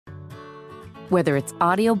Whether it's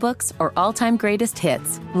audiobooks or all-time greatest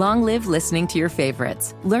hits, long live listening to your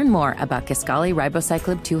favorites. Learn more about Kisqali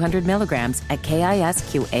Ribociclib 200 milligrams at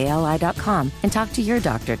KISQALI.com and talk to your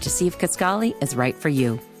doctor to see if Kisqali is right for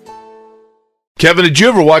you. Kevin, did you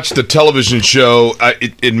ever watch the television show?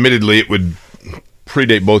 Admittedly, it would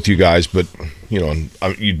predate both you guys, but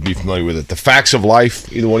you'd be familiar with it. The Facts of Life.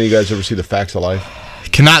 Either one of you guys ever see The Facts of Life?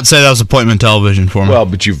 Cannot say that was appointment television for me. Well,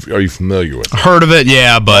 but are you familiar with it? Heard of it,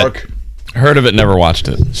 yeah, but... Mark? Heard of it, never watched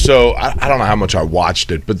it. So, I don't know how much I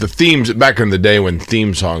watched it, but the themes, back in the day when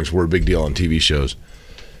theme songs were a big deal on TV shows,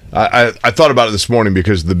 I thought about it this morning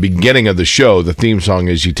because the beginning of the show, the theme song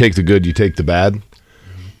is, you take the good, you take the bad.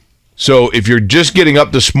 So, if you're just getting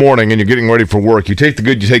up this morning and you're getting ready for work, you take the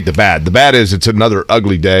good, you take the bad. The bad is it's another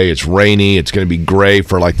ugly day, it's rainy, it's going to be gray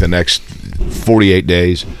for like the next 48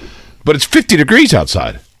 days, but it's 50 degrees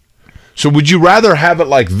outside. So would you rather have it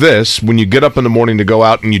like this when you get up in the morning to go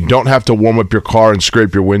out and you don't have to warm up your car and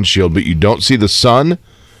scrape your windshield, but you don't see the sun?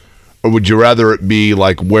 Or would you rather it be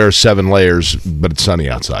like wear 7 layers, but it's sunny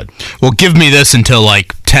outside? Well, give me this until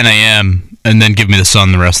like 10 a.m. and then give me the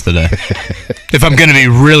sun the rest of the day. If I'm going to be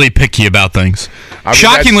really picky about things.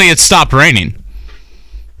 Shockingly, it stopped raining.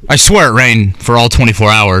 I swear it rained for all 24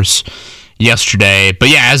 hours yesterday. But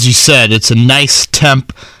yeah, as you said, it's a nice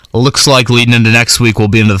temp. Looks like leading into next week we'll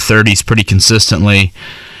be into the 30s pretty consistently.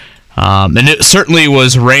 And it certainly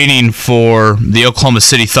was raining for the Oklahoma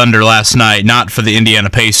City Thunder last night, not for the Indiana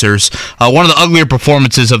Pacers. One of the uglier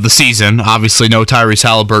performances of the season. Obviously no Tyrese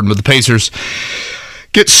Haliburton, but the Pacers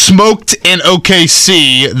get smoked in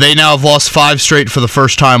OKC. They now have lost 5 straight for the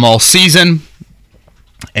first time all season.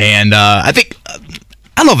 And I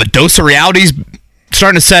don't know if a dose of reality is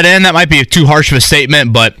starting to set in. That might be too harsh of a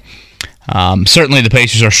statement, but certainly the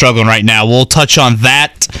Pacers are struggling right now. We'll touch on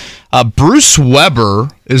that. Bruce Weber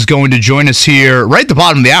is going to join us here right at the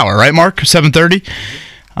bottom of the hour, right, Mark? 7:30?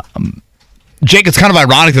 Jake, it's kind of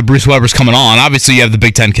ironic that Bruce Weber's coming on. Obviously, you have the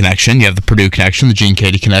Big Ten connection, you have the Purdue connection, the Gene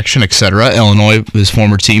Katie connection, etc. Illinois, his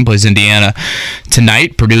former team, plays Indiana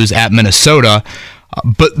tonight. Purdue's at Minnesota.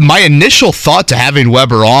 But my initial thought to having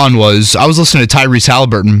Weber on was, I was listening to Tyrese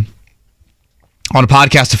Haliburton on a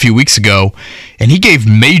podcast a few weeks ago, and he gave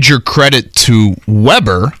major credit to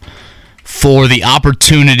Weber for the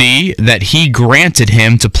opportunity that he granted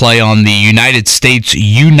him to play on the United States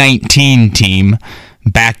U19 team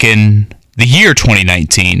back in the year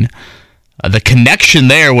 2019. The connection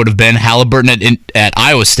there would have been Haliburton at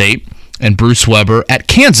Iowa State and Bruce Weber at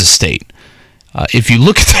Kansas State. If you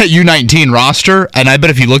look at that U19 roster, and I bet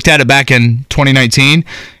if you looked at it back in 2019,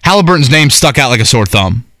 Haliburton's name stuck out like a sore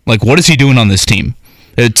thumb. Like, what is he doing on this team?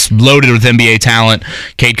 It's loaded with NBA talent.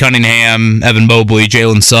 Cade Cunningham, Evan Mobley,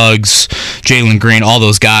 Jalen Suggs, Jalen Green, all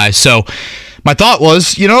those guys. So my thought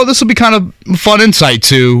was, this will be kind of a fun insight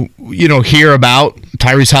to, hear about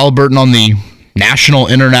Tyrese Haliburton on the national,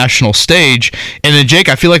 international stage. And then, Jake,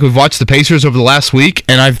 I feel like we've watched the Pacers over the last week,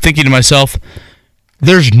 and I'm thinking to myself,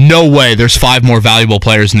 there's no way there's 5 more valuable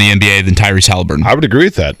players in the NBA than Tyrese Haliburton. I would agree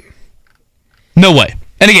with that. No way.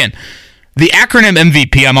 And again, the acronym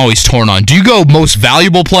MVP I'm always torn on. Do you go most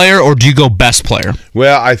valuable player or do you go best player?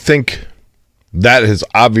 Well, I think that has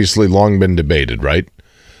obviously long been debated, right?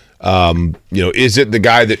 Is it the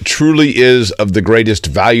guy that truly is of the greatest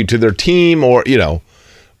value to their team or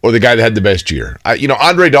the guy that had the best year?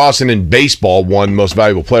 Andre Dawson in baseball won most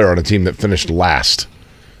valuable player on a team that finished last.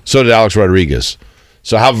 So did Alex Rodriguez.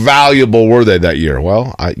 So how valuable were they that year?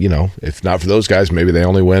 Well, if not for those guys, maybe they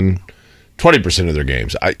only win 20% of their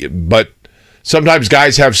games. But sometimes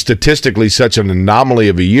guys have statistically such an anomaly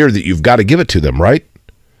of a year that you've got to give it to them, right?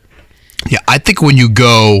 Yeah, I think when you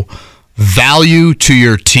go value to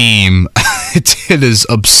your team, it is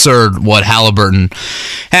absurd what Haliburton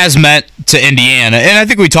has meant to Indiana. And I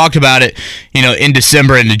think we talked about it, in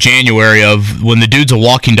December into January of when the dude's a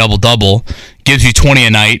walking double-double, gives you 20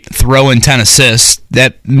 a night, throw in 10 assists.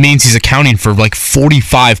 That means he's accounting for like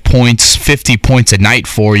 45 points, 50 points a night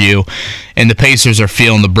for you, and the Pacers are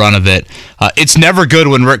feeling the brunt of it. It's never good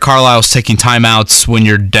when Rick Carlisle's taking timeouts when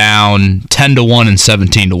you're down 10-1 and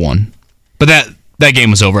 17-1. But that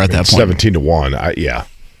game was over at that point. 17-1, yeah.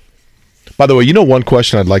 By the way, one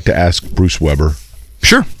question I'd like to ask Bruce Weber?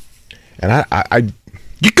 Sure. And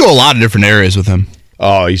you could go a lot of different areas with him.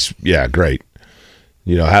 Oh, he's great.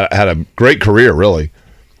 Had a great career, really.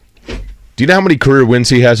 Do you know how many career wins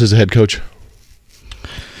he has as a head coach?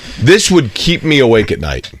 This would keep me awake at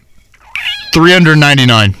night.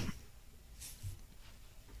 399.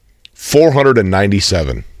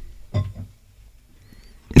 497.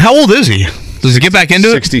 How old is he? Does he get back into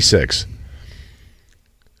 66.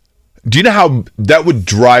 Do you know how that would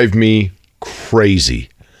drive me crazy?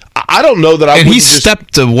 I don't know that I. And he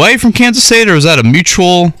stepped away from Kansas State, or is that a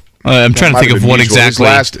mutual? I'm trying to think of what exactly.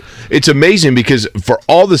 It's amazing because for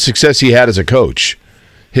all the success he had as a coach,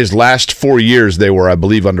 his last 4 years they were, I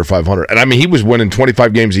believe, under 500. And I mean, he was winning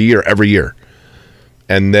 25 games a year every year,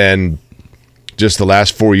 and then just the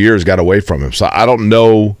last 4 years got away from him. So I don't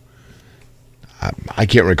know. I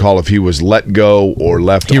can't recall if he was let go or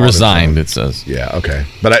left. He resigned, it says. Yeah, okay.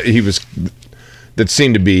 But he was. That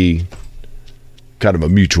seemed to be kind of a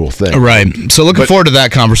mutual thing. Right. So looking forward to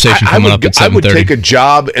that conversation coming up at 7:30. I would take a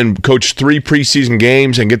job and coach 3 preseason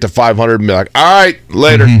games and get to 500 and be like, all right,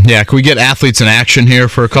 later. Mm-hmm. Yeah, can we get athletes in action here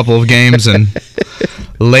for a couple of games in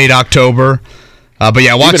late October? But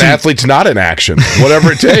yeah, watching even athletes not in action,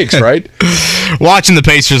 whatever it takes, right? Watching the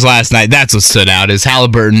Pacers last night, that's what stood out. Is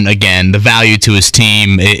Haliburton again? The value to his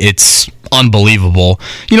team, it's unbelievable.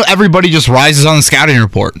 You know, everybody just rises on the scouting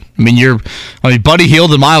report. I mean, Buddy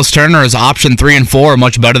Hield and Miles Turner as option 3 and 4 are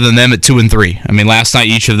much better than them at 2 and 3. I mean, last night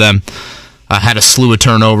each of them had a slew of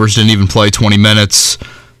turnovers, didn't even play 20 minutes.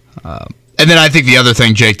 And then I think the other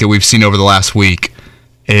thing, Jake, that we've seen over the last week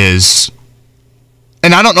is.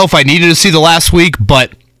 And I don't know if I needed to see the last week,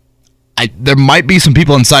 but there might be some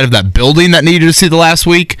people inside of that building that needed to see the last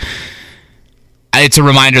week. It's a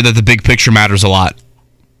reminder that the big picture matters a lot.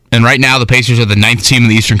 And right now, the Pacers are the 9th team in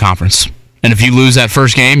the Eastern Conference. And if you lose that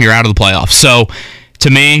first game, you're out of the playoffs. So, to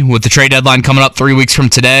me, with the trade deadline coming up 3 weeks from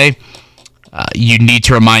today, you need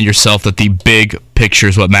to remind yourself that the big picture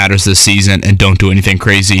is what matters this season, and don't do anything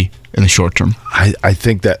crazy in the short term. I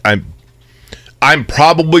think that I'm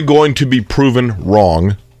probably going to be proven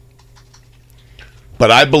wrong,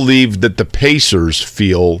 but I believe that the Pacers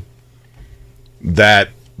feel that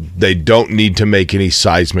they don't need to make any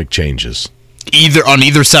seismic changes. On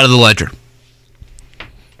either side of the ledger.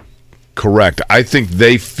 Correct. I think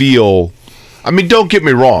they feel. I mean, don't get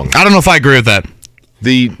me wrong. I don't know if I agree with that.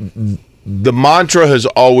 The mantra has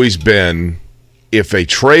always been, if a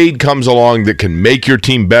trade comes along that can make your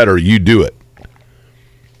team better, you do it.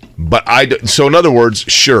 But so in other words,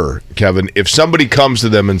 sure, Kevin, if somebody comes to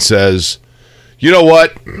them and says, you know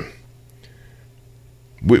what,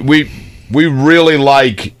 we really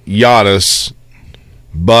like Giannis,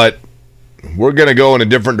 but we're going to go in a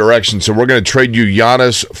different direction, so we're going to trade you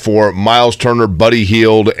Giannis for Miles Turner, Buddy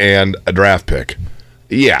Hield, and a draft pick.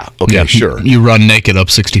 Yeah, okay, yeah, sure. You run naked up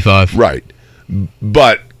 65. Right.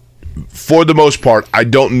 But for the most part, I'm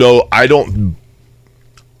not going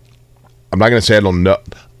to say I don't know.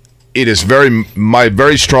 It is my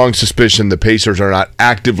very strong suspicion the Pacers are not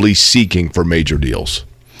actively seeking for major deals.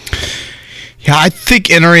 Yeah, I think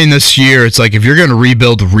entering this year, it's like if you're going to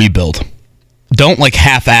rebuild. Don't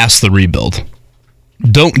half-ass the rebuild.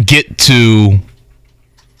 Don't get to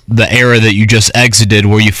the era that you just exited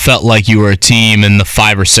where you felt like you were a team in the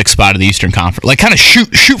 5 or 6 spot of the Eastern Conference. Kind of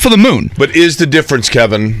shoot for the moon. But is the difference,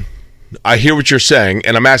 Kevin? I hear what you're saying,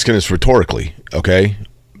 and I'm asking this rhetorically, okay?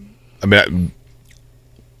 I mean,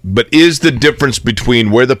 but is the difference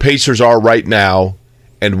between where the Pacers are right now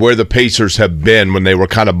and where the Pacers have been when they were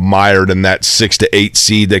kind of mired in that 6 to 8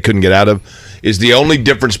 seed they couldn't get out of, is the only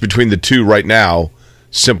difference between the two right now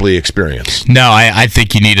simply experience? No, I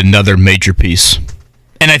think you need another major piece.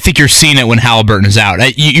 And I think you're seeing it when Haliburton is out.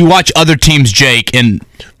 You watch other teams, Jake,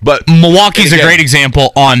 but Milwaukee's a great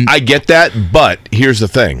example on... I get that, but here's the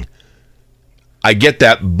thing.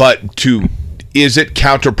 Is it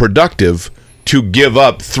counterproductive to give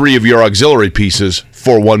up 3 of your auxiliary pieces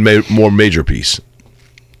for one more major piece?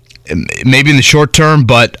 Maybe in the short term,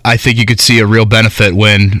 but I think you could see a real benefit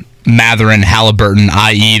when Mathurin, Haliburton,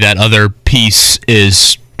 i.e. that other piece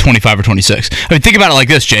is 25 or 26. I mean, think about it like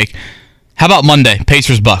this, Jake. How about Monday,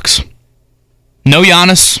 Pacers-Bucks? No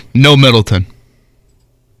Giannis, no Middleton.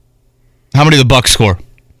 How many did the Bucks score?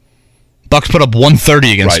 Bucks put up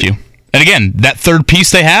 130 against you. And again, that third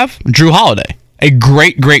piece they have, Drew Holiday. A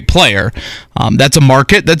great, great player. That's a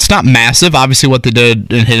market that's not massive. Obviously, what they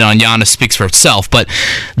did and hit on Giannis speaks for itself. But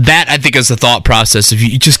that, I think, is the thought process. If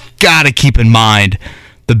you just got to keep in mind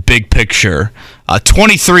the big picture.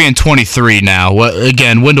 23 and 23 now.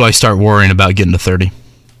 Again, when do I start worrying about getting to 30?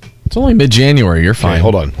 It's only mid-January. You're fine. Okay,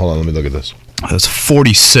 hold on. Let me look at this. That's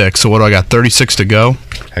 46. So what do I got? 36 to go?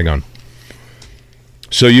 Hang on.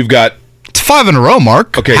 So you've got... It's 5 in a row,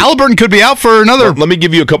 Mark. Okay. Haliburton could be out for another... Well, let me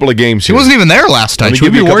give you a couple of games here. He wasn't even there last night.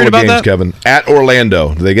 Should we be worried about that? Kevin. At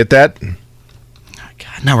Orlando. Do they get that?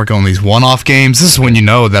 God, now we're going these one-off games. This is when you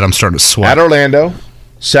know that I'm starting to sweat. At Orlando.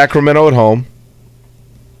 Sacramento at home.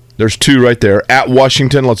 There's 2 right there. At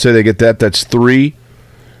Washington, let's say they get that. That's 3.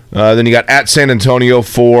 Then you got at San Antonio,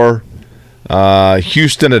 4.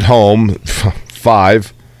 Houston at home,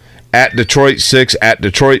 5. At Detroit, 6. At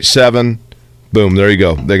Detroit, 7. Boom, there you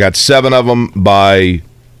go. They got 7 of them by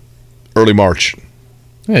early March.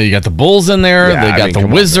 Yeah, you got the Bulls in there. Yeah, they got the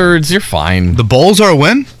Wizards. You're fine. The Bulls are a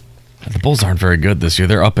win? The Bulls aren't very good this year.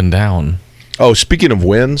 They're up and down. Oh, speaking of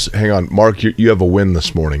wins, hang on. Mark, you have a win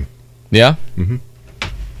this morning. Yeah? Mm-hmm.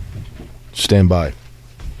 Stand by.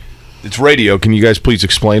 It's radio. Can you guys please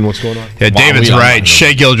explain what's going on? Yeah, David's right.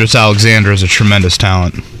 Shai Gilgeous-Alexander is a tremendous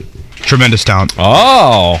talent. Tremendous talent.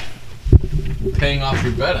 Oh. Paying off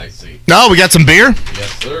your bet, I see. No, we got some beer?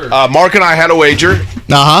 Yes, sir. Mark and I had a wager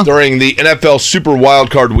during the NFL Super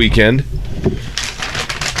Wildcard weekend.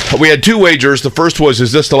 We had 2 wagers. The first was,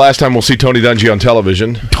 is this the last time we'll see Tony Dungy on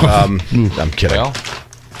television? I'm kidding.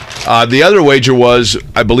 The other wager was,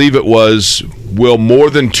 I believe it was, will more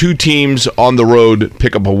than 2 teams on the road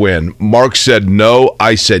pick up a win? Mark said no.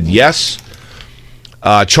 I said yes.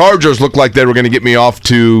 Chargers looked like they were going to get me off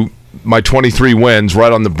to my 23 wins,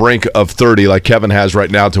 right on the brink of 30, like Kevin has right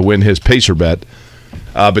now to win his Pacer bet.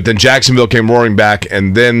 But then Jacksonville came roaring back,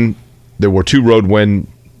 and then there were 2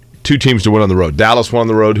 teams to win on the road. Dallas won on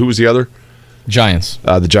the road. Who was the other? Giants.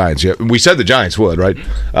 The Giants, yeah. We said the Giants would, right?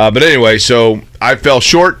 But anyway, so I fell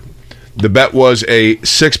short. The bet was a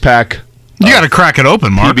 6-pack. You got to crack it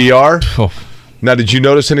open, Mark. PBR. Oh. Now, did you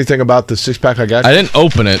notice anything about the 6-pack I got? I didn't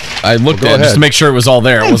open it. I looked at it just to make sure it was all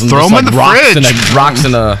there. It wasn't throw just them in the fridge. Rocks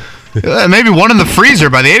in a... Maybe one in the freezer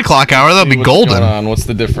by the 8 o'clock hour. That'll be golden. Going on? What's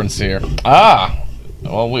the difference here? Ah.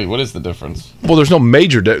 Well, wait. What is the difference? Well, there's no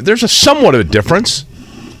major there's a somewhat of a difference.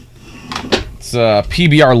 It's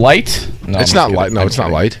PBR Light. No, it's not light. No, it's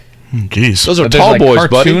not light. Jeez. Those are tall boys,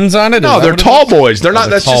 buddy. Cartoons on it? No, they're tall boys. They're not.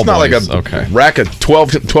 That's just not like a rack of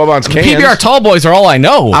 12-ounce cans. PBR tall boys are all I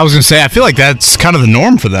know. I was going to say, I feel like that's kind of the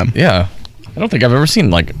norm for them. Yeah. I don't think I've ever seen,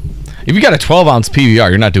 like... If you got a 12-ounce PBR,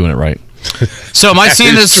 you're not doing it right. So am I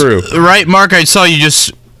seeing this right, Mark? I saw you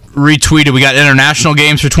just retweeted. We got international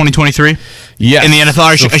games for 2023? Yes. In the NFL,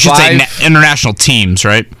 I should say international teams,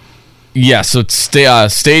 right? Yeah, so it's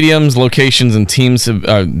stadiums, locations, and teams.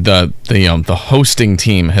 The hosting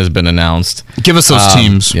team has been announced. Give us those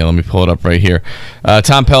teams. Yeah, let me pull it up right here.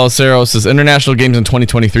 Tom Pelissero says international games in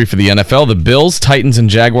 2023 for the NFL. The Bills, Titans, and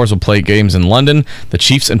Jaguars will play games in London. The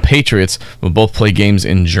Chiefs and Patriots will both play games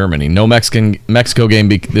in Germany. No Mexico game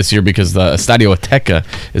this year because the Estadio Azteca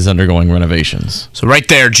is undergoing renovations. So right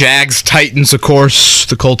there, Jags, Titans, of course.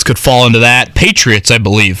 The Colts could fall into that. Patriots, I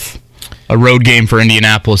believe. A road game for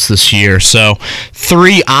Indianapolis this year. So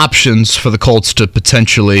 3 options for the Colts to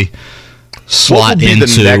potentially slot into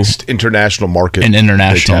the next international market, an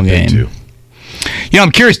international game. You know,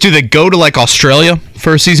 I'm curious, do they go to like Australia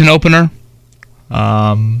for a season opener?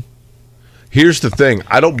 Here's the thing.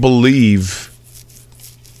 I don't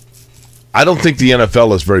think the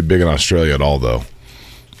NFL is very big in Australia at all, though.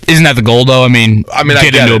 Isn't that the goal, though? I mean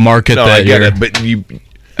get into a market that I get it, but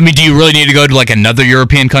do you really need to go to like another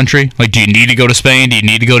European country? Like, do you need to go to Spain? Do you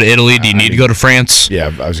need to go to Italy? Do you need to go to France? Yeah,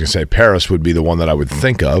 I was going to say Paris would be the one that I would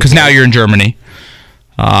think of. Because now you're in Germany.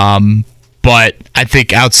 But I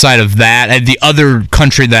think outside of that, the other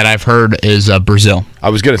country that I've heard is Brazil. I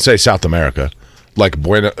was going to say South America. Like,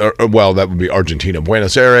 that would be Argentina.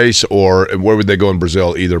 Buenos Aires, or where would they go in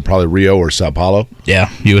Brazil? Either probably Rio or Sao Paulo? Yeah,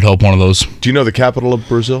 you would hope one of those. Do you know the capital of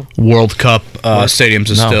Brazil? World Cup stadiums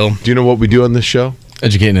is still. Do you know what we do on this show?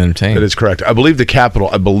 Educate and entertain. That is correct. I believe the capital,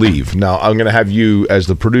 now I'm going to have you, as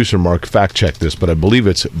the producer, Mark, fact check this, but I believe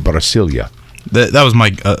it's Brasilia. That was my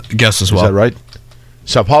guess as well. Is that right?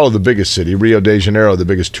 Sao Paulo, the biggest city. Rio de Janeiro, the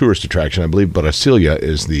biggest tourist attraction. I believe Brasilia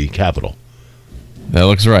is the capital. That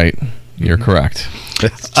looks right. You're correct.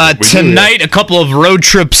 Tonight, a couple of road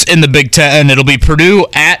trips in the Big Ten. It'll be Purdue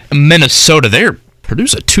at Minnesota.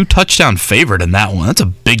 Purdue's a 2-touchdown favorite in that one. That's a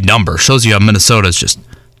big number. Shows you how Minnesota is just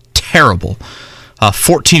terrible.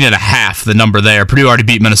 14.5, the number there. Purdue already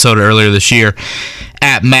beat Minnesota earlier this year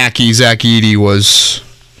at Mackey. Zach Edey was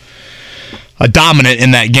a dominant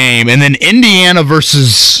in that game. And then Indiana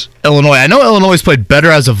versus Illinois. I know Illinois has played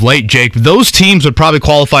better as of late, Jake, but those teams would probably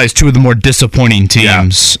qualify as 2 of the more disappointing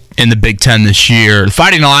teams in the Big Ten this year. The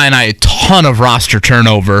Fighting Illini, a ton of roster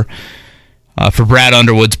turnover for Brad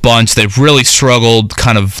Underwood's bunch. They've really struggled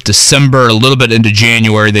kind of December, a little bit into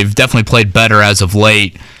January. They've definitely played better as of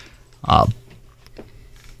late.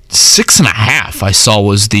 6.5 I saw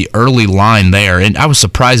was the early line there, and I was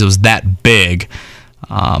surprised it was that big.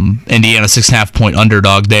 Indiana 6.5-point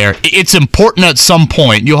underdog there. It's important at some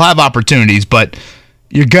point. You'll have opportunities, but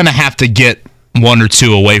you're going to have to get 1 or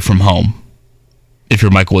 2 away from home if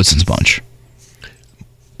you're Mike Woodson's bunch.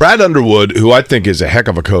 Brad Underwood, who I think is a heck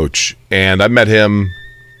of a coach, and I met him,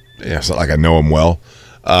 it's not like I know him well,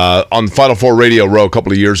 on Final Four Radio Row a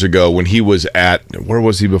couple of years ago when he was at, where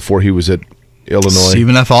was he before he was at Illinois.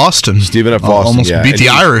 Stephen F. Austin. Almost beat the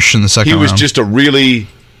Irish in the second round. He was just a really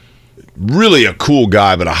a cool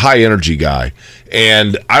guy, but a high-energy guy.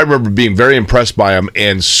 And I remember being very impressed by him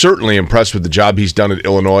and certainly impressed with the job he's done at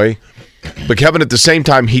Illinois. But, Kevin, at the same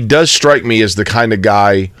time, he does strike me as the kind of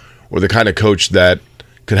guy or the kind of coach that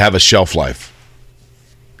could have a shelf life.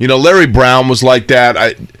 You know, Larry Brown was like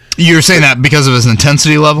that. You're saying that because of his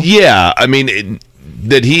intensity level? Yeah. I mean,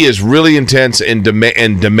 that he is really intense and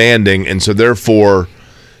demanding, and so therefore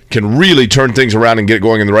can really turn things around and get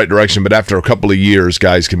going in the right direction. But after a couple of years,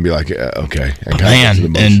 guys can be like, okay.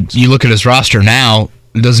 And you look at his roster now,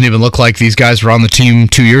 it doesn't even look like these guys were on the team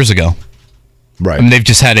 2 years ago. Right. I mean, they've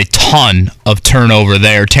just had a ton of turnover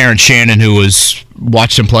there. Terrence Shannon, who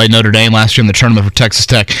watched him play Notre Dame last year in the tournament for Texas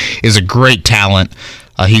Tech, is a great talent.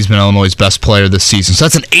 He's been Illinois' best player this season. So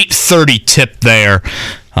that's an 8:30 tip there.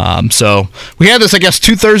 So we had this, I guess,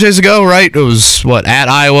 2 Thursdays ago, right? It was, at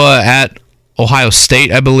Iowa, at Ohio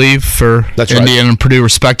State, I believe, for Indiana and Purdue,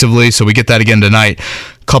 respectively. So we get that again tonight.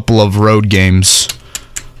 Couple of road games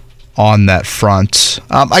on that front.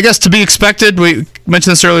 I guess to be expected, we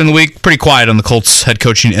mentioned this earlier in the week, pretty quiet on the Colts head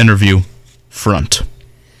coaching interview front.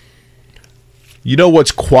 You know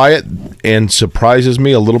what's quiet and surprises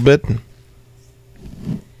me a little bit?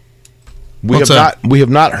 We have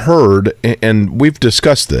not heard, and we've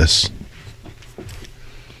discussed this.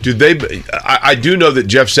 I do know that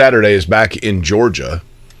Jeff Saturday is back in Georgia.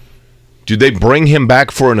 Do they bring him back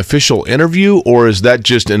for an official interview, or is that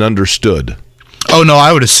just an understood? Oh, no,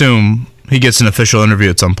 I would assume he gets an official interview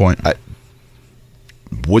at some point.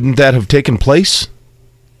 Wouldn't that have taken place?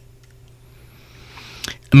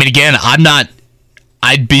 I mean, again,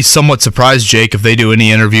 I'd be somewhat surprised, Jake, if they do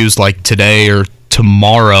any interviews like today or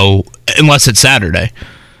tomorrow, unless it's Saturday.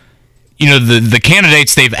 You know, the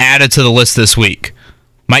candidates they've added to the list this week: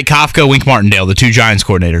 Mike Kafka, Wink Martindale, the 2 Giants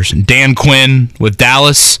coordinators; Dan Quinn with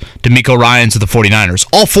Dallas; DeMeco Ryans with the 49ers.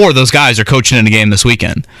 All 4 of those guys are coaching in a game this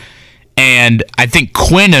weekend. And I think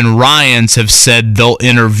Quinn and Ryans have said they'll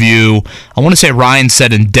interview, I want to say Ryans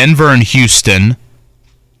said in Denver and Houston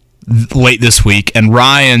late this week, and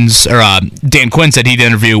Dan Quinn said he'd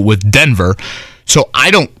interview with Denver. So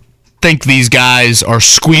I don't think these guys are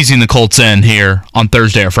squeezing the Colts in here on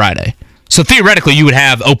Thursday or Friday. So theoretically, you would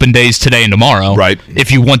have open days today and tomorrow, right,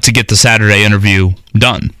 if you want to get the Saturday interview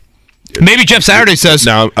done. Maybe Jeff Saturday says...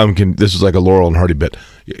 Now, this is like a Laurel and Hardy bit.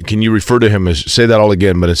 Can you refer to him as, say that all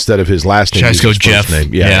again, but instead of his last name, just go Jeff.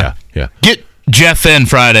 Name. Yeah. Get Jeff in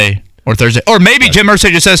Friday or Thursday. Or maybe Jim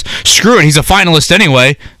Irsay just says, screw it, he's a finalist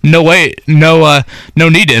anyway. No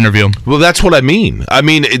need to interview him. Well, that's what I mean. I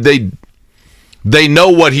mean, they know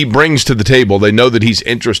what he brings to the table. They know that he's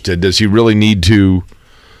interested. Does he really need to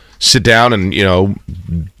sit down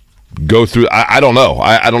and, go through? I don't know.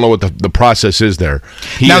 I don't know what the process is there.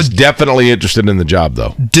 He is definitely interested in the job,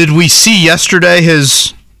 though. Did we see yesterday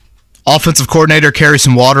his offensive coordinator carry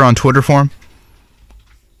some water on Twitter for him?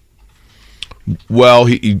 Well,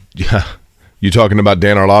 you talking about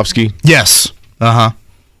Dan Orlovsky? Yes. Uh-huh.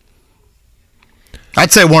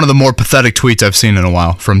 I'd say one of the more pathetic tweets I've seen in a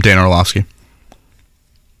while from Dan Orlovsky.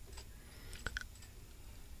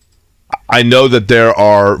 I know that there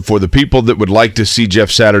are, for the people that would like to see Jeff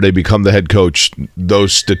Saturday become the head coach,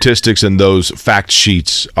 those statistics and those fact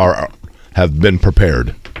sheets have been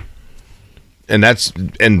prepared. And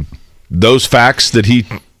those facts that he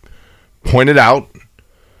pointed out,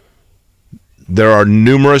 there are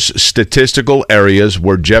numerous statistical areas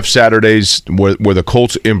where where the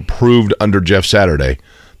Colts improved under Jeff Saturday.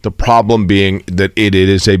 The problem being that it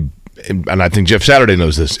is and I think Jeff Saturday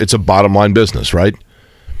knows this, it's a bottom line business, right?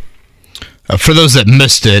 For those that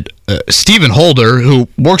missed it, Stephen Holder, who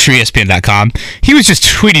works for ESPN.com, he was just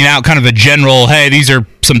tweeting out kind of a general, hey, these are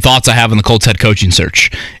some thoughts I have on the Colts head coaching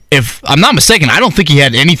search. If I'm not mistaken, I don't think he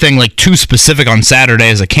had anything like too specific on Saturday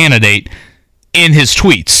as a candidate in his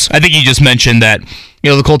tweets. I think he just mentioned that,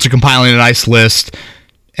 the Colts are compiling a nice list,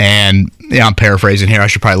 and I'm paraphrasing here, I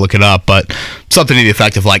should probably look it up, but something to the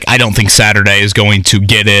effect of like, I don't think Saturday is going to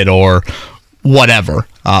get it, or whatever.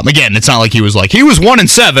 Again, it's not like he was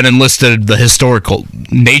 1-7 and listed the historical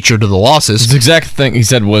nature to the losses. The exact thing he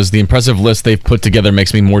said was, the impressive list they've put together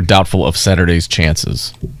makes me more doubtful of Saturday's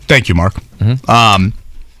chances. Thank you, Mark. Mm-hmm.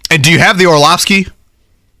 And do you have the Orlovsky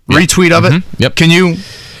retweet of it? Yep. Can you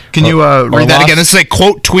read that again? This is a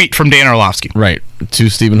quote tweet from Dan Orlovsky. Right. To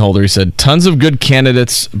Stephen Holder, he said, tons of good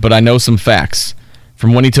candidates, but I know some facts.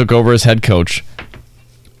 From when he took over as head coach,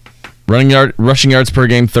 rushing yards per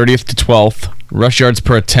game, 30th to 12th. Rush yards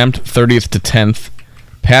per attempt, 30th to 10th.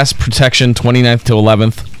 Pass protection, 29th to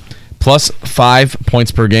 11th. Plus 5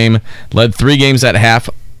 points per game. Led 3 games at half.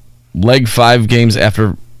 Leg 5 games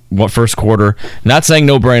after first quarter. Not saying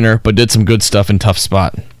no-brainer, but did some good stuff in tough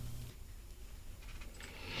spot.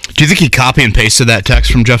 Do you think he copy and pasted that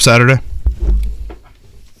text from Jeff Saturday?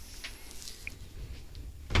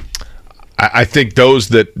 I think those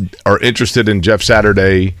that are interested in Jeff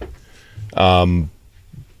Saturday, there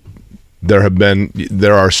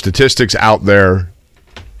are statistics out there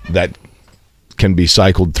that can be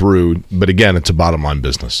cycled through, but again, it's a bottom line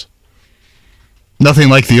business. Nothing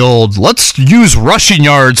like the old, let's use rushing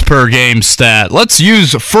yards per game stat. Let's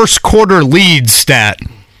use first quarter lead stat.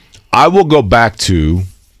 I will go back to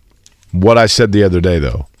what I said the other day,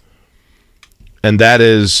 though, and that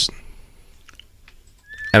is,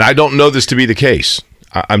 and I don't know this to be the case.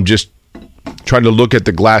 I'm just trying to look at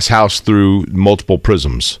the glass house through multiple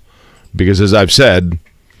prisms, because as I've said,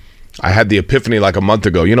 I had the epiphany like a month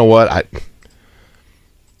ago. You know what?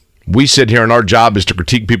 We sit here and our job is to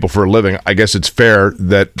critique people for a living. I guess it's fair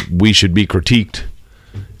that we should be critiqued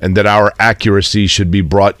and that our accuracy should be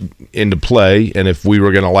brought into play. And if we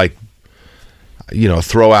were going to,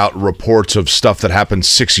 throw out reports of stuff that happened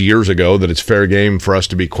 6 years ago, that it's fair game for us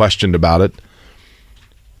to be questioned about it.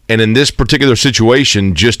 And in this particular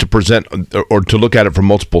situation, just to present or to look at it from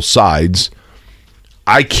multiple sides,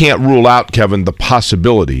 I can't rule out, Kevin, the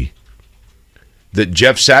possibility that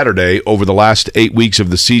Jeff Saturday, over the last 8 weeks of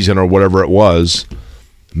the season or whatever it was,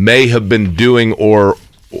 may have been doing or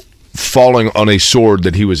falling on a sword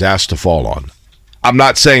that he was asked to fall on. I'm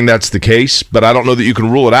not saying that's the case, but I don't know that you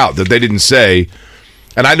can rule it out, that they didn't say,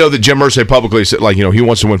 and I know that Jim Irsay publicly said, he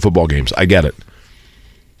wants to win football games. I get it.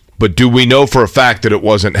 But do we know for a fact that it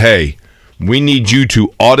wasn't, hey, we need you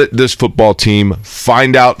to audit this football team,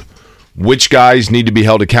 find out which guys need to be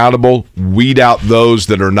held accountable, weed out those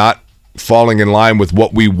that are not falling in line with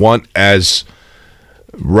what we want as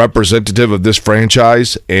representative of this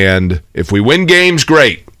franchise, and if we win games,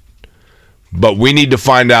 great. But we need to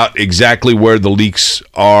find out exactly where the leaks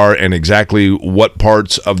are and exactly what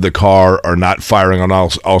parts of the car are not firing on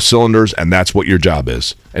all cylinders, and that's what your job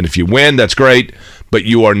is. And if you win, that's great, but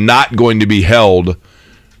you are not going to be held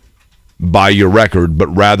by your record, but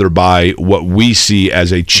rather by what we see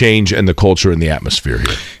as a change in the culture and the atmosphere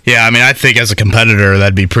here. Yeah, I think as a competitor,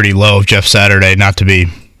 that'd be pretty low of Jeff Saturday not to be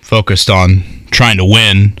focused on trying to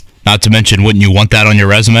win. Not to mention, wouldn't you want that on your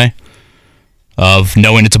resume of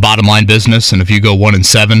knowing it's a bottom line business, and if you go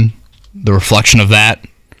 1-7, the reflection of that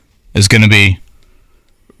is going to be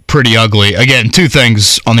pretty ugly. Again, two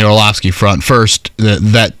things on the Orlovsky front. First,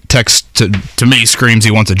 that text to me screams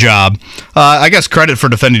he wants a job. I guess credit for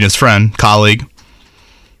defending his friend, colleague,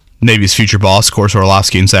 maybe his future boss. Of course,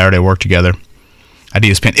 Orlovsky and Saturday worked together at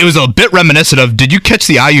ESPN. It was a bit reminiscent of, did you catch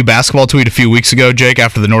the IU basketball tweet a few weeks ago, Jake,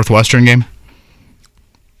 after the Northwestern game?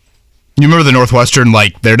 You remember the Northwestern,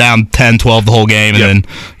 they're down 10-12 the whole game, and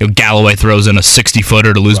then Galloway throws in a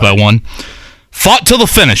 60-footer to lose by one. Fought till the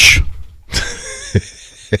finish.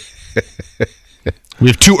 We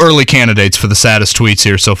have two early candidates for the saddest tweets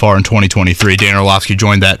here so far in 2023. Dan Orlovsky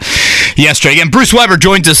joined that yesterday. Again, Bruce Weber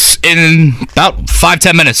joins us in about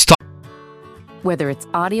 5-10 minutes. Whether it's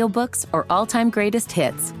audiobooks or all-time greatest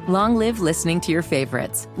hits, long live listening to your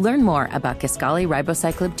favorites. Learn more about Kisqali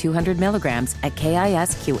Ribociclib 200 milligrams at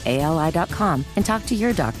KISQALI.com and talk to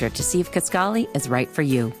your doctor to see if Kisqali is right for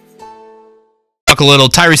you. Talk a little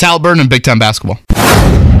Tyrese Haliburton and Big Ten basketball.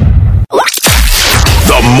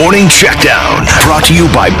 The Morning Checkdown, brought to you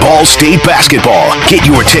by Ball State Basketball. Get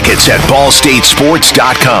your tickets at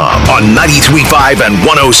ballstatesports.com on 93.5 and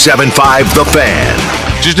 107.5 The Fan.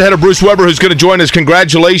 Just ahead of Bruce Weber, who's going to join us,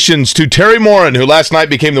 congratulations to Terry Morin, who last night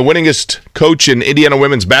became the winningest coach in Indiana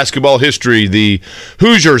women's basketball history. The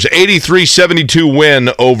Hoosiers' 83-72 win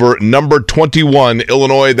over number 21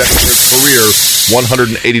 Illinois. That's their career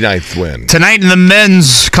 189th win. Tonight in the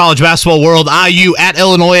men's college basketball world, IU at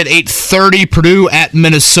Illinois at 8:30, Purdue at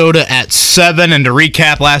Minnesota at 7. And to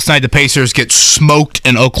recap, last night the Pacers get smoked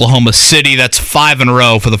in Oklahoma City. That's 5 in a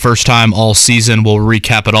row for the first time all season. We'll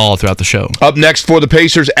recap it all throughout the show. Up next for the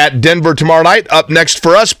Pacers at Denver tomorrow night. Up next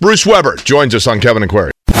for us, Bruce Weber joins us on Kevin and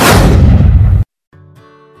Query.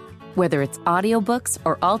 Whether it's audiobooks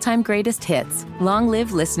or all-time greatest hits, long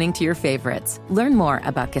live listening to your favorites. Learn more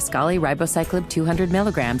about Kisqali Ribociclib 200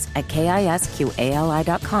 milligrams at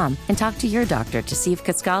KISQALI.com and talk to your doctor to see if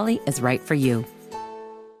Kisqali is right for you.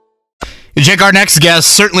 Jake, our next guest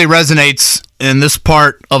certainly resonates in this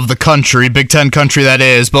part of the country, Big Ten country that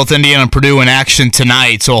is, both Indiana and Purdue in action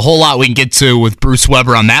tonight. So a whole lot we can get to with Bruce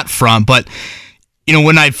Weber on that front. But,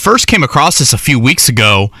 when I first came across this a few weeks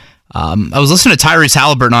ago, I was listening to Tyrese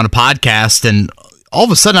Haliburton on a podcast, and all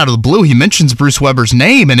of a sudden, out of the blue, he mentions Bruce Weber's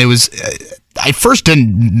name, and it was I first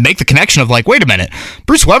didn't make the connection of like, wait a minute,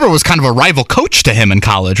 Bruce Weber was kind of a rival coach to him in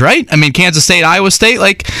college, right? I mean, Kansas State, Iowa State,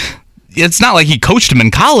 like, it's not like he coached him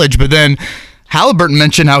in college, but then Haliburton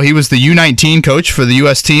mentioned how he was the U19 coach for the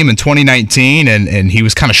U.S. team in 2019, and he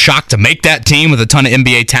was kind of shocked to make that team with a ton of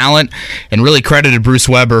NBA talent, and really credited Bruce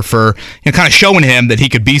Weber for kind of showing him that he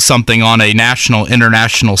could be something on a national,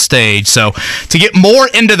 international stage. So to get more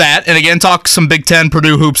into that, and again, talk some Big Ten,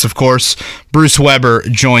 Purdue hoops, of course, Bruce Weber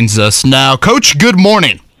joins us now. Coach, good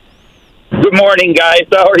morning. Good morning, guys.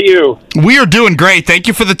 How are you? We are doing great. Thank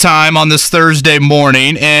you for the time on this Thursday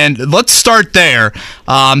morning. And let's start there.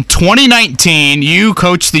 2019, you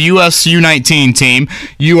coached the U.S. U19 team.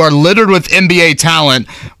 You are littered with NBA talent,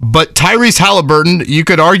 but Tyrese Haliburton, you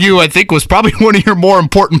could argue, I think, was probably one of your more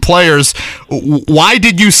important players. Why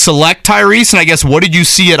did you select Tyrese? And I guess, what did you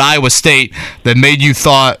see at Iowa State that made you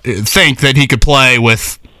think that he could play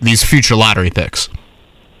with these future lottery picks?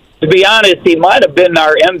 To be honest, he might have been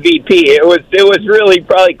our MVP. It was really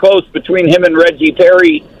probably close between him and Reggie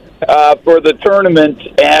Perry for the tournament.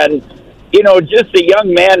 And, just a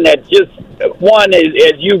young man that just, one,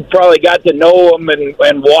 as you probably got to know him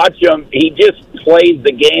and watch him, he just plays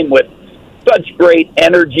the game with such great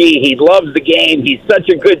energy. He loves the game. He's such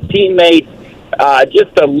a good teammate,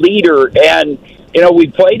 just a leader. And,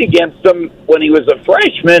 we played against him when he was a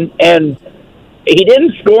freshman, and he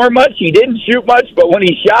didn't score much, he didn't shoot much, but when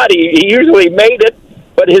he shot, he usually made it.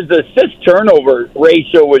 But his assist-turnover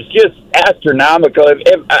ratio was just astronomical.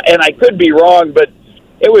 And I could be wrong, but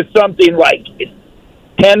it was something like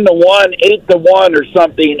 10-1, 8-1 or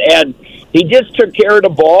something. And he just took care of the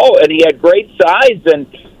ball, and he had great size. And,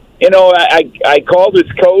 I called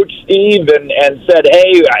his coach, Steve, and said,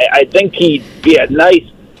 hey, I think he'd be a nice,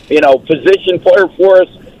 position player for us.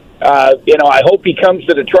 I hope he comes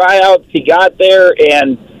to the tryouts. He got there,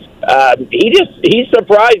 and he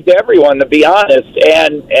surprised everyone, to be honest.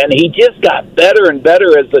 And he just got better and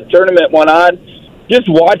better as the tournament went on. Just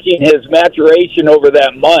watching his maturation over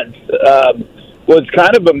that month was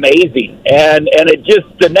kind of amazing. And it just,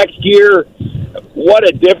 the next year, what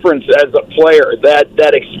a difference as a player.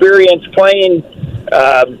 That experience playing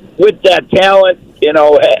with that talent,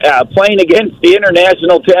 playing against the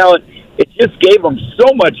international talent, it just gave him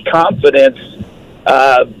so much confidence,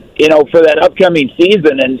 for that upcoming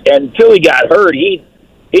season. And until he got hurt, he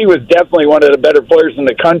was definitely one of the better players in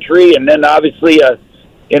the country. And then obviously a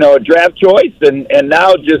draft choice, and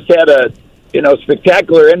now just had a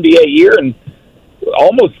spectacular NBA year, and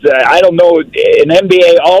almost an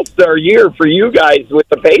NBA All-Star year for you guys with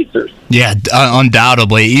the Pacers. Yeah,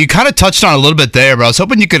 undoubtedly. You kind of touched on it a little bit there, but I was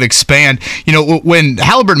hoping you could expand. When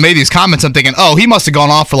Haliburton made these comments, I'm thinking, he must have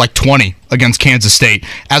gone off for like 20 against Kansas State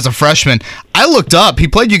as a freshman. I looked up. He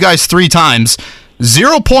played you guys 3 times.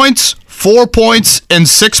 0 points, 4 points, and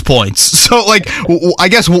 6 points. So, I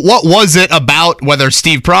guess, what was it about, whether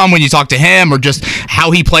Steve Prohm, when you talked to him, or just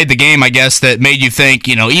how he played the game, I guess, that made you think,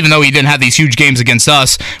 even though he didn't have these huge games against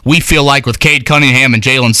us, we feel like with Cade Cunningham and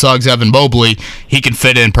Jalen Suggs, Evan Mobley, he can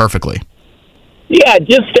fit in perfectly? Yeah,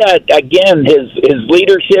 just, again, his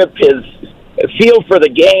leadership, his feel for the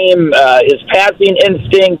game, his passing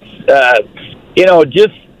instincts,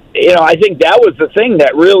 I think that was the thing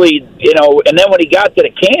that really, and then when he got to the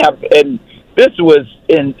camp, and this was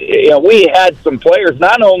we had some players,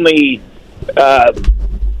 not only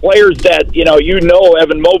players that,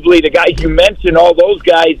 Evan Mobley, the guys you mentioned, all those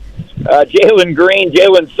guys, Jalen Green,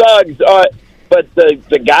 Jalen Suggs, but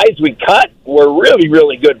the guys we cut were really,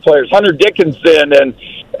 really good players. Hunter Dickinson, and,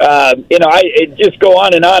 it just go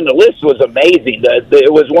on and on. The list was amazing.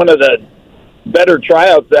 It was one of the better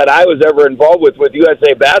tryouts that I was ever involved with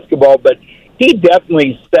USA Basketball, but he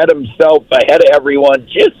definitely set himself ahead of everyone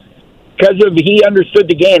just because he understood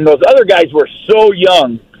the game. Those other guys were so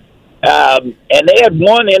young, and they had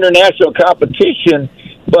won international competition,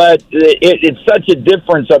 but it's such a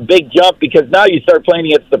difference, a big jump, because now you start playing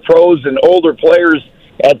against the pros and older players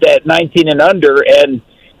at that 19 and under, and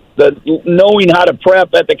knowing how to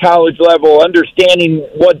prep at the college level, understanding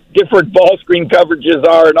what different ball screen coverages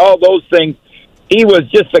are and all those things. He was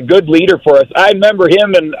just a good leader for us. I remember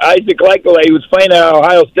him and Isaac Lekele, who was playing at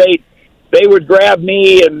Ohio State. They would grab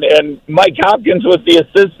me, and Mike Hopkins was the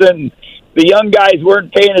assistant. The young guys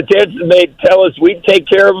weren't paying attention. They'd tell us we'd take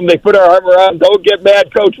care of them. They put our arm around. Don't get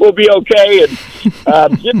mad, Coach. We'll be okay. And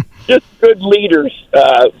just good leaders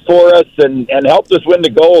for us, and helped us win the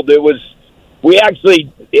gold. We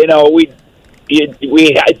actually, I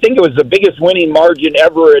think it was the biggest winning margin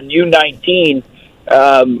ever in U19.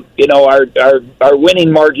 Our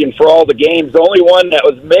winning margin for all the games. The only one that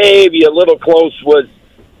was maybe a little close was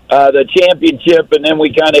the championship, and then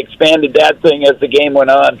we kind of expanded that thing as the game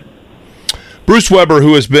went on. Bruce Weber,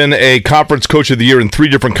 who has been a conference coach of the year in 3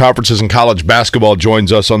 different conferences in college basketball,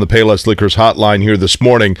 joins us on the Payless Liquors hotline here this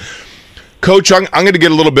morning. Coach, I'm going to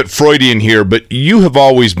get a little bit Freudian here, but you have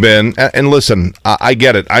always been, and listen, I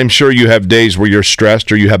get it. I'm sure you have days where you're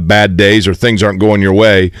stressed or you have bad days or things aren't going your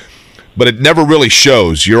way, but it never really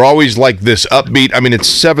shows. You're always like this upbeat. I mean, it's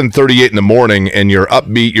 7:38 in the morning, and you're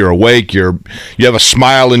upbeat, you're awake, you have a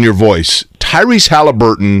smile in your voice. Tyrese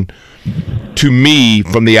Haliburton, to me,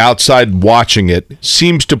 from the outside watching it,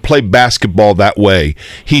 seems to play basketball that way.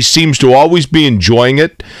 He seems to always be enjoying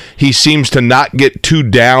it. He seems to not get too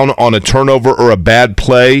down on a turnover or a bad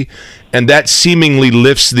play, and that seemingly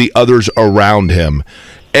lifts the others around him.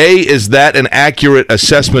 A, is that an accurate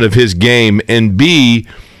assessment of his game? And B,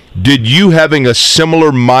 did you having a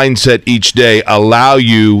similar mindset each day allow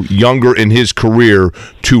you, younger in his career,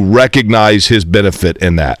 to recognize his benefit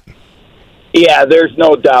in that? Yeah, there's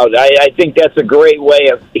no doubt. I think that's a great way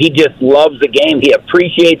of. He just loves the game. He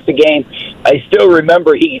appreciates the game. I still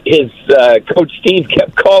remember his coach Steve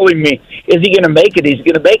kept calling me. Is he going to make it? He's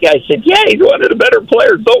going to make it. I said, yeah, he's one of the better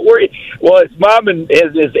players. Don't worry. Well, his mom and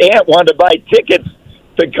his aunt wanted to buy tickets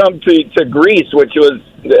to come to Greece, which was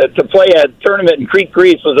to play a tournament in Crete,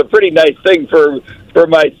 Greece, was a pretty nice thing for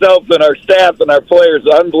myself and our staff and our players.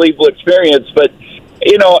 Unbelievable experience. But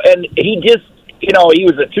and he just. He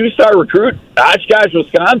was a 2-star recruit, Oshkosh,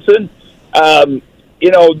 Wisconsin. He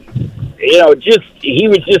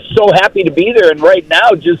was just so happy to be there. And right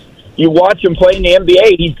now, just you watch him play in the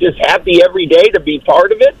NBA, he's just happy every day to be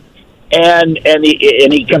part of it. And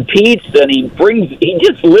he competes and he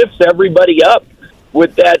just lifts everybody up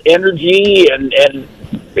with that energy and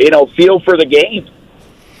feel for the game.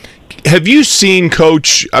 Have you seen,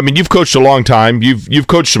 Coach, I mean, you've coached a long time. You've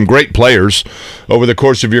coached some great players over the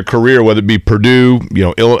course of your career, whether it be Purdue,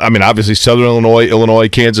 obviously Southern Illinois,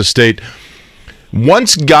 Kansas State.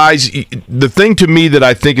 Once guys, the thing to me that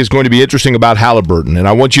I think is going to be interesting about Haliburton, and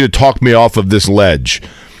I want you to talk me off of this ledge,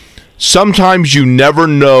 sometimes you never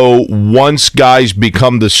know once guys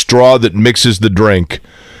become the straw that mixes the drink,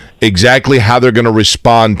 exactly how they're going to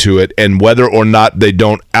respond to it and whether or not they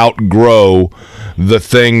don't outgrow the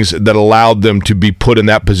things that allowed them to be put in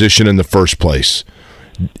that position in the first place.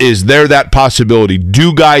 Is there that possibility?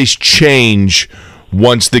 Do guys change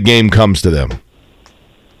once the game comes to them?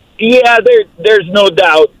 Yeah, there's no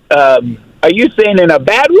doubt. Are you saying in a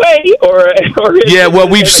bad way or yeah, well,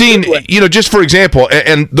 we've seen, just for example,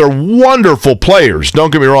 and they're wonderful players,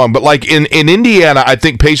 don't get me wrong, but like in Indiana, I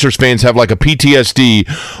think Pacers fans have like a PTSD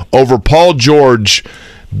over Paul George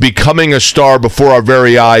becoming a star before our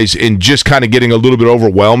very eyes and just kind of getting a little bit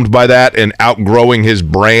overwhelmed by that and outgrowing his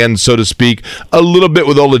brand, so to speak, a little bit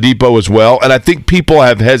with Oladipo as well. And I think people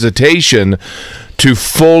have hesitation to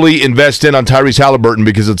fully invest in on Tyrese Haliburton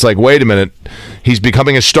because it's like, wait a minute, he's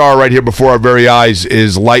becoming a star right here before our very eyes.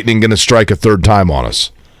 Is lightning going to strike a third time on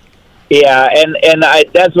us? Yeah, and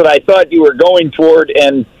that's what I thought you were going toward,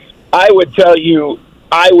 and I would tell you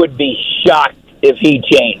I would be shocked if he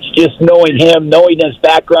changed. Just knowing him, knowing his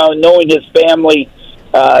background, knowing his family.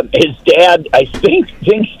 His dad, I think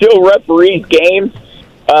still referees games,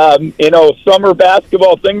 summer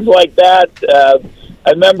basketball, things like that. I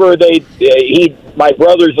remember my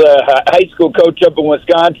brother's a high school coach up in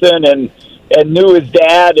Wisconsin and knew his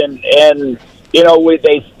dad and they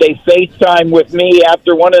FaceTime with me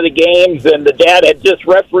after one of the games and the dad had just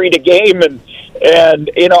refereed a game and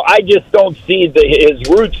I just don't see his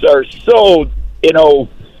roots are so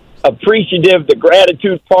appreciative, the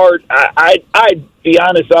gratitude part. I'd be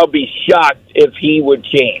honest, I'll be shocked if he would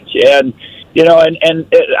change. And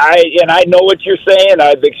I know what you're saying.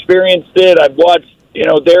 I've experienced it. I've watched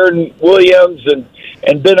Darren Williams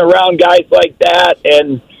and been around guys like that,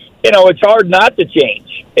 and it's hard not to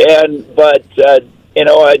change. But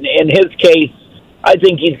in his case, I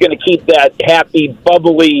think he's going to keep that happy,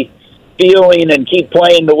 bubbly feeling and keep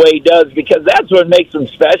playing the way he does because that's what makes him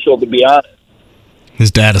special, to be honest. His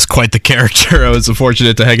dad is quite the character. I was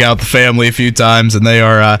fortunate to hang out with the family a few times, and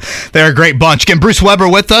they're a great bunch. Again, Bruce Weber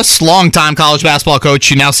with us, longtime college basketball coach.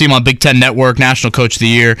 You now see him on Big Ten Network, National Coach of the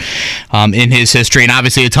Year in his history, and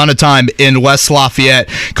obviously a ton of time in West Lafayette.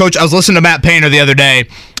 Coach, I was listening to Matt Painter the other day,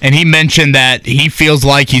 and he mentioned that he feels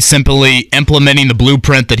like he's simply implementing the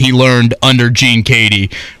blueprint that he learned under Gene Cady.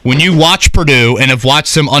 When you watch Purdue and have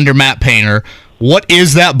watched him under Matt Painter, what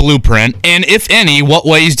is that blueprint? And if any, what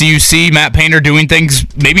ways do you see Matt Painter doing things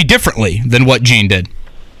maybe differently than what Gene did?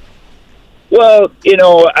 Well,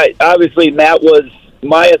 obviously Matt was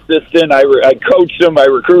my assistant. I coached him. I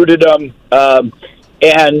recruited him. And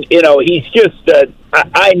he's just,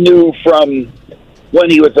 I knew from when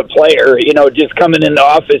he was a player, just coming in the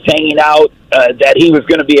office, hanging out, that he was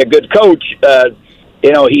going to be a good coach. I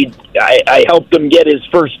helped him get his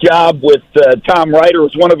first job with Tom Ryder,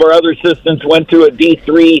 was one of our other assistants, went to a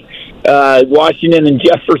D3, Washington and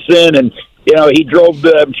Jefferson, and he drove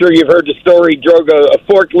I'm sure you've heard the story, drove a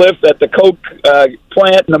forklift at the Coke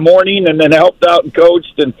plant in the morning and then helped out and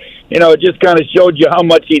coached. And, it just kind of showed you how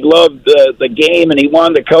much he loved the game and he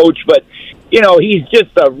wanted to coach. But, he's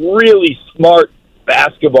just a really smart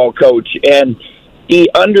basketball coach. And he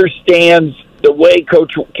understands the way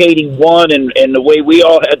Coach Katie won and the way we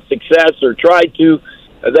all had success or tried to,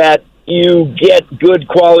 that you get good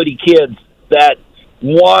quality kids that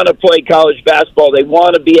want to play college basketball. They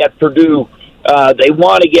want to be at Purdue. They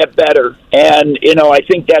want to get better. And, I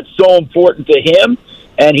think that's so important to him.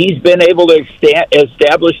 And he's been able to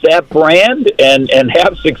establish that brand and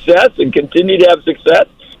have success and continue to have success.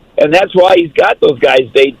 And that's why he's got those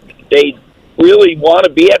guys. They really want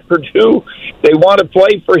to be at Purdue. They want to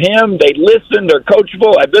play for him. They listen. They're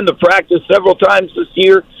coachable. I've been to practice several times this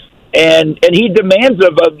year. And he demands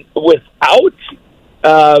of them without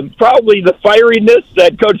probably the fieriness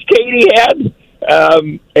that Coach Katie had,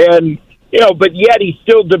 but yet he's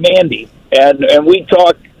still demanding. And we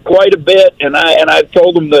talk quite a bit, and I've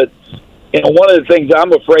told him that one of the things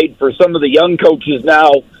I'm afraid for some of the young coaches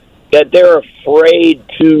now, that they're afraid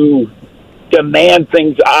to demand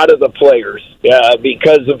things out of the players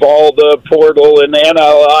because of all the portal and the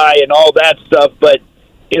NLI and all that stuff. But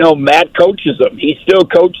Matt coaches them. He still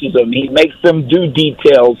coaches them. He makes them do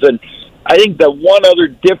details. And I think the one other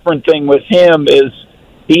different thing with him is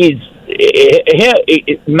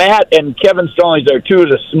Matt and Kevin Stallings are two of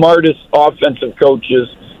the smartest offensive coaches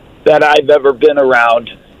that I've ever been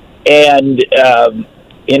around. And,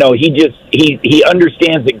 he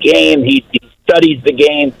understands the game. He studies the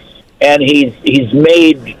game. And he's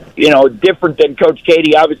made, different than Coach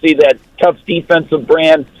Katie, obviously that tough defensive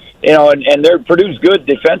brand, and they're Purdue's good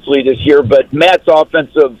defensively this year, but Matt's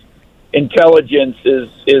offensive intelligence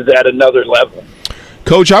is at another level.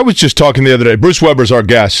 Coach, I was just talking the other day. Bruce Weber's our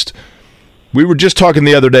guest. We were just talking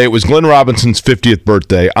the other day. It was Glenn Robinson's 50th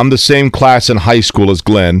birthday. I'm the same class in high school as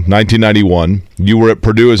Glenn, 1991. You were at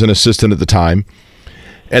Purdue as an assistant at the time.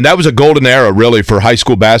 And that was a golden era, really, for high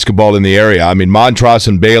school basketball in the area. I mean, Montross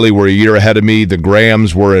and Bailey were a year ahead of me. The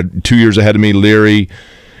Grahams were 2 years ahead of me, Leary.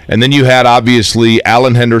 And then you had, obviously,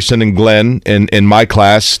 Alan Henderson and Glenn in my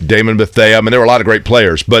class, Damon Bethea. I mean, there were a lot of great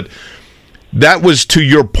players. But that was to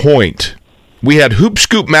your point. We had Hoop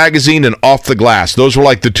Scoop magazine and Off the Glass. Those were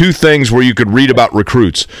like the two things where you could read about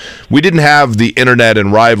recruits. We didn't have the internet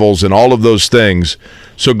and Rivals and all of those things.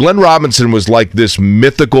 So Glenn Robinson was like this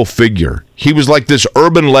mythical figure. He was like this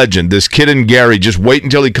urban legend, this kid in Gary. Just wait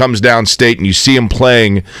until he comes downstate and you see him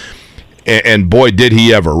playing, and boy, did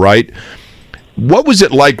he ever, right? What was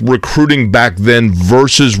it like recruiting back then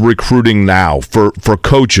versus recruiting now for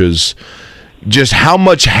coaches? Just how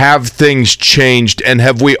much have things changed, and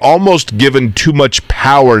have we almost given too much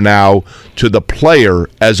power now to the player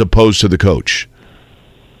as opposed to the coach?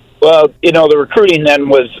 Well, the recruiting then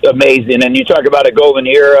was amazing, and you talk about a golden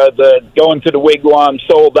era, the going to the Wigwam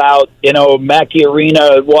sold out, Mackey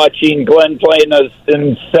Arena, watching Glenn playing us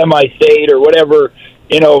in semi-state or whatever,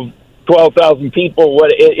 12,000 people,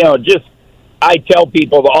 I tell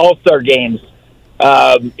people the All-Star games,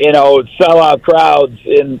 sellout crowds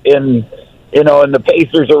in the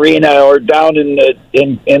Pacers Arena or down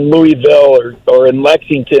in Louisville or in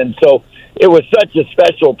Lexington. So it was such a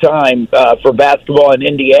special time for basketball in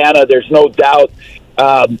Indiana. There's no doubt,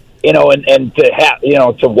 and to have,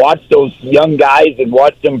 to watch those young guys and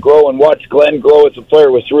watch them grow and watch Glenn grow as a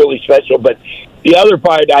player was really special. But the other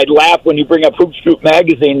part, I'd laugh when you bring up Hoop Scoop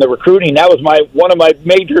magazine, the recruiting. That was one of my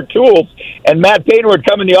major tools. And Matt Painter would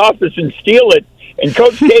come in the office and steal it. And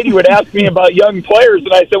Coach Katie would ask me about young players,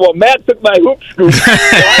 and I said, "Well, Matt took my Hoop Scoop. So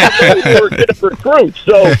I know we were going to recruit."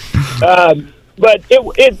 So, but it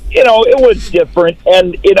was different.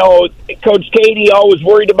 And Coach Katie always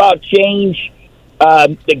worried about change.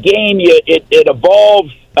 The game, it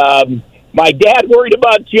evolves. My dad worried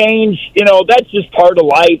about change. That's just part of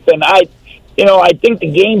life. And I think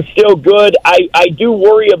the game's still good. I do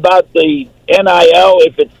worry about the NIL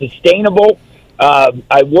if it's sustainable.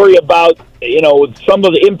 I worry about, some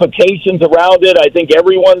of the implications around it. I think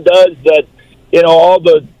everyone does that, all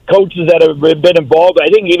the coaches that have been involved, I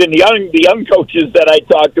think even the young coaches that I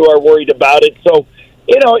talk to are worried about it. So,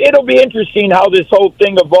 it'll be interesting how this whole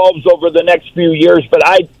thing evolves over the next few years, but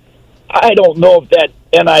I don't know if that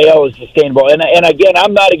NIL is sustainable. And again,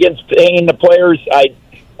 I'm not against paying the players. I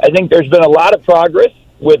think there's been a lot of progress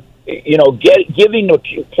with, giving the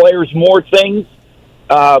players more things.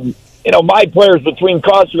 my players between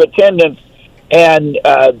cost of attendance and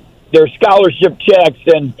their scholarship checks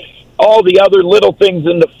and all the other little things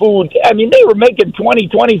in the food. I mean, they were making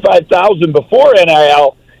 $20,000-$25,000 before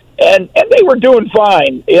NIL, and they were doing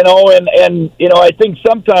fine, and I think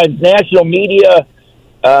sometimes national media,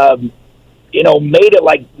 made it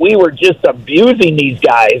like we were just abusing these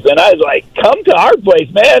guys, and I was like, come to our place,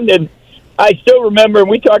 man. And I still remember, and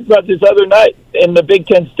we talked about this other night in the Big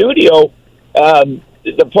Ten studio,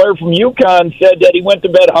 the player from UConn said that he went to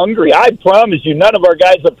bed hungry. I promise you, none of our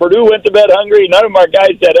guys at Purdue went to bed hungry. None of our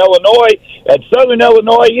guys at Illinois, at Southern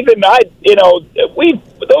Illinois, even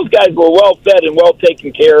those guys were well fed and well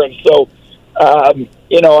taken care of. So,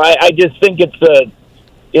 I just think it's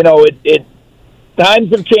times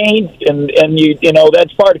have changed, and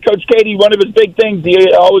that's part of Coach Katie. One of his big things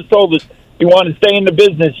he always told us: you want to stay in the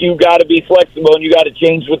business, you got to be flexible and you got to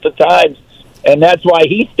change with the times. And that's why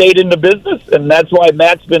he stayed in the business, and that's why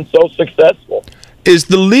Matt's been so successful. Is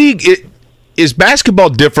the league, is basketball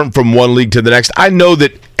different from one league to the next? I know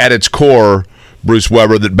that at its core, Bruce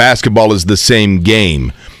Weber, that basketball is the same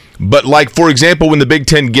game. But, like, for example, when Big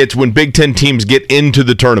Ten teams get into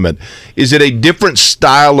the tournament, is it a different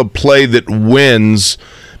style of play that wins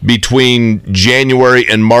between January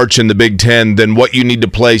and March in the Big Ten than what you need to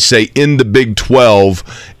play, say, in the Big 12?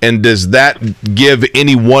 And does that give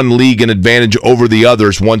any one league an advantage over the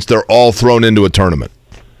others once they're all thrown into a tournament?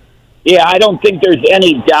 Yeah, I don't think there's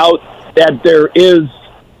any doubt that there is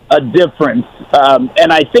a difference.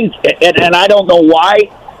 And I think, and I don't know why,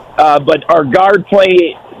 but our guard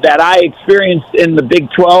play that I experienced in the Big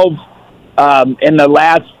 12 in the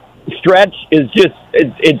last stretch is just,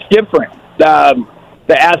 it's different.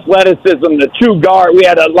 The athleticism, the two guard. We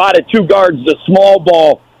had a lot of two guards, the small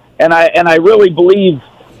ball, and I really believe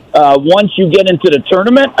once you get into the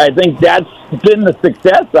tournament, I think that's been the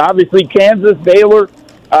success. Obviously, Kansas, Baylor,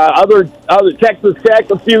 other Texas Tech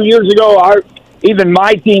a few years ago. Even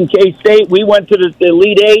my team, K-State, we went to the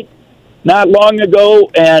Elite Eight not long ago,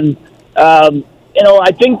 and I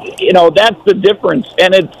think that's the difference.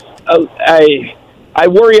 And it's I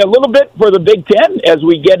worry a little bit for the Big Ten as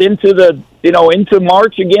we get into into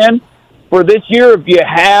March again. For this year, if you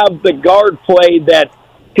have the guard play that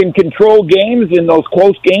can control games in those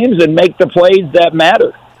close games and make the plays that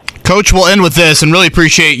matter. Coach, we'll end with this and really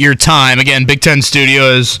appreciate your time. Again, Big Ten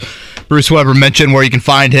Studios, Bruce Weber mentioned where you can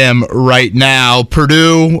find him right now.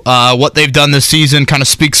 Purdue, what they've done this season kind of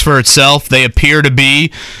speaks for itself. They appear to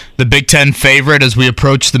be the Big Ten favorite as we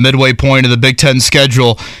approach the midway point of the Big Ten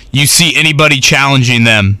schedule. You see anybody challenging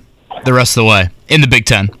them the rest of the way in the Big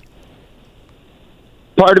Ten?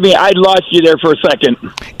 Pardon me, I lost you there for a second.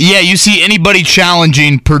 Yeah, you see anybody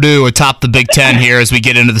challenging Purdue atop the Big Ten here as we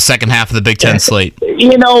get into the second half of the Big Ten slate?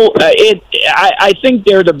 I think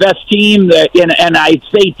they're the best team, and I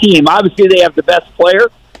say team. Obviously, they have the best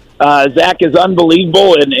player. Zach is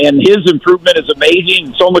unbelievable, and his improvement is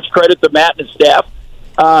amazing. So much credit to Matt and his staff.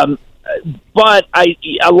 But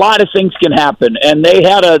a lot of things can happen, and they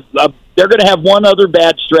had they're going to have one other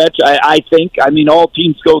bad stretch, I think. I mean, all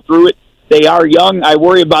teams go through it. They are young. I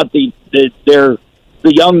worry about the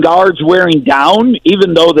young guards wearing down,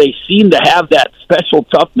 even though they seem to have that special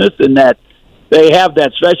toughness and that they have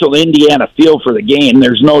that special Indiana feel for the game.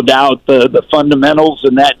 There's no doubt the fundamentals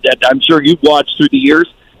and that I'm sure you've watched through the years.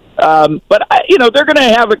 But they're going to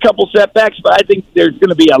have a couple setbacks, but I think there's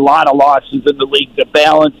going to be a lot of losses in the league. The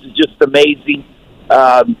balance is just amazing.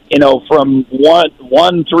 From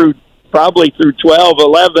one through probably through 12,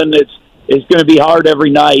 11, it's going to be hard every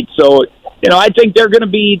night. So, I think they're going to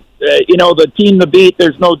be, the team to beat.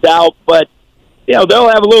 There's no doubt, but they'll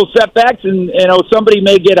have a little setbacks, and somebody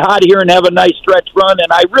may get hot here and have a nice stretch run.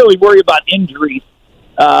 And I really worry about injuries.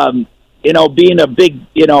 Being a big,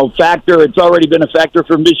 factor. It's already been a factor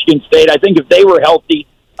for Michigan State. I think if they were healthy,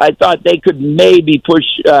 I thought they could maybe push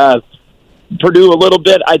Purdue a little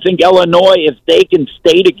bit. I think Illinois, if they can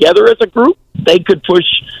stay together as a group, they could push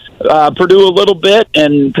Purdue a little bit,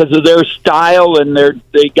 and because of their style and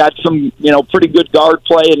they got some, pretty good guard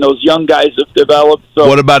play, and those young guys have developed. So,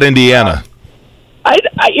 what about Indiana? It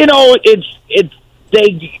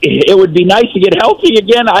would be nice to get healthy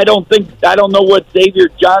again. I don't know what Xavier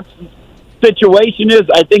Johnson's situation is.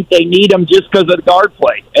 I think they need him just because of the guard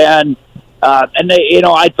play, and they,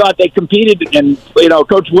 I thought they competed, and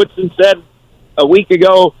Coach Woodson said a week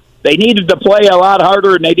ago they needed to play a lot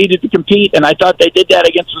harder and they needed to compete, and I thought they did that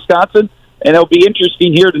against Wisconsin. And it'll be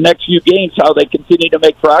interesting here the next few games how they continue to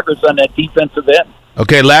make progress on that defensive end.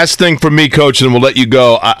 Okay, last thing from me, Coach, and we'll let you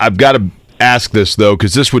go. I've got to ask this, though,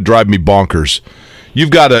 because this would drive me bonkers.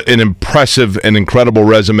 You've got an impressive and incredible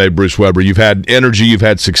resume, Bruce Weber. You've had energy, you've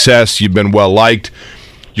had success, you've been well-liked.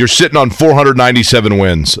 you're sitting on 497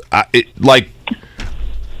 wins.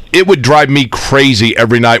 It would drive me crazy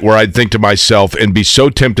every night where I'd think to myself and be so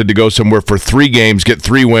tempted to go somewhere for 3 games, get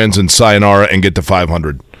 3 wins, and sayonara and get to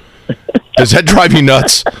 500. Does that drive you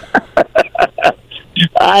nuts?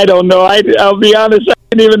 I don't know. I'll be honest. I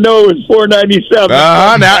didn't even know it was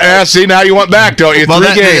 497. Now you want back, don't you? Well,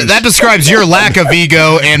 3 games. That describes your lack of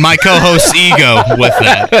ego and my co-host's ego with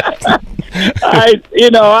that.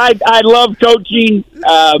 I love coaching.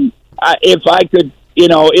 If I could,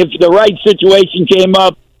 if the right situation came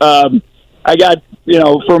up, I got,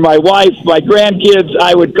 for my wife, my grandkids,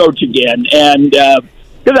 I would coach again. And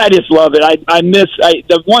because I just love it.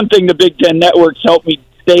 The one thing the Big Ten networks helped me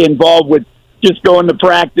stay involved with, just going to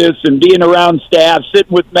practice and being around staff,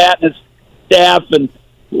 sitting with Matt and his staff. And,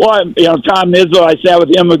 Tom Izzo, I sat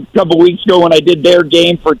with him a couple weeks ago when I did their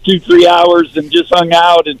game for 2-3 hours and just hung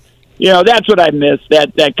out. And, that's what I miss,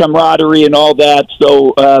 that camaraderie and all that.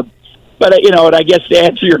 So, but, and I guess to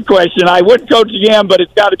answer your question, I would coach again, but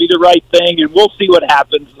it's got to be the right thing, and we'll see what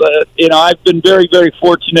happens. I've been very, very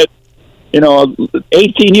fortunate.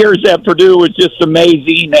 18 years at Purdue was just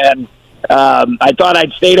amazing, and I thought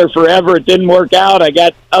I'd stay there forever. It didn't work out. I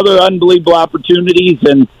got other unbelievable opportunities,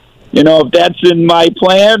 and, if that's in my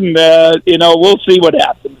plan, we'll see what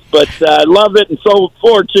happens. But I love it, and so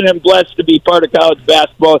fortunate and blessed to be part of college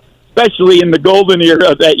basketball, especially in the golden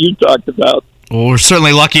era that you talked about. Well, we're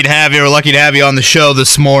certainly lucky to have you. We're lucky to have you on the show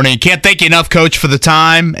this morning. Can't thank you enough, Coach, for the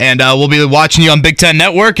time, and we'll be watching you on Big Ten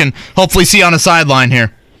Network and hopefully see you on the sideline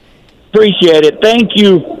here. Appreciate it. Thank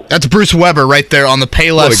you. That's Bruce Weber right there on the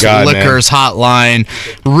Payless Liquors hotline.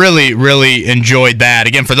 Really, really enjoyed that.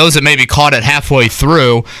 Again, for those that maybe caught it halfway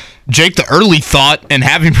through, Jake, the early thought in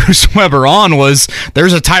having Bruce Weber on was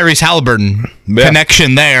there's a Tyrese Haliburton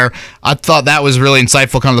connection there. I thought that was really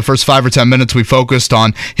insightful. Kind of the first 5 or 10 minutes we focused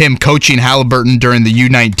on him coaching Haliburton during the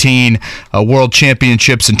U19 World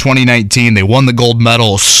Championships in 2019. They won the gold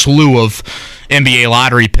medal, a slew of NBA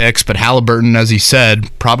lottery picks, but Haliburton, as he said,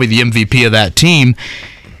 probably the MVP of that team.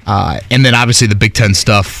 And then obviously the Big Ten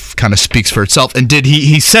stuff kind of speaks for itself. And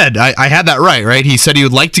he said, I had that right? He said he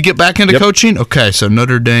would like to get back into coaching? Okay, so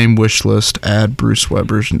Notre Dame wish list, add Bruce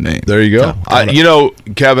Weber's name. There you go.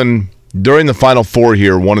 Kevin, during the Final Four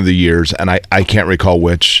here, one of the years, and I can't recall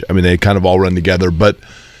which, they kind of all run together, but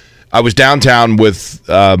I was downtown with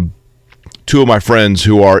 2 of my friends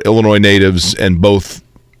who are Illinois natives and both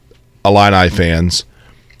Illini fans.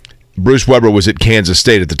 Bruce Weber was at Kansas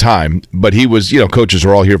State at the time, but he was, coaches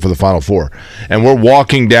are all here for the Final Four. And we're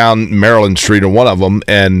walking down Maryland Street, or one of them,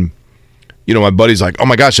 and, my buddy's like, oh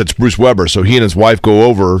my gosh, that's Bruce Weber. So he and his wife go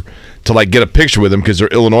over to, get a picture with him because they're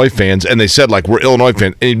Illinois fans. And they said, we're Illinois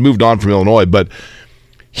fans. And he moved on from Illinois. But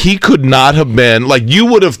he could not have been, you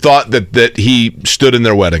would have thought that he stood in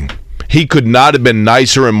their wedding. He could not have been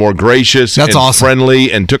nicer and more gracious and awesome.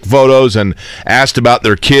 Friendly, and took photos and asked about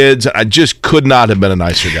their kids. I just could not have been a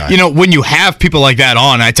nicer guy. When you have people like that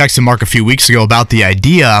on, I texted Mark a few weeks ago about the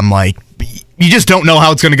idea. I'm like, you just don't know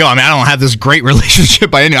how it's going to go. I don't have this great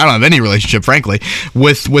relationship I don't have any relationship, frankly,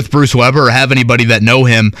 with Bruce Weber or have anybody that know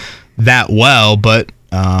him that well. But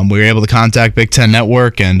we were able to contact Big Ten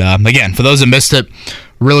Network. And again, for those that missed it,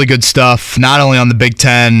 really good stuff, not only on the Big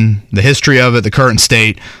Ten, the history of it, the current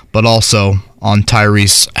state, but also on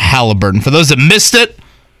Tyrese Haliburton. For those that missed it,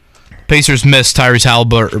 Pacers missed Tyrese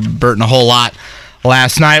Haliburton a whole lot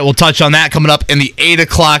last night. We'll touch on that coming up in the 8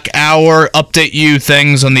 o'clock hour. Update you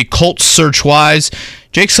things on the Colts search-wise.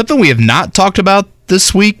 Jake, something we have not talked about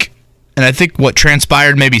this week, and I think what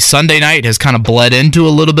transpired maybe Sunday night has kind of bled into a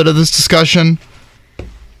little bit of this discussion.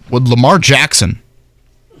 Would Lamar Jackson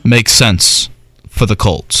make sense for the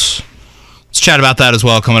Colts? Let's chat about that as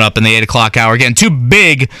well coming up in the 8 o'clock hour. Again, 2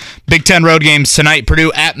 big Big Ten road games tonight.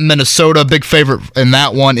 Purdue at Minnesota, big favorite in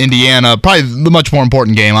that one. Indiana, probably the much more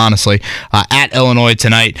important game, honestly, at Illinois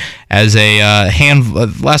tonight as a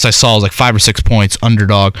last I saw was 5 or 6 points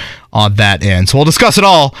underdog on that end. So we'll discuss it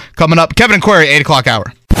all coming up. Kevin and Query, 8 o'clock hour.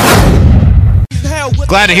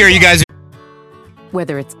 Glad to hear you guys.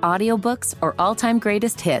 Whether it's audiobooks or all-time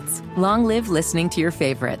greatest hits, long live listening to your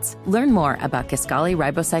favorites. Learn more about Kisqali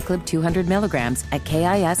Ribociclib 200 milligrams at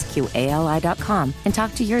KISQALI.com and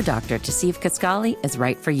talk to your doctor to see if Kisqali is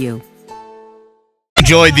right for you.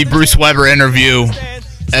 Enjoyed the Bruce Weber interview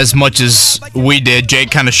as much as we did.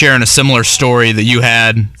 Jake kind of sharing a similar story that you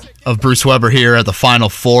had of Bruce Weber here at the Final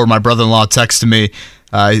Four. My brother-in-law texted me.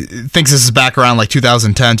 Thinks this is back around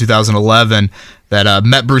 2010, 2011, that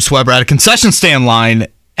met Bruce Weber at a concession stand line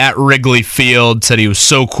at Wrigley Field. Said he was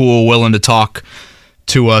so cool, willing to talk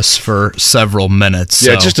to us for several minutes.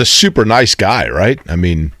 Yeah, just a super nice guy, right?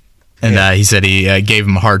 And he said he gave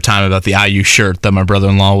him a hard time about the IU shirt that my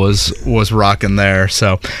brother-in-law was rocking there.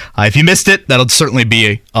 So if you missed it, that'll certainly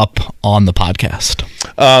be up on the podcast.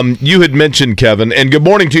 You had mentioned Kevin, and good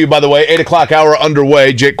morning to you, by the way. 8 o'clock hour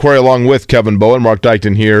underway. Jake Query along with Kevin Bowen, Mark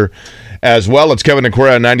Dykton here as well. It's Kevin and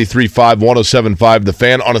Query on 93.5, 107.5 The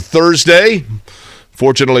Fan on a Thursday.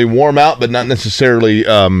 Fortunately warm out, but not necessarily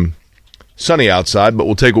sunny outside, but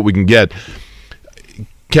we'll take what we can get.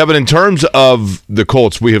 Kevin, in terms of the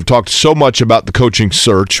Colts, we have talked so much about the coaching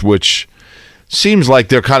search, which seems like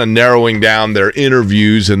they're kind of narrowing down their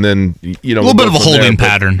interviews, and then a little bit of a holding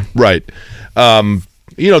pattern, right?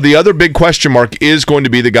 The other big question mark is going to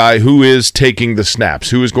be the guy who is taking the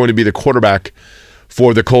snaps, who is going to be the quarterback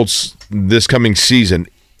for the Colts this coming season.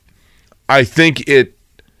 I think it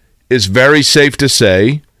is very safe to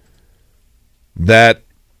say that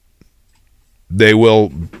they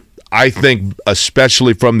will, I think,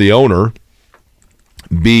 especially from the owner,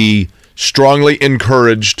 be strongly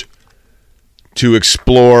encouraged to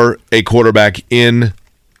explore a quarterback in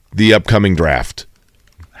the upcoming draft.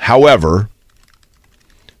 However,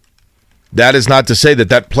 that is not to say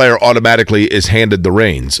that player automatically is handed the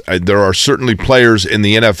reins. There are certainly players in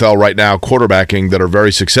the NFL right now quarterbacking that are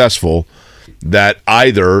very successful that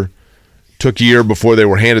either took a year before they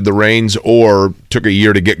were handed the reins or took a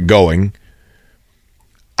year to get going.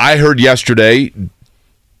 I heard yesterday,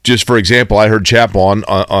 just for example, I heard Chap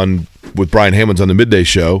on with Brian Hammonds on the Midday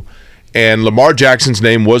Show, and Lamar Jackson's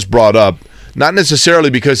name was brought up, not necessarily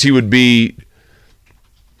because he would be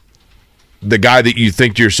the guy that you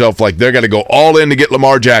think to yourself, like, they're going to go all in to get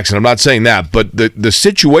Lamar Jackson. I'm not saying that, but the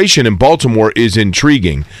situation in Baltimore is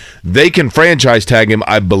intriguing. They can franchise tag him,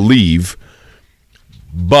 I believe,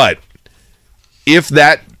 but if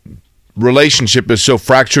that relationship is so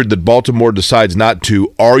fractured that Baltimore decides not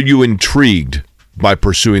to, are you intrigued by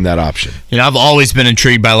pursuing that option? I've always been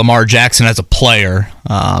intrigued by Lamar Jackson as a player.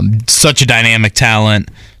 Such a dynamic talent,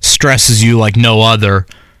 stresses you like no other.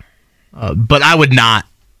 But I would not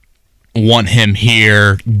want him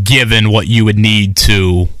here given what you would need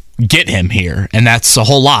to get him here, and that's a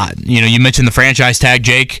whole lot. You mentioned the franchise tag,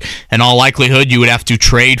 Jake. In all likelihood, you would have to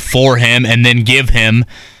trade for him and then give him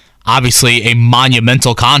obviously a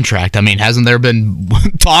monumental contract. I mean, hasn't there been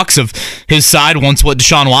talks of his side once what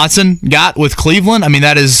Deshaun Watson got with Cleveland? I mean,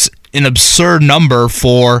 that is an absurd number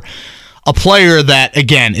for a player that,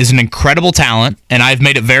 again, is an incredible talent, and I've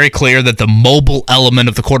made it very clear that the mobile element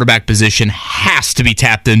of the quarterback position has to be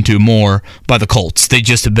tapped into more by the Colts. They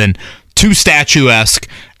just have been too statuesque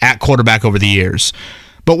at quarterback over the years.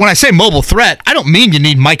 But when I say mobile threat, I don't mean you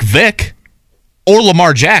need Mike Vick or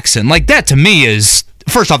Lamar Jackson. Like, that to me is,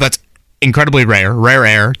 first off, that's incredibly rare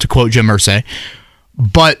air, to quote Jim Irsay.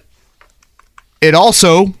 But it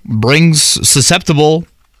also brings susceptible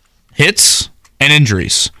hits and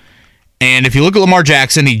injuries. And if you look at Lamar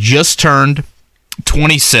Jackson, he just turned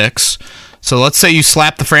 26. So let's say you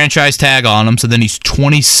slap the franchise tag on him, so then he's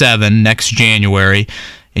 27 next January,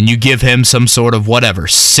 and you give him some sort of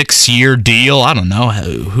 6-year deal. I don't know.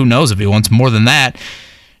 Who knows if he wants more than that.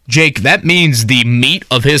 Jake, that means the meat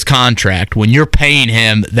of his contract, when you're paying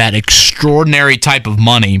him that extraordinary type of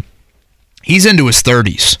money, he's into his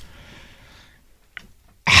 30s.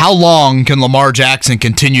 How long can Lamar Jackson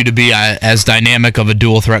continue to be as dynamic of a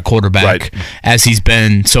dual-threat quarterback as he's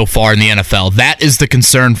been so far in the NFL? That is the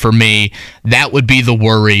concern for me. That would be the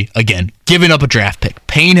worry. Again, giving up a draft pick,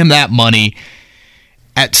 paying him that money.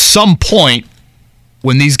 At some point,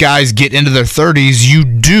 when these guys get into their 30s, you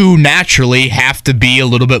do naturally have to be a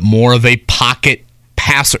little bit more of a pocket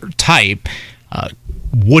passer type.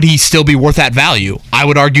 Would he still be worth that value? I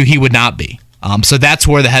would argue he would not be. So that's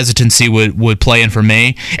where the hesitancy would play in for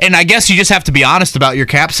me. And I guess you just have to be honest about your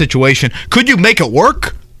cap situation. Could you make it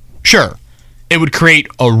work? Sure. It would create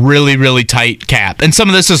a really, really tight cap. And some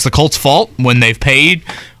of this is the Colts' fault when they've paid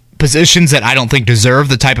positions that I don't think deserve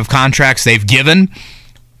the type of contracts they've given.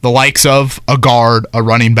 The likes of a guard, a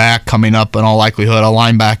running back, coming up in all likelihood, a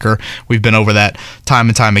linebacker. We've been over that time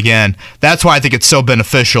and time again. That's why I think it's so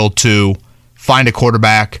beneficial to find a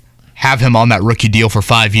quarterback, have him on that rookie deal for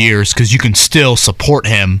 5 years, because you can still support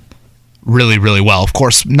him really, really well. Of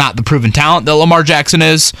course, not the proven talent that Lamar Jackson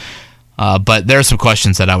is, but there are some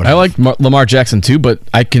questions that I would have. I like Lamar Jackson too, but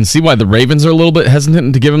I can see why the Ravens are a little bit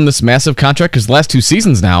hesitant to give him this massive contract, because the last 2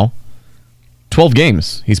 seasons now, 12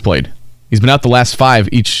 games he's played. He's been out the last 5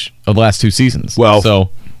 each of the last 2 seasons. Well,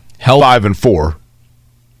 so 5 and 4.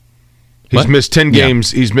 He's missed 10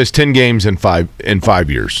 games. He's missed 10 games in 5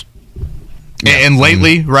 years. Yeah. And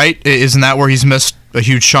lately, right? Isn't that where he's missed a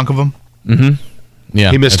huge chunk of them? Mm-hmm.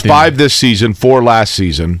 Yeah. He missed 5 this season, 4 last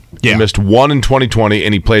season. Yeah. He missed 1 in 2020,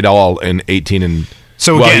 and he played all in 18 and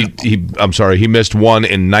So well, again, he missed one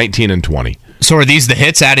in 19 and 20. So are these the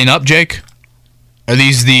hits adding up, Jake?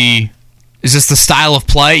 Is this the style of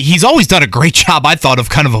play? He's always done a great job, I thought, of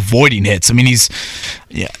kind of avoiding hits. I mean, I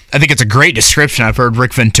think it's a great description. I've heard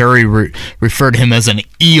Rick Venturi refer to him as an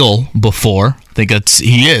eel before. I think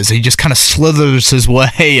he is. He just kind of slithers his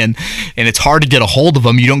way, and it's hard to get a hold of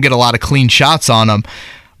him. You don't get a lot of clean shots on him.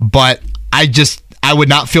 But I would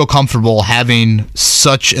not feel comfortable having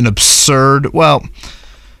such an absurd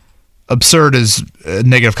is a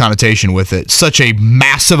negative connotation with it, such a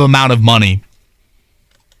massive amount of money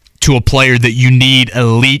to a player that you need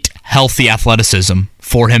elite, healthy athleticism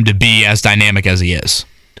for him to be as dynamic as he is.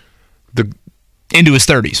 Into his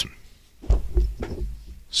 30s.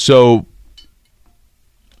 So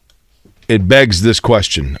it begs this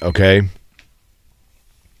question, okay?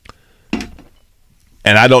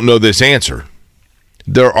 And I don't know this answer.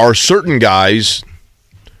 There are certain guys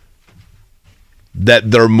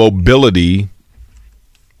that their mobility,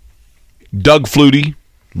 Doug Flutie,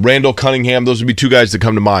 Randall Cunningham, those would be two guys that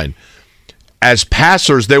come to mind. As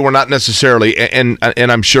passers, they were not necessarily, and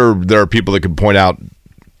I'm sure there are people that could point out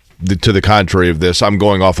to the contrary of this. I'm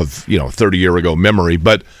going off of 30-year ago memory,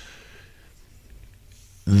 but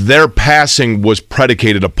their passing was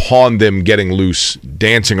predicated upon them getting loose,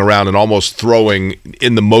 dancing around, and almost throwing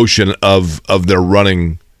in the motion of their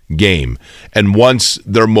running game. And once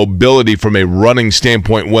their mobility from a running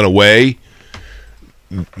standpoint went away,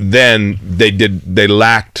 then they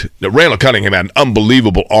lacked. Randall Cunningham had an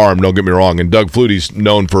unbelievable arm, don't get me wrong, and Doug Flutie's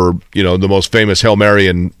known for the most famous Hail Mary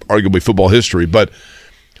in arguably football history, but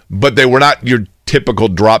they were not your typical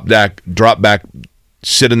drop back,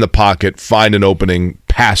 sit in the pocket, find an opening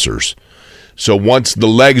passers. So once the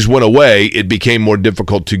legs went away, it became more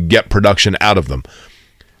difficult to get production out of them.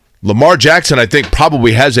 Lamar Jackson, I think,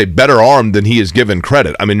 probably has a better arm than he is given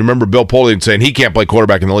credit. I mean, remember Bill Polian saying he can't play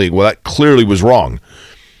quarterback in the league. Well, that clearly was wrong.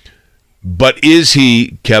 But is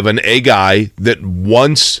he, Kevin, a guy that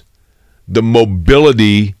once the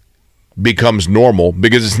mobility becomes normal,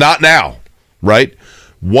 because it's not now, right?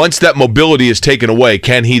 Once that mobility is taken away,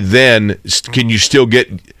 can you still get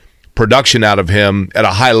production out of him at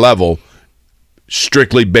a high level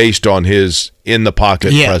strictly based on his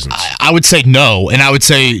in-the-pocket presence? I would say no, and I would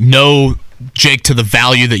say no, Jake, to the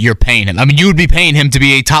value that you're paying him. I mean, you would be paying him to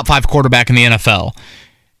be a top-5 quarterback in the NFL,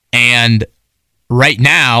 and right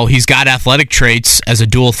now he's got athletic traits as a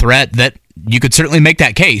dual threat that you could certainly make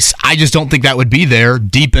that case. I just don't think that would be there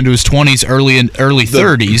deep into his 20s, early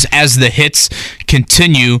 30s as the hits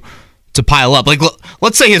continue to pile up. Like,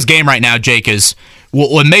 let's say his game right now, Jake, is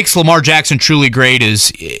what makes Lamar Jackson truly great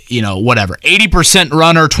is, 80%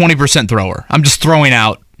 runner, 20% thrower. I'm just throwing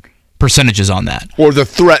out percentages on that. Or the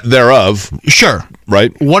threat thereof. Sure.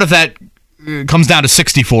 Right. What if that comes down to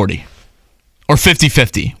 60-40 or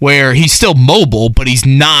 50-50, where he's still mobile, but he's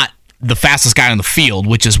not the fastest guy on the field,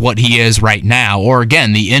 which is what he is right now. Or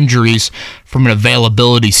again, the injuries from an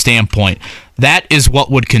availability standpoint. That is what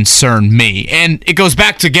would concern me. And it goes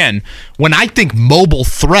back to, again, when I think mobile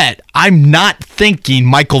threat, I'm not thinking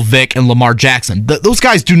Michael Vick and Lamar Jackson. Those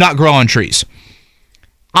guys do not grow on trees.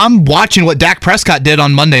 I'm watching what Dak Prescott did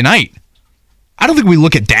on Monday night. I don't think we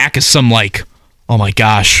look at Dak as some oh my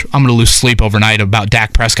gosh, I'm going to lose sleep overnight about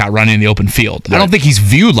Dak Prescott running in the open field. Right. I don't think he's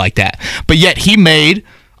viewed like that. But yet he made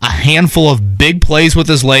a handful of big plays with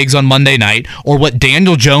his legs on Monday night, or what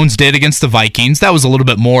Daniel Jones did against the Vikings. That was a little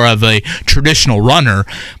bit more of a traditional runner,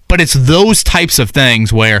 but it's those types of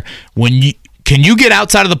things where can you get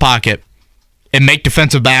outside of the pocket and make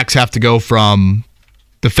defensive backs have to go from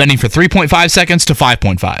defending for 3.5 seconds to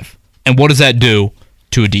 5.5? And what does that do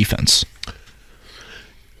to a defense?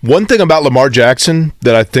 One thing about Lamar Jackson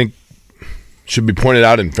that I think should be pointed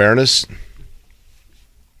out in fairness,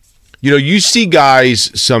 you see guys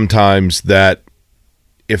sometimes that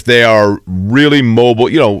if they are really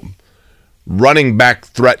mobile, running back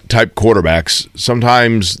threat type quarterbacks,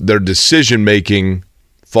 sometimes their decision-making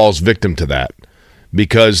falls victim to that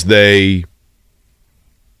because they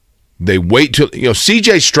wait till,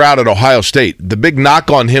 C.J. Stroud at Ohio State, the big knock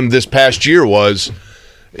on him this past year was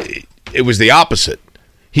it was the opposite.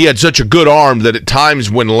 He had such a good arm that at times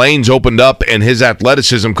when lanes opened up and his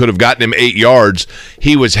athleticism could have gotten him 8 yards,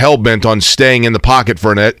 he was hell-bent on staying in the pocket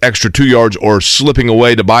for an extra 2 yards or slipping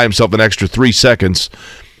away to buy himself an extra 3 seconds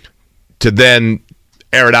to then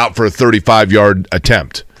air it out for a 35-yard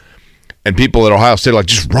attempt. And people at Ohio State are like,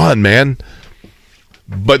 just run, man.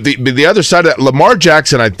 But the other side of that, Lamar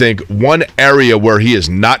Jackson, I think, one area where he is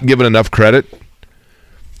not given enough credit,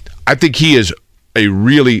 I think he is a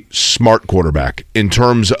really smart quarterback in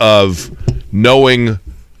terms of knowing,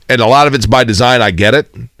 and a lot of it's by design, I get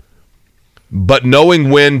it, but knowing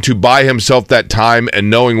when to buy himself that time and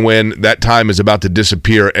knowing when that time is about to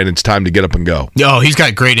disappear and it's time to get up and go. Oh, he's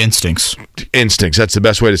got great instincts. Instincts, that's the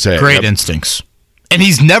best way to say it. Great instincts. And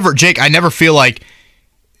he's never, Jake, I never feel like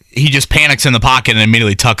he just panics in the pocket and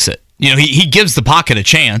immediately tucks it. He gives the pocket a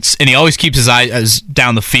chance, and he always keeps his eyes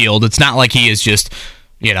down the field. It's not like he is just,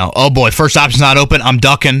 oh boy, first option's not open, I'm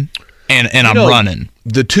ducking, and I'm running.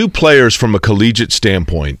 The two players from a collegiate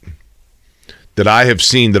standpoint that I have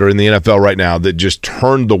seen that are in the NFL right now that just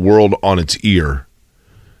turned the world on its ear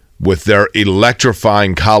with their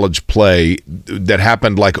electrifying college play that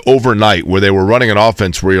happened like overnight, where they were running an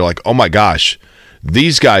offense where you're like, oh my gosh,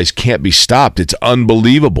 these guys can't be stopped. It's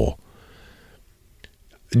unbelievable.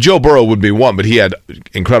 Joe Burrow would be one, but he had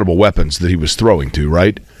incredible weapons that he was throwing to,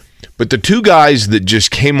 right? But the two guys that just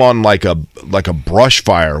came on like a brush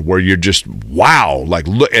fire, where you're just wow, like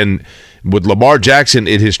look, and with Lamar Jackson,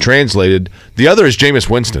 it has translated. The other is Jameis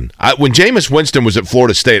Winston. When Jameis Winston was at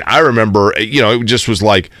Florida State, I remember, it just was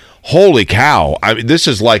like, holy cow! I mean, this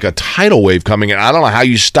is like a tidal wave coming in. I don't know how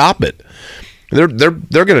you stop it. They're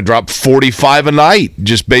going to drop 45 a night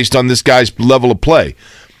just based on this guy's level of play.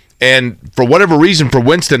 And for whatever reason, for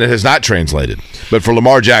Winston, it has not translated. But for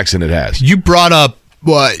Lamar Jackson, it has. You brought up,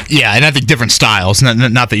 and I think different styles.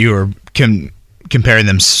 Not that you were comparing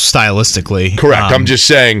them stylistically. Correct. I'm just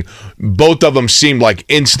saying both of them seemed like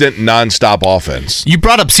instant, nonstop offense. You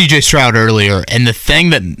brought up C.J. Stroud earlier, and the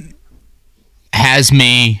thing that has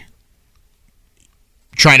me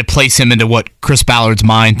trying to place him into what Chris Ballard's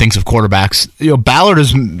mind thinks of quarterbacks. Ballard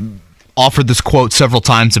has offered this quote several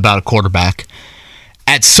times about a quarterback.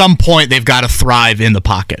 At some point, they've got to thrive in the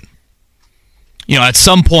pocket. At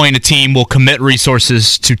some point, a team will commit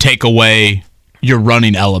resources to take away your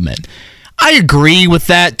running element. I agree with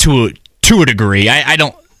that to a degree. I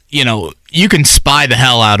don't, you can spy the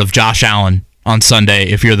hell out of Josh Allen on Sunday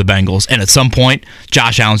if you're the Bengals, and at some point,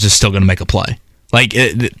 Josh Allen's just still going to make a play.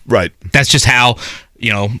 Right. That's just how,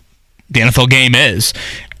 the NFL game is.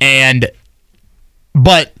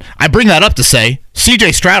 But I bring that up to say,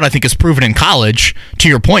 C.J. Stroud, I think, has proven in college, to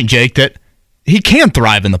your point, Jake, that he can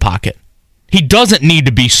thrive in the pocket. He doesn't need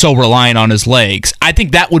to be so reliant on his legs. I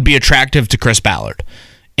think that would be attractive to Chris Ballard,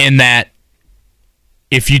 in that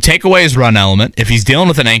if you take away his run element, if he's dealing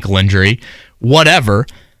with an ankle injury, whatever,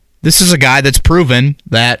 this is a guy that's proven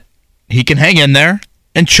that he can hang in there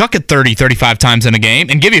and chuck it 30, 35 times in a game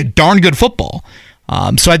and give you darn good football.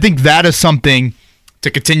 So I think that is something to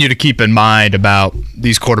continue to keep in mind about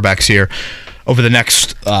these quarterbacks here over the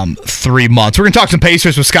next 3 months. We're going to talk some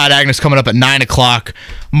Pacers with Scott Agness coming up at 9 o'clock.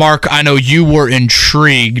 Mark, I know you were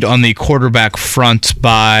intrigued on the quarterback front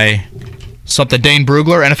by something Dane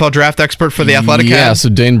Brugler, NFL draft expert for the Athletic. Yeah, so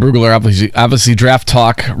Dane Brugler, obviously draft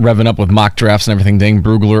talk, revving up with mock drafts and everything. Dane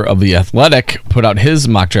Brugler of the Athletic put out his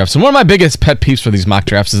mock drafts. And one of my biggest pet peeves for these mock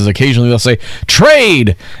drafts is occasionally they'll say,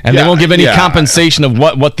 trade! And they won't give any compensation of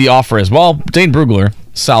what the offer is. Well, Dane Brugler,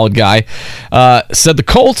 solid guy, said the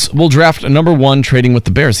Colts will draft number 1 trading with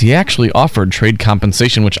the Bears. He actually offered trade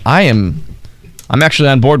compensation, which I'm actually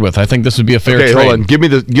on board with. I think this would be a fair trade. Hold on.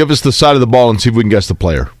 Give us the side of the ball and see if we can guess the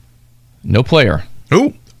player. No player.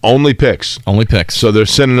 Ooh. Only picks. Only picks. So they're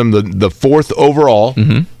sending them the 4th overall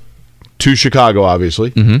to Chicago,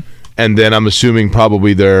 obviously. And then I'm assuming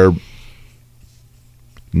probably their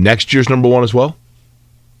next year's number 1 as well?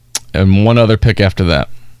 And one other pick after that.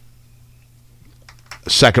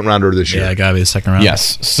 Second rounder this year. Yeah, got to be a second rounder.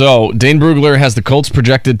 Yes. So Dane Brugler has the Colts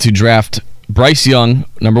projected to draft Bryce Young,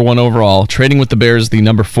 number 1 overall, trading with the Bears the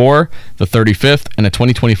number 4, the 35th, and a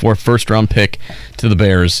 2024 first-round pick to the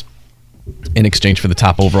Bears in exchange for the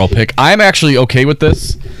top overall pick. I'm actually okay with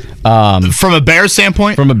this. From a Bears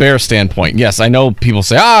standpoint? From a Bears standpoint, yes. I know people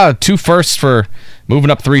say, 2 firsts for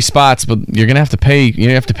moving up 3 spots, but you're gonna have to pay. You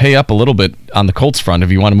have to pay up a little bit on the Colts front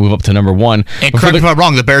if you want to move up to number 1. And correct me if I'm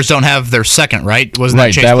wrong, the Bears don't have their second, right? Wasn't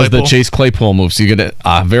that Chase Claypool? Right, that was the Chase Claypool move. So you get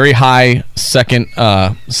a very high second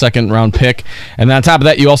round pick, and then on top of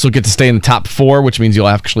that, you also get to stay in the top 4, which means you'll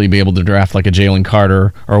actually be able to draft like a Jalen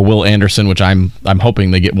Carter or a Will Anderson, which I'm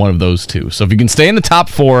hoping they get one of those 2. So if you can stay in the top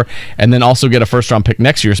 4 and then also get a first round pick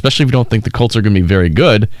next year, especially if you don't think the Colts are going to be very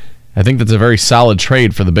good, I think that's a very solid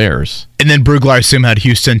trade for the Bears. And then Brugler, I assume, had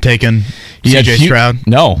Houston taken C.J. Stroud?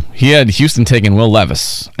 No, he had Houston taking Will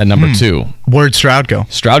Levis at number 2. Where'd Stroud go?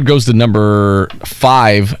 Stroud goes to number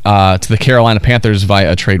 5 to the Carolina Panthers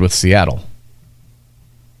via a trade with Seattle.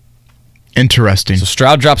 Interesting. So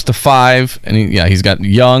Stroud drops to 5, and he's got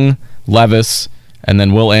Young, Levis, and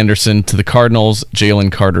then Will Anderson to the Cardinals,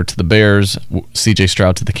 Jalen Carter to the Bears, C.J.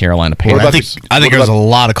 Stroud to the Carolina Panthers. I think there's a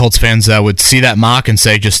lot of Colts fans that would see that mock and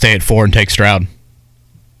say, just stay at 4 and take Stroud.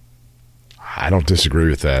 I don't disagree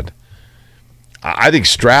with that. I think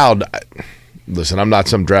Stroud, listen, I'm not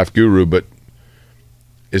some draft guru, but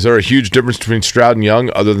is there a huge difference between Stroud and Young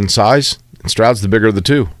other than size? And Stroud's the bigger of the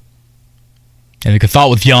two. I think a thought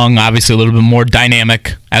with Young, obviously a little bit more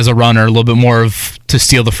dynamic as a runner, a little bit more of, to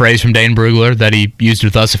steal the phrase from Dane Brugler that he used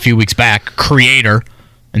with us a few weeks back, creator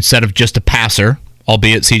instead of just a passer,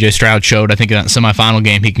 albeit C.J. Stroud showed, I think in that semifinal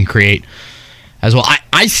game, he can create as well.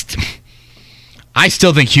 I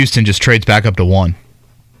still think Houston just trades back up to 1.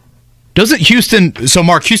 Doesn't Houston, so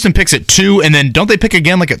Mark, Houston picks at 2, and then don't they pick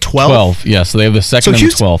again like at 12? 12, yeah, so they have the second and the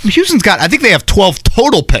 12th. Houston's got, I think they have 12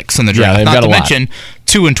 total picks in the draft, they've not got to a lot. mention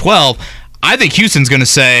 2 and 12. I think Houston's going to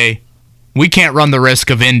say, we can't run the risk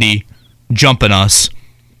of Indy jumping us.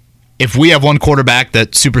 If we have one quarterback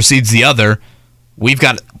that supersedes the other, we've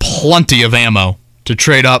got plenty of ammo to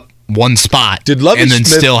trade up one spot and then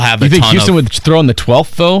still have a ton of... You think Houston would throw in the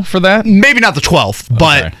 12th, though, for that? Maybe not the 12th,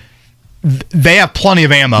 but they have plenty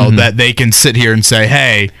of ammo that they can sit here and say,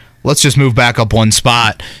 hey, let's just move back up one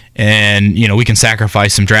spot, and we can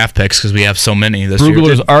sacrifice some draft picks because we have so many this year.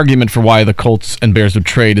 Brugler's argument for why the Colts and Bears would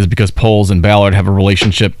trade is because Poles and Ballard have a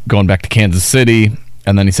relationship going back to Kansas City,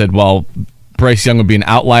 and then he said, well, Bryce Young would be an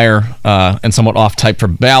outlier and somewhat off-type for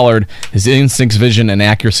Ballard. His instincts, vision, and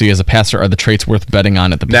accuracy as a passer are the traits worth betting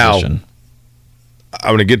on at the position. Now, I'm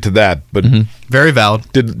going to get to that, but very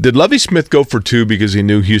valid. Did Lovie Smith go for 2 because he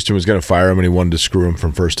knew Houston was going to fire him and he wanted to screw him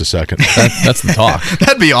from first to second? That's the talk.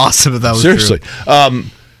 That'd be awesome if that was Seriously. true.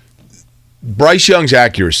 Bryce Young's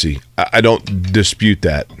accuracy, I don't dispute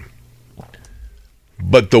that.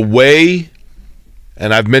 But the way,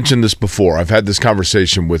 and I've mentioned this before, I've had this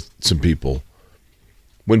conversation with some people.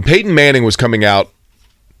 When Peyton Manning was coming out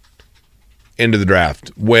into the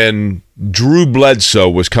draft, when Drew Bledsoe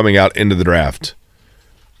was coming out into the draft,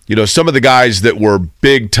 some of the guys that were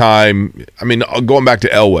big time, I mean, going back to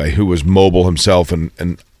Elway, who was mobile himself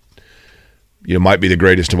and might be the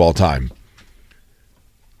greatest of all time.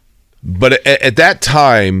 But at that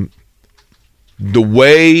time, the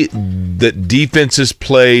way that defenses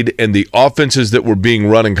played and the offenses that were being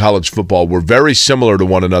run in college football were very similar to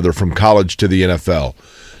one another from college to the NFL.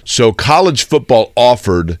 So college football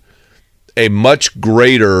offered a much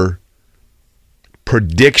greater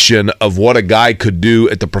prediction of what a guy could do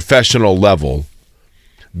at the professional level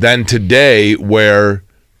than today, where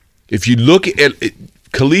if you look at it,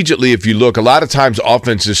 collegiately, if you look, a lot of times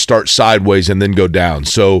offenses start sideways and then go down.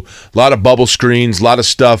 So a lot of bubble screens, a lot of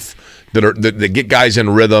stuff that get guys in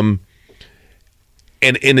rhythm.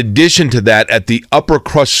 And in addition to that, at the upper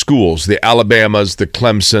crust schools, the Alabamas, the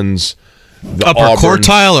Clemsons, the upper Auburns,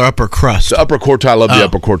 quartile or upper crust? The upper quartile of the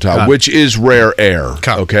upper quartile, which is rare air.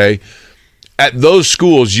 Okay. At those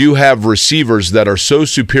schools, you have receivers that are so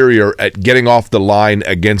superior at getting off the line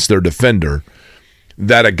against their defender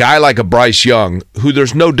that a guy like a Bryce Young, who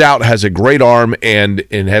there's no doubt has a great arm and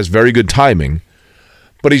has very good timing,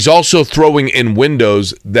 but he's also throwing in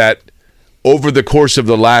windows that over the course of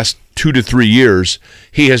the last 2 to 3 years,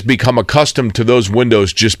 he has become accustomed to those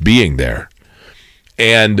windows just being there.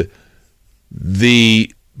 And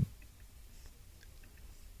the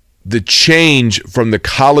change from the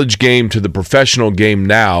college game to the professional game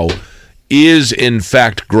now is in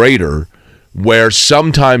fact greater, where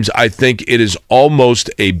sometimes I think it is almost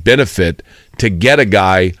a benefit to get a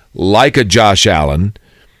guy like a Josh Allen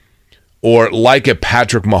or like a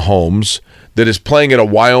Patrick Mahomes that is playing at a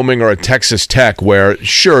Wyoming or a Texas Tech where,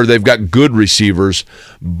 sure, they've got good receivers,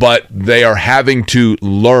 but they are having to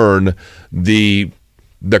learn the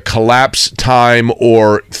collapse time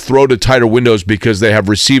or throw to tighter windows because they have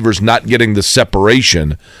receivers not getting the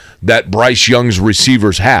separation that Bryce Young's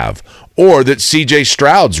receivers have, or that C.J.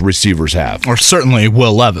 Stroud's receivers have. Or certainly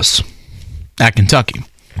Will Levis at Kentucky.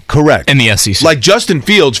 Correct. In the SEC. Like Justin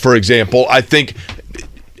Fields, for example, I think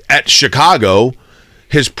at Chicago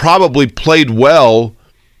has probably played well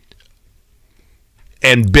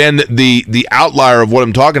and been the outlier of what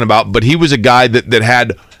I'm talking about, but he was a guy that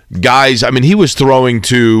had guys, I mean, he was throwing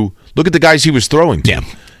to, look at the guys he was throwing to. Yeah.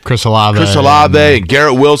 Chris Olave and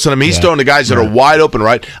Garrett Wilson. I mean, he's throwing to guys that are wide open,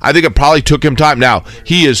 right? I think it probably took him time. Now,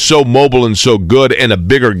 he is so mobile and so good and a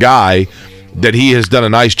bigger guy that he has done a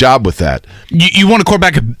nice job with that. You want a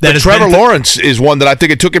quarterback that is Trevor Lawrence is one that I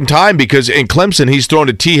think it took him time because in Clemson, he's throwing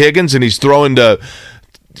to T. Higgins and he's throwing to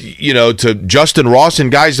Justin Ross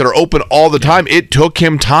and guys that are open all the time. It took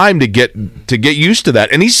him time to get used to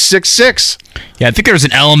that, and he's 6'6". Yeah, I think there's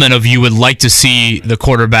an element of you would like to see the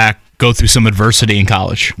quarterback go through some adversity in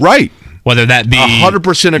college. Right. Whether that be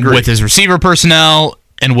 100% agree. With his receiver personnel.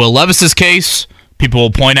 In Will Levis's case, people will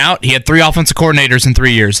point out he had 3 offensive coordinators in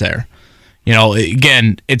 3 years there.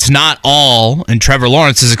 Again, it's not all, and Trevor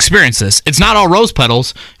Lawrence has experienced this, it's not all rose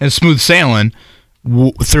petals and smooth sailing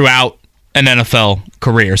throughout an NFL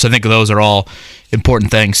career. So I think those are all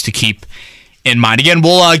important things to keep in mind. Again,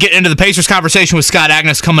 we'll get into the Pacers conversation with Scott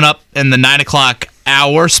Agness coming up in the 9 o'clock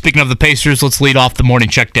hour. Speaking of the Pacers, let's lead off the morning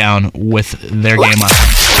checkdown with their game last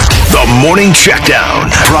night. The Morning Checkdown,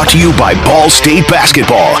 brought to you by Ball State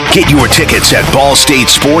Basketball. Get your tickets at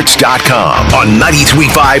ballstatesports.com on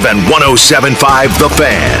 93.5 and 107.5 The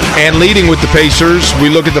Fan. And leading with the Pacers, we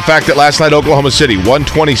look at the fact that last night Oklahoma City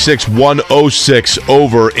 126-106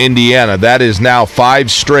 over Indiana. That is now 5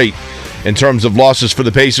 straight in terms of losses for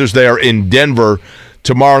the Pacers. They are in Denver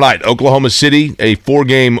tomorrow night. Oklahoma City, a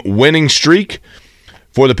 4-game winning streak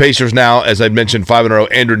for the Pacers now. As I mentioned, 5-0.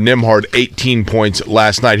 Andrew Nembhard, 18 points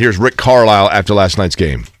last night. Here's Rick Carlisle after last night's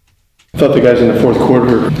game. I thought the guys in the fourth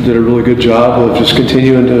quarter did a really good job of just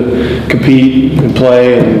continuing to compete and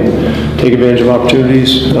play and take advantage of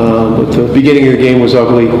opportunities. But the beginning of the game was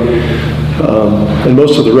ugly, and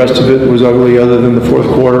most of the rest of it was ugly other than the fourth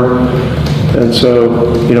quarter. And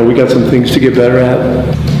so, we got some things to get better at.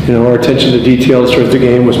 Our attention to detail to start the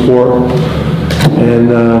game was poor.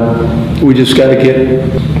 And we just got to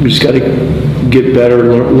get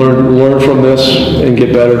better, learn from this, and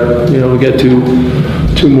get better. We got two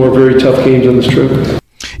more very tough games on this trip.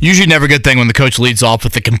 Usually never a good thing when the coach leads off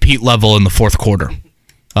with the compete level in the fourth quarter.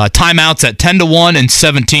 Timeouts at 10-1 and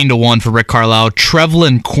 17-1 for Rick Carlisle.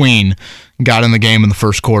 Trevlin Queen got in the game in the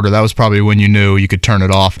first quarter. That was probably when you knew you could turn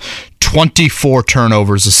it off. 24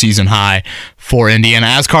 turnovers, a season high for Indiana.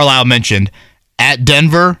 As Carlisle mentioned, at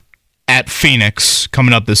Denver, at Phoenix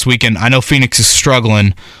coming up this weekend. I know Phoenix is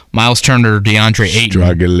struggling. Miles Turner, DeAndre Ayton.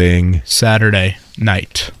 Struggling. Saturday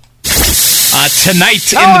night.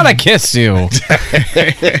 Tonight. I want to kiss you.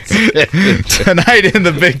 Tonight in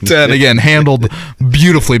the Big Ten. Again, handled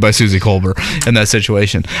beautifully by Susie Colbert in that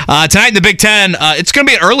situation. Tonight in the Big Ten, it's going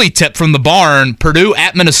to be an early tip from the barn. Purdue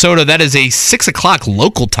at Minnesota. That is a 6 o'clock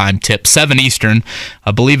local time tip, 7 Eastern.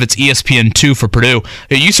 I believe it's ESPN2 for Purdue.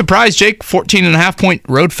 Are you surprised, Jake? 14.5-point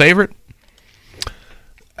road favorite?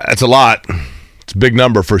 That's a lot. It's a big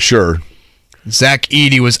number for sure. Zach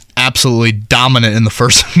Edey was absolutely dominant in the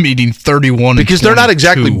first meeting, 31 because they're not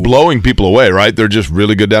exactly blowing people away, right? They're just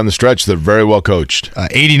really good down the stretch. They're very well coached.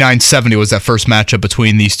 89-70 was that first matchup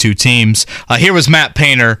between these two teams. Here was Matt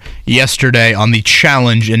Painter yesterday on the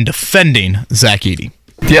challenge in defending Zach Edey.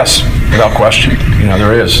 Yes, without question.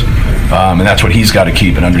 There is. And that's what he's got to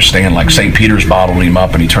keep and understand. Like St. Peter's bottled him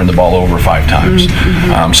up and he turned the ball over 5 times.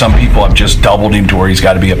 Some people have just doubled him to where he's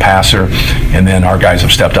got to be a passer, and then our guys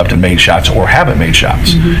have stepped up and made shots or haven't made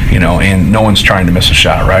shots, and no one's trying to miss a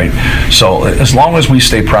shot, right? So as long as we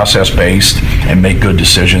stay process-based and make good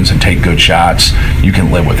decisions and take good shots, you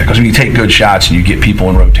can live with it. Because when you take good shots and you get people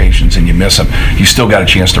in rotations and you miss them, you still got a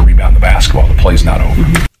chance to rebound the basketball. The play's not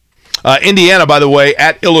over. Indiana, by the way,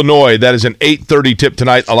 at Illinois. That is an 8:30 tip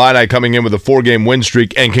tonight. Illini coming in with a 4-game win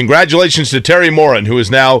streak. And congratulations to Terry Morin, who is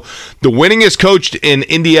now the winningest coach in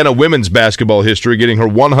Indiana women's basketball history, getting her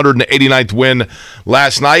 189th win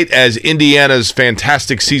last night as Indiana's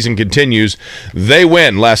fantastic season continues. They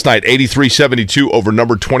win last night, 83-72 over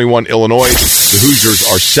number 21 Illinois. The Hoosiers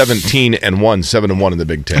are 17-1, 7-1 in the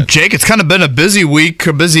Big Ten. Jake, it's kind of been a busy week,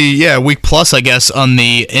 week plus, I guess, on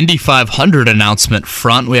the Indy 500 announcement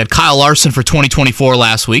front. We had Kyle Larson for 2024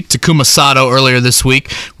 last week, Takuma Sato earlier this week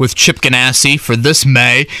with Chip Ganassi for this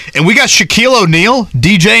May, and we got Shaquille O'Neal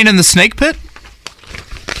DJing in the Snake Pit.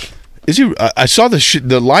 Is he? I saw the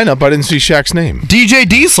lineup. I didn't see Shaq's name. DJ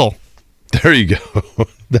Diesel. There you go.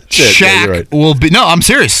 That's it. Shaq yeah, you're right. will be. No, I'm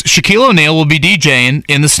serious. Shaquille O'Neal will be DJing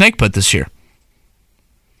in the Snake Pit this year.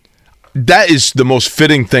 That is the most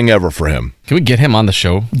fitting thing ever for him. Can we get him on the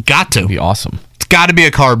show? Got to. That'd be awesome. It's got to be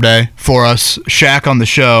a carb day for us. Shaq on the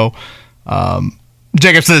show.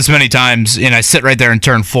 Jake, I've said this many times, and I sit right there in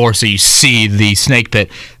turn 4 so you see the Snake Pit.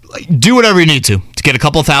 Do whatever you need to get a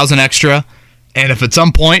couple thousand extra, and if at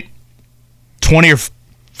some point 20 or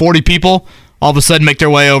 40 people all of a sudden make their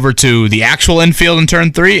way over to the actual infield in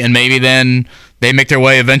turn 3, and maybe then they make their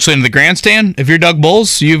way eventually into the grandstand, if you're Doug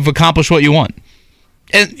Bowles, you've accomplished what you want.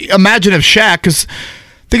 And imagine if Shaq, because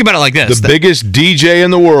think about it like this. The biggest DJ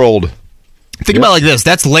in the world. Think about it like this.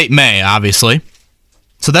 That's late May, obviously.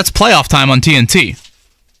 So that's playoff time on TNT.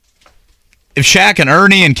 If Shaq and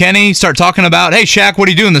Ernie and Kenny start talking about, hey, Shaq, what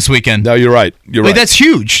are you doing this weekend? No, you're right. You're right. That's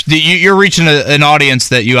huge. You're reaching an audience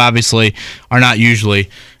that you obviously are not usually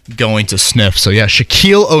going to sniff. So, yeah,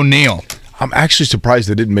 Shaquille O'Neal. I'm actually surprised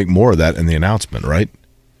they didn't make more of that in the announcement, right?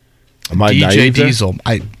 Am I DJ Diesel.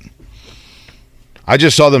 I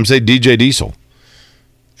just saw them say DJ Diesel.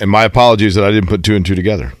 And my apologies that I didn't put 2 and 2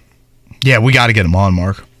 together. Yeah, we got to get him on,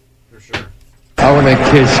 Mark. For sure. I want to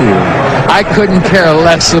kiss you. I couldn't care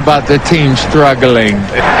less about the team struggling.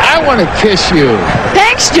 I want to kiss you.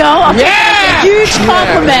 Thanks, Joe. Yeah! A huge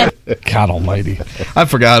compliment. God almighty. I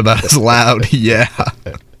forgot about his loud yeah.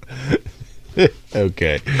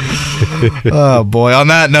 Okay. Oh, boy. On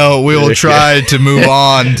that note, we will try to move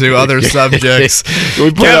on to other subjects. Can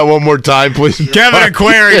we play that one more time, please? Kevin and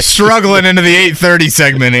Query struggling into the 8:30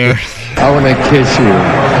 segment here. I want to kiss you.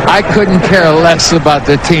 I couldn't care less about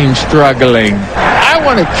the team struggling. I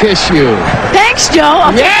want to kiss you. Thanks,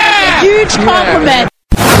 Joe. Yeah! A huge compliment.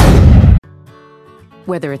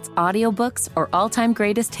 Whether it's audiobooks or all-time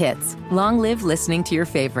greatest hits, long live listening to your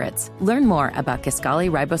favorites. Learn more about Kisqali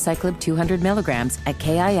Ribociclib 200 milligrams at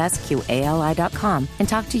KISQALI.com and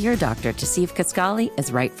talk to your doctor to see if Kisqali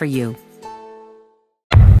is right for you.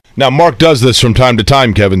 Now, Mark does this from time to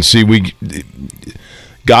time, Kevin. See,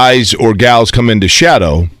 guys or gals come into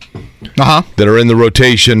shadow that are in the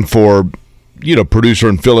rotation for, producer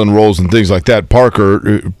and fill-in roles and things like that.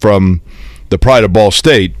 Parker from the Pride of Ball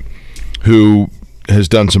State, who has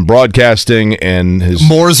done some broadcasting and has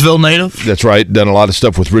Mooresville native. That's right. Done a lot of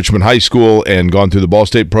stuff with Richmond High School and gone through the Ball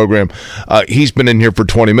State program. He's been in here for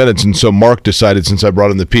 20 minutes, and so Mark decided, since I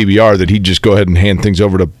brought in the PBR, that he'd just go ahead and hand things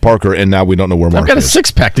over to Parker, and now we don't know where Mark is. I've got a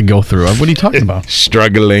six-pack to go through. What are you talking about?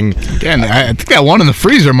 Struggling. Again, I think that one in the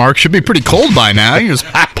freezer, Mark, should be pretty cold by now. You just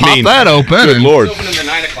pop that open. Good Lord.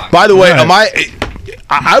 By the way,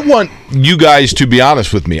 I want you guys to be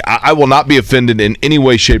honest with me. I will not be offended in any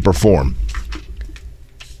way, shape, or form.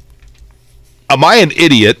 Am I an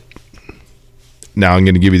idiot? Now I'm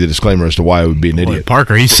going to give you the disclaimer as to why I would be an idiot.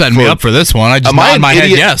 Parker, he's setting me up for this one. I just nod my head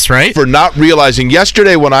yes, right? For not realizing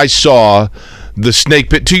yesterday when I saw the Snake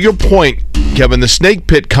Pit, to your point, Kevin, the Snake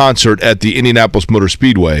Pit concert at the Indianapolis Motor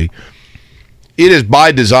Speedway, it is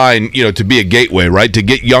by design, to be a gateway, right? To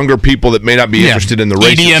get younger people that may not be interested in the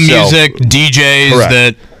race EDM itself. music, DJs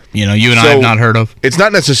that, you and I have not heard of. It's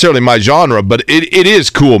not necessarily my genre, but it is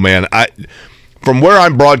cool, man. From where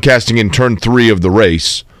I'm broadcasting in turn 3 of the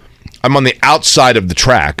race, I'm on the outside of the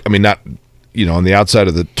track. I mean, not, on the outside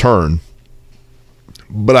of the turn.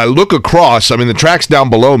 But I look across. I mean, the track's down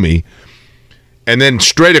below me. And then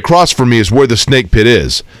straight across from me is where the Snake Pit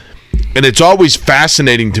is. And it's always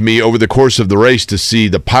fascinating to me over the course of the race to see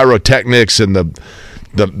the pyrotechnics and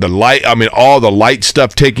the light. I mean, all the light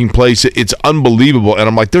stuff taking place. It's unbelievable. And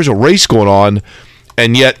I'm like, there's a race going on.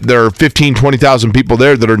 And yet there are 15,000, 20,000 people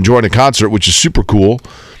there that are enjoying a concert, which is super cool.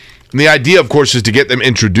 And the idea, of course, is to get them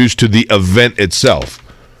introduced to the event itself.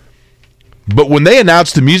 But when they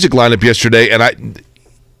announced the music lineup yesterday, and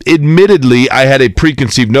admittedly, I had a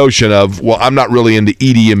preconceived notion of, well, I'm not really into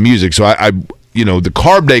EDM music. So the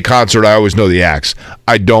Carb Day concert, I always know the acts.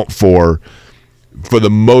 I don't for the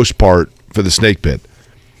most part, for the Snake Pit.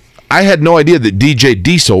 I had no idea that DJ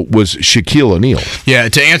Diesel was Shaquille O'Neal. Yeah,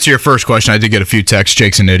 to answer your first question, I did get a few texts.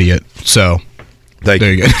 Jake's an idiot. So, there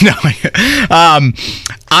you go. No,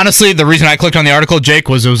 honestly, the reason I clicked on the article, Jake,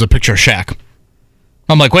 was it was a picture of Shaq.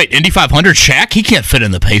 I'm like, wait, Indy 500 Shaq? He can't fit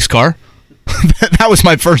in the pace car. That was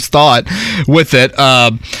my first thought with it.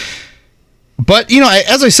 But,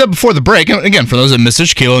 as I said before the break, and again, for those that missed it,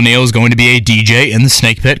 Shaquille O'Neal is going to be a DJ in the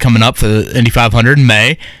Snake Pit coming up for the Indy 500 in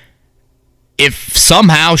May. If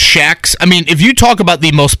somehow if you talk about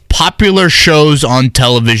the most popular shows on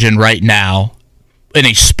television right now in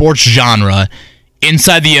a sports genre,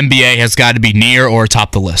 inside the NBA has got to be near or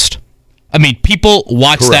atop the list. I mean, people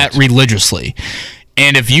watch that religiously.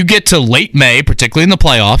 And if you get to late May, particularly in the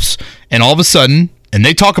playoffs, and all of a sudden, and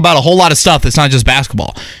they talk about a whole lot of stuff that's not just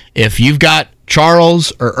basketball. If you've got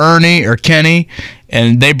Charles or Ernie or Kenny,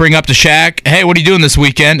 and they bring up to Shaq, hey, what are you doing this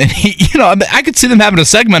weekend? And I could see them having a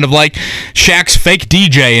segment of like Shaq's fake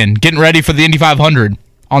DJ and getting ready for the Indy 500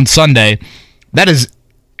 on Sunday. That is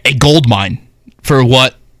a gold mine for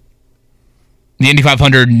what the Indy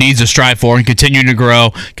 500 needs to strive for and continue to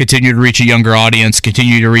grow, continue to reach a younger audience,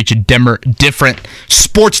 continue to reach a different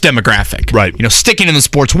sports demographic. Right. Sticking in the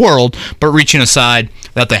sports world, but reaching a side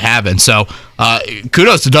that they haven't. So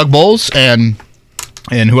kudos to Doug Bowles and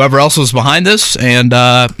whoever else was behind this. And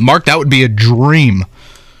Mark, that would be a dream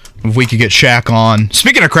if we could get Shaq on.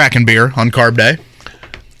 Speaking of cracking beer on Carb Day,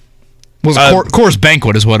 was Coors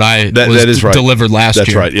Banquet is what that is right. Delivered last year.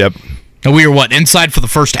 That's right, yep. And we were, inside for the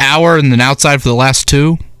first hour and then outside for the last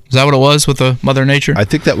 2? Is that what it was with the Mother Nature? I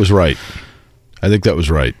think that was right.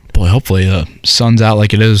 Boy, hopefully the sun's out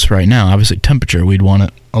like it is right now. Obviously, temperature, we'd want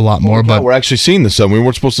it a lot more. But we're actually seeing the sun. We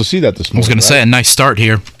weren't supposed to see that this morning. I was going to say, a nice start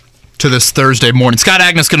here to this Thursday morning. Scott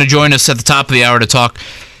Agness going to join us at the top of the hour to talk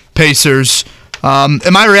Pacers.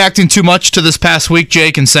 Am I reacting too much to this past week,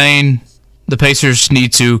 Jake, and saying the Pacers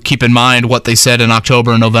need to keep in mind what they said in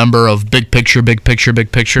October and November of big picture, big picture,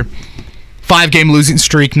 big picture. 5-game losing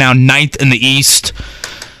streak, now 9th in the East.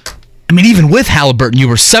 I mean, even with Haliburton, you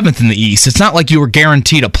were 7th in the East. It's not like you were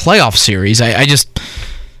guaranteed a playoff series.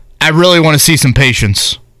 I really want to see some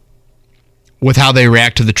patience with how they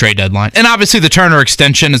react to the trade deadline. And obviously the Turner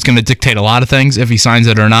extension is going to dictate a lot of things, if he signs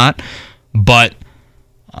it or not. But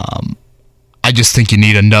I just think you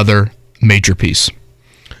need another major piece.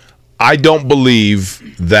 I don't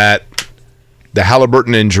believe that the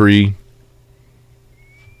Haliburton injury,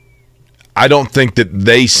 I don't think that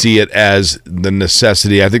they see it as the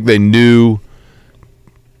necessity. I think they knew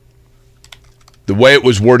the way it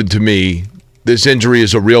was worded to me, this injury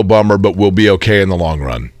is a real bummer, but we'll be okay in the long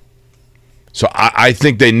run. So I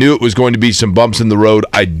think they knew it was going to be some bumps in the road.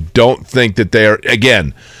 I don't think that they're,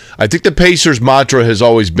 again, I think the Pacers' mantra has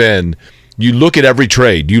always been, you look at every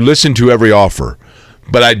trade, you listen to every offer,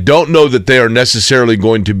 but I don't know that they are necessarily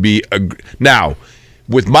going to be, now,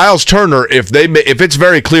 with Miles Turner, if it's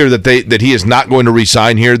very clear that he is not going to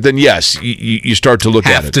re-sign here, then yes, you start to look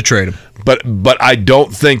at it. Have to trade him. But I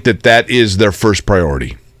don't think that is their first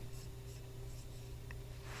priority.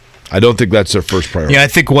 I don't think that's their first priority. Yeah, I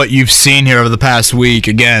think what you've seen here over the past week,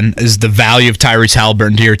 again, is the value of Tyrese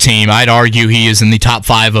Haliburton to your team. I'd argue he is in the top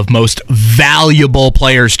 5 of most valuable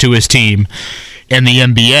players to his team in the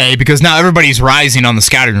NBA, because now everybody's rising on the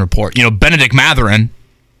scouting report. You know, Benedict Mathurin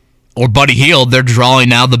or Buddy Hield, they're drawing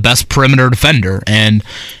now the best perimeter defender, and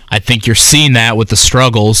I think you're seeing that with the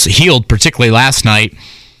struggles. Hield, particularly last night,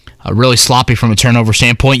 really sloppy from a turnover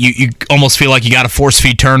standpoint. You almost feel like you got to force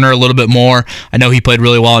feed Turner a little bit more. I know he played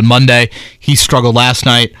really well on Monday. He struggled last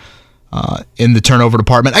night in the turnover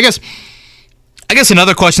department. I guess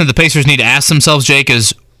another question that the Pacers need to ask themselves, Jake,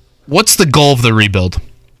 is what's the goal of the rebuild?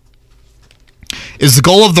 Is the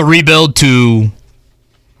goal of the rebuild to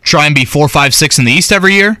try and be 4, 5, 6 in the East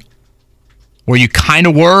every year, where you kind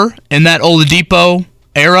of were in that Oladipo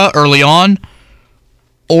era early on?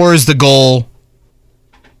 Or is the goal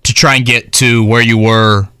to try and get to where you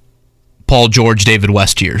were Paul George, David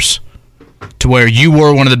West years, to where you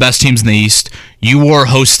were one of the best teams in the East, you were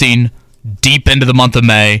hosting deep into the month of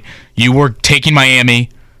May, you were taking Miami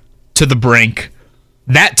to the brink?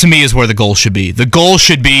 That, to me, is where the goal should be. The goal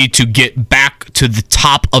should be to get back to the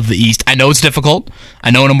top of the East. I know it's difficult. I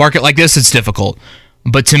know in a market like this, it's difficult.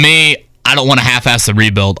 But to me, I don't want to half-ass the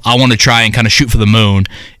rebuild. I want to try and kind of shoot for the moon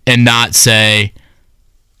and not say,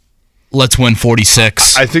 let's win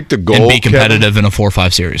 46. I think the goal, and be competitive, Kevin, in a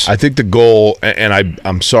 4-5 series. I think the goal, and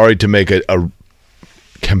I'm sorry to make a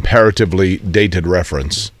comparatively dated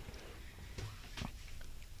reference,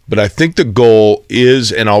 but I think the goal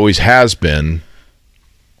is and always has been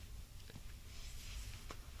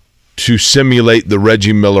to simulate the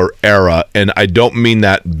Reggie Miller era, and I don't mean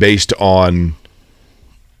that based on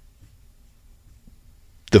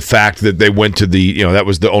the fact that they went to that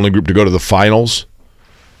was the only group to go to the finals.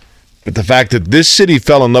 But the fact that this city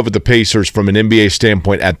fell in love with the Pacers from an NBA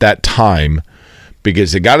standpoint at that time,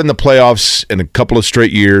 because they got in the playoffs in a couple of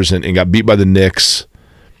straight years and got beat by the Knicks.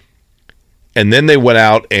 And then they went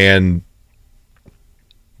out and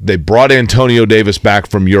they brought Antonio Davis back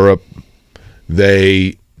from Europe.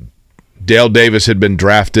 Dale Davis had been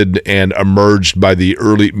drafted and emerged by the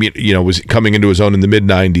early, was coming into his own in the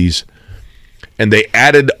mid-90s. And they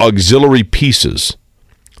added auxiliary pieces.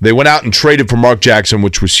 They went out and traded for Mark Jackson,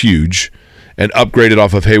 which was huge, and upgraded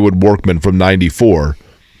off of Haywood Workman from 94.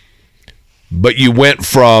 But you went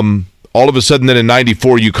from, all of a sudden then in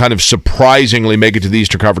 94, you kind of surprisingly make it to the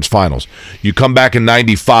Eastern Conference Finals. You come back in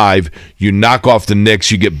 95, you knock off the Knicks,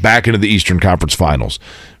 you get back into the Eastern Conference Finals.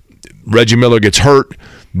 Reggie Miller gets hurt.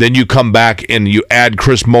 Then you come back and you add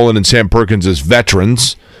Chris Mullin and Sam Perkins as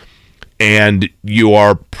veterans, and you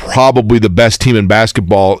are probably the best team in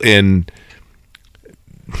basketball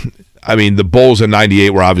the Bulls in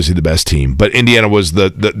 98 were obviously the best team, but Indiana was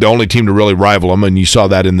the only team to really rival them, and you saw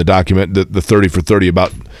that in the document, the 30 for 30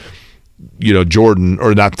 about, Jordan,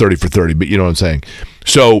 or not 30 for 30, but you know what I'm saying.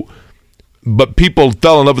 So, but people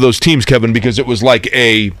fell in love with those teams, Kevin, because it was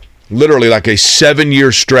literally like a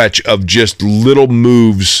 7-year stretch of just little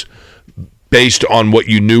moves based on what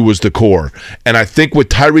you knew was the core. And I think with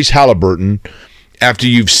Tyrese Haliburton, after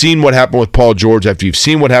you've seen what happened with Paul George, after you've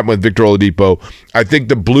seen what happened with Victor Oladipo, I think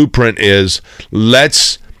the blueprint is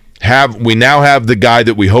we now have the guy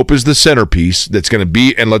that we hope is the centerpiece that's going to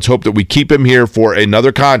be, and let's hope that we keep him here for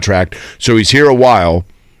another contract so he's here a while.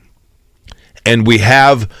 And we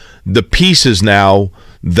have the pieces now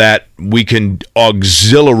that we can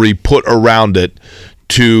auxiliary put around it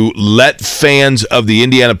to let fans of the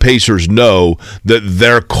Indiana Pacers know that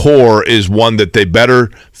their core is one that they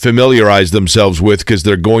better familiarize themselves with because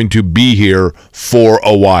they're going to be here for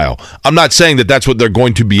a while. I'm not saying that that's what they're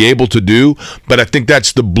going to be able to do, but I think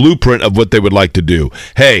that's the blueprint of what they would like to do.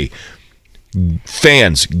 Hey,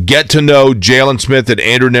 fans, get to know Jalen Smith and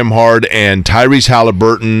Andrew Nembhard and Tyrese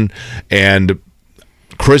Haliburton and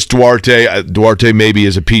Chris Duarte. Duarte maybe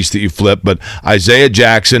is a piece that you flip, but Isaiah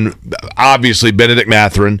Jackson, obviously Benedict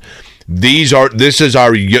Mathurin. This is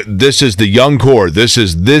the young core. This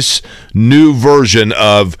is this new version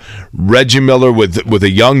of Reggie Miller with a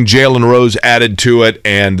young Jalen Rose added to it,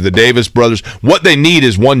 and the Davis brothers. What they need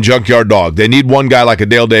is one junkyard dog. They need one guy like a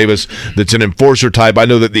Dale Davis that's an enforcer type. I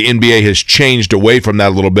know that the NBA has changed away from that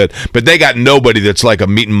a little bit, but they got nobody that's like a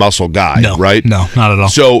meat and muscle guy, right? No, not at all.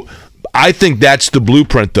 So I think that's the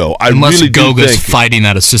blueprint, though. Unless really Goga's fighting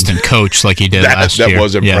that assistant coach like he did last year. That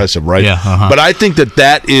was impressive, right? Yeah, But I think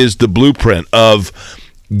that is the blueprint of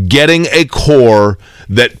getting a core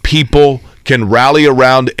that people can rally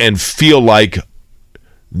around and feel like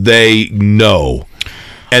they know,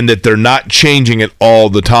 and that they're not changing it all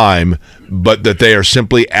the time, but that they are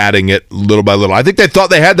simply adding it little by little. I think they thought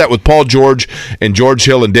they had that with Paul George and George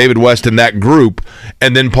Hill and David West in that group,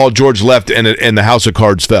 and then Paul George left and the house of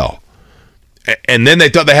cards fell. And then they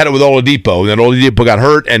thought they had it with Oladipo, and then Oladipo got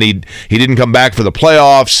hurt, and he didn't come back for the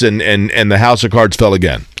playoffs, and the house of cards fell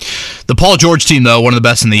again. The Paul George team, though, one of the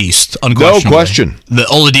best in the East, unquestionably. No question. The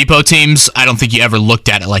Oladipo teams, I don't think you ever looked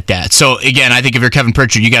at it like that. So, again, I think if you're Kevin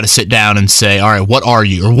Pritchard, you got to sit down and say, all right, what are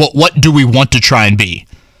you, or what do we want to try and be?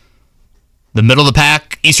 The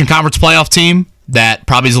middle-of-the-pack Eastern Conference playoff team, that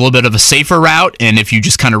probably is a little bit of a safer route, and if you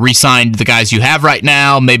just kind of re-signed the guys you have right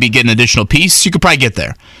now, maybe get an additional piece, you could probably get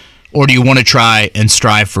there. Or do you want to try and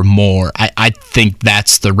strive for more? I think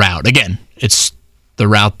that's the route. Again, it's the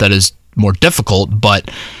route that is more difficult, but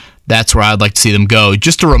that's where I'd like to see them go.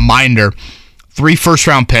 Just a reminder, 3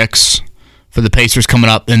 first-round picks for the Pacers coming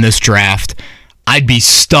up in this draft. I'd be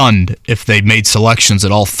stunned if they made selections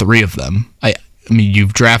at all 3 of them. I mean,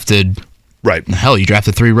 you've drafted... Right. Hell, you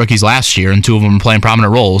drafted 3 rookies last year, and 2 of them are playing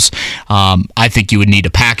prominent roles. I think you would need a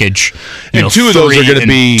package. And 2 of those are going to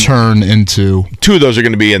be turn into. 2 of those are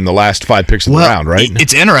going to be in the last 5 picks of the round, right?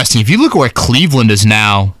 It's interesting if you look at where Cleveland is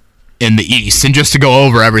now in the East, and just to go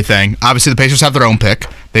over everything. Obviously, the Pacers have their own pick.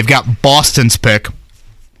 They've got Boston's pick.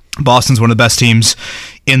 Boston's one of the best teams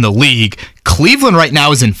in the league. Cleveland right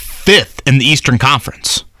now is in 5th in the Eastern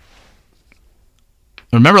Conference.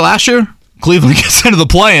 Remember last year? Cleveland gets into the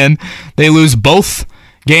play-in. They lose both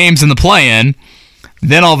games in the play-in.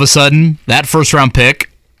 Then all of a sudden, that first-round pick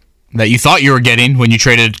that you thought you were getting when you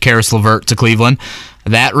traded Karis LeVert to Cleveland,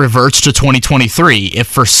 that reverts to 2023. If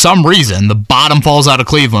for some reason the bottom falls out of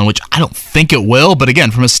Cleveland, which I don't think it will, but again,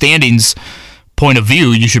 from a standings point of view,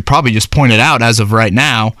 you should probably just point it out as of right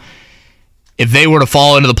now. If they were to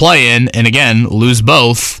fall into the play-in and, again, lose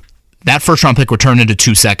both, that first-round pick would turn into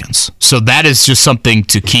 2 seconds. So that is just something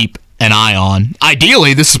to keep an eye on.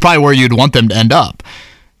 Ideally, this is probably where you'd want them to end up.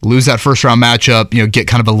 Lose that first-round matchup, get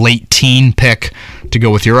kind of a late teen pick to go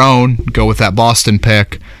with your own, go with that Boston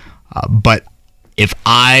pick. But if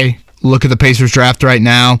I look at the Pacers draft right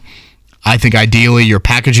now, I think ideally you're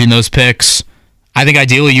packaging those picks. I think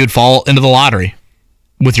ideally you'd fall into the lottery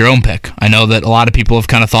with your own pick. I know that a lot of people have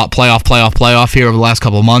kind of thought playoff here over the last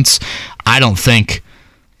couple of months. I don't think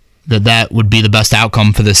that would be the best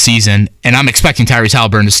outcome for this season. And I'm expecting Tyrese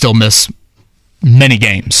Haliburton to still miss many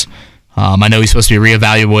games. I know he's supposed to be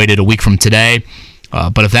reevaluated a week from today.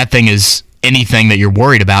 But if that thing is anything that you're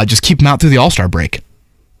worried about, just keep him out through the All-Star break.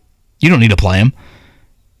 You don't need to play him.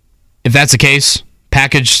 If that's the case,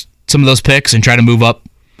 package some of those picks and try to move up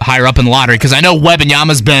higher up in the lottery. Because I know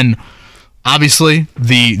Wembanyama's been obviously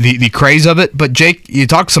the craze of it. But Jake, you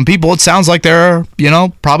talk to some people, it sounds like there are,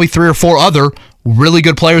 probably 3 or 4 other really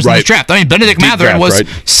good players in this draft. I mean, Benedict Mathurin was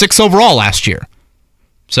 6th overall last year.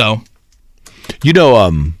 So,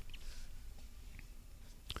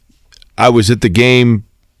 I was at the game.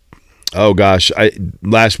 Oh gosh,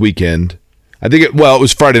 last weekend. I think it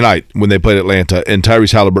was Friday night when they played Atlanta, and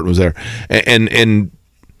Tyrese Haliburton was there, and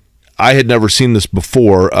I had never seen this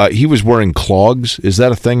before. He was wearing clogs. Is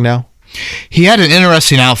that a thing now? He had an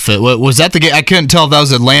interesting outfit. Was that the game? I couldn't tell if that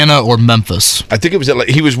was Atlanta or Memphis. I think it was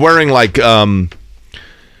Atlanta. He was wearing like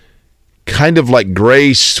kind of like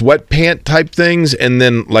gray sweatpant type things, and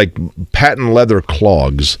then like patent leather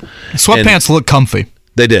clogs. Sweatpants look comfy.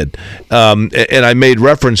 They did. And I made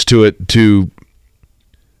reference to it to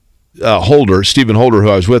Stephen Holder, who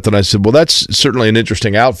I was with, and I said, well, that's certainly an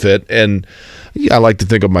interesting outfit. And I like to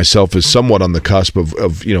think of myself as somewhat on the cusp of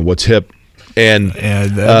what's hip And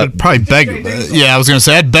probably beg. I was going to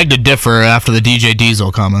say I'd beg to differ after the DJ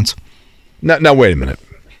Diesel comments. Now wait a minute,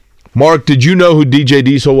 Mark. Did you know who DJ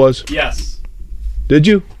Diesel was? Yes. Did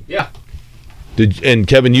you? Yeah. And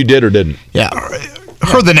Kevin, you did or didn't? Yeah.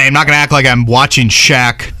 Heard the name. Not going to act like I'm watching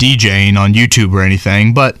Shaq DJing on YouTube or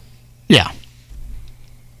anything, but yeah.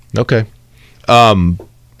 Okay.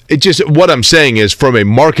 It just, what I'm saying is, from a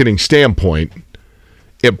marketing standpoint,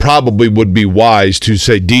 it probably would be wise to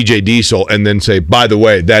say DJ Diesel and then say, by the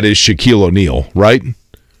way, that is Shaquille O'Neal, right?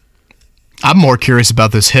 I'm more curious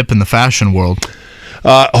about this hip in the fashion world.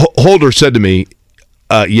 Holder said to me,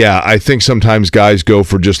 I think sometimes guys go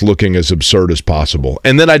for just looking as absurd as possible.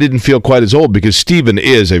 And then I didn't feel quite as old because Steven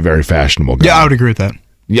is a very fashionable guy. Yeah, I would agree with that.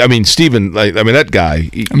 Yeah, I mean, Steven, that guy.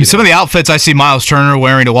 Some of the outfits I see Miles Turner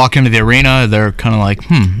wearing to walk into the arena, they're kind of like,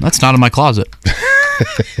 that's not in my closet.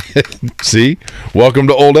 See? Welcome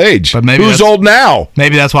to old age. But maybe who's old now?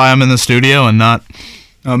 Maybe that's why I'm in the studio and not...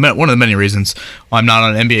 one of the many reasons why I'm not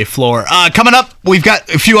on an NBA floor. Coming up, we've got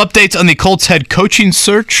a few updates on the Colts head coaching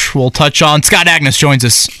search we'll touch on. Scott Agness joins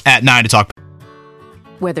us at 9 to talk.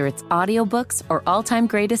 Whether it's audiobooks or all-time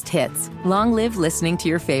greatest hits, long live listening to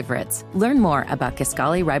your favorites. Learn more about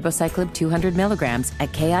Kisqali Ribociclib 200 milligrams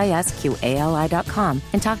at KISQALI.com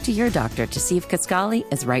and talk to your doctor to see if Kisqali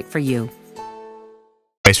is right for you.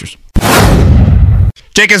 Pacers.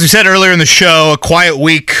 Jake, as we said earlier in the show, a quiet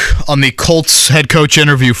week on the Colts head coach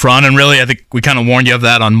interview front, and really I think we kind of warned you of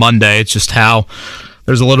that on Monday. It's just how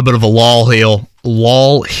there's a little bit of a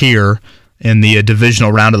lull here in the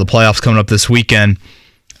divisional round of the playoffs coming up this weekend.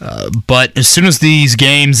 But as soon as these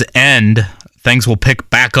games end, things will pick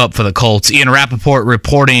back up for the Colts. Ian Rappaport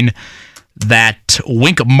reporting that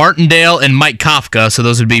Wink Martindale and Mike Kafka, so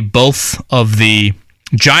those would be both of the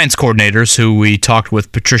Giants coordinators who we talked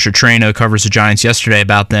with Patricia Traina, who covers the Giants, yesterday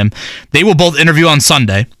about them. They will both interview on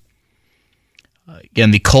Sunday.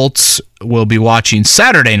 Again, the Colts will be watching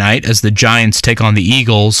Saturday night as the Giants take on the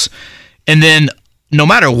Eagles. And then no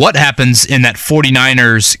matter what happens in that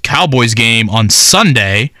 49ers-Cowboys game on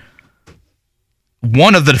Sunday,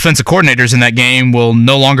 one of the defensive coordinators in that game will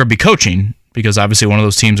no longer be coaching because obviously one of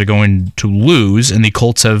those teams are going to lose, and the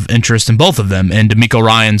Colts have interest in both of them, and DeMeco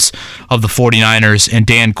Ryans of the 49ers and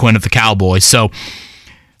Dan Quinn of the Cowboys. So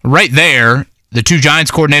right there, the two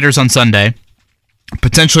Giants coordinators on Sunday,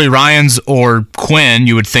 potentially Ryans or Quinn,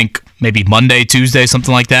 you would think maybe Monday, Tuesday,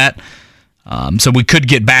 something like that. So we could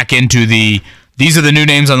get back into these are the new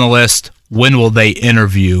names on the list. When will they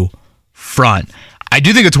interview front? I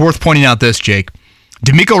do think it's worth pointing out this, Jake.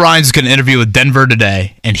 DeMeco Ryans is going to interview with Denver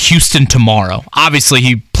today and Houston tomorrow. Obviously,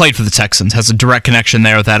 he played for the Texans, has a direct connection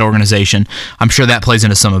there with that organization. I'm sure that plays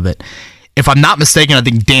into some of it. If I'm not mistaken, I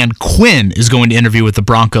think Dan Quinn is going to interview with the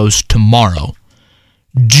Broncos tomorrow.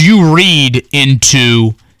 Do you read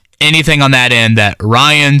into anything on that end that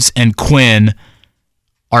Ryans and Quinn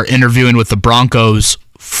are interviewing with the Broncos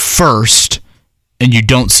first, and you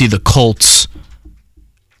don't see the Colts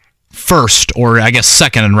first, or I guess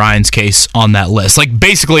second in Ryan's case, on that list? Like,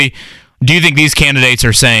 basically, do you think these candidates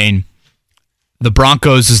are saying the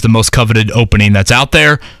Broncos is the most coveted opening that's out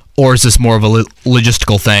there, or is this more of a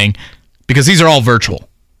logistical thing? Because these are all virtual.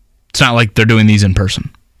 It's not like they're doing these in person.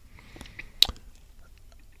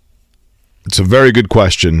 It's a very good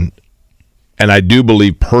question, and I do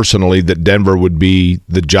believe personally that Denver would be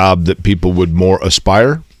the job that people would more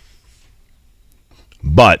aspire.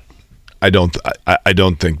 But I don't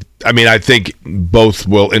think. I mean, I think both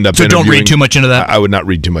will end up. So don't read too much into that. I would not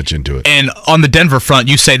read too much into it. And on the Denver front,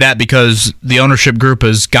 you say that because the ownership group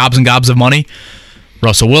is gobs and gobs of money.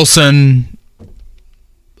 Russell Wilson,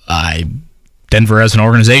 Denver as an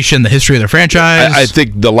organization, the history of their franchise. I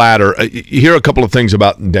think the latter. Here are a couple of things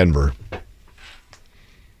about Denver.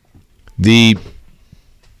 The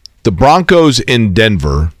Broncos in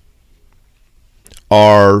Denver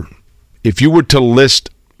are, if you were to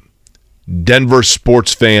list Denver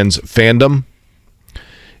sports fans' fandom,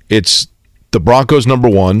 it's the Broncos number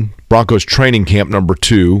 1, Broncos training camp number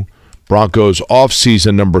 2, Broncos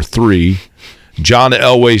off-season number 3, John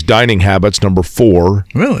Elway's dining habits number 4.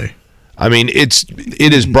 Really? I mean, it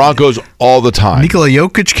is Broncos all the time. Nikola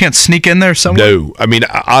Jokic can't sneak in there somewhere? No. I mean,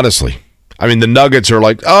 honestly. I mean, the Nuggets are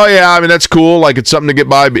like, oh, yeah, I mean, that's cool. Like, it's something to get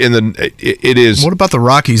by. And then it is. What about the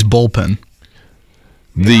Rockies bullpen?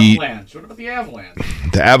 The Avalanche. What about the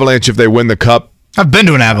Avalanche? The Avalanche, if they win the Cup. I've been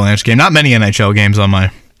to an Avalanche game. Not many NHL games on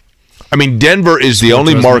my. I mean, Denver is the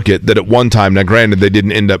only market that at one time, now granted, they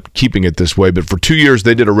didn't end up keeping it this way, but for 2 years,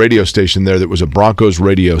 they did a radio station there that was a Broncos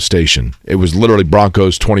radio station. It was literally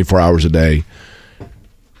Broncos 24 hours a day.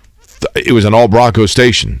 It was an all Broncos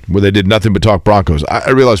station where they did nothing but talk Broncos. I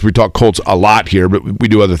realize we talk Colts a lot here, but we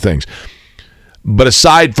do other things. But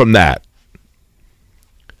aside from that,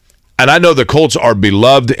 and I know the Colts are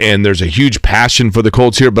beloved and there's a huge passion for the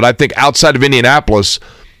Colts here, but I think outside of Indianapolis,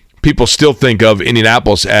 people still think of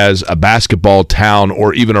Indianapolis as a basketball town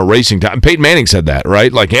or even a racing town. And Peyton Manning said that,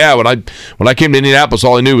 right? Like, yeah, when I came to Indianapolis,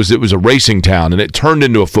 all I knew was it was a racing town, and it turned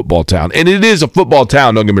into a football town. And it is a football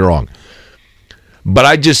town, don't get me wrong. But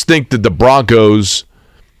I just think that the Broncos,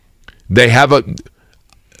 the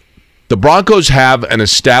Broncos have an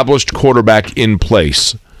established quarterback in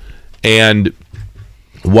place. And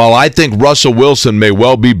while I think Russell Wilson may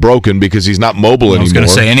well be broken because he's not mobile anymore. I was going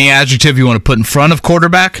to say, any adjective you want to put in front of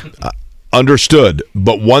quarterback? Understood.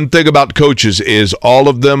 But one thing about coaches is all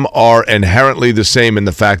of them are inherently the same in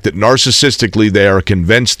the fact that narcissistically they are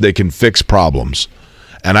convinced they can fix problems.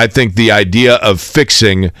 And I think the idea of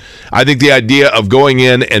going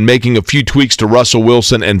in and making a few tweaks to Russell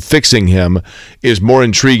Wilson and fixing him is more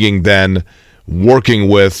intriguing than working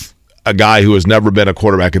with a guy who has never been a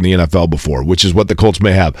quarterback in the NFL before, which is what the Colts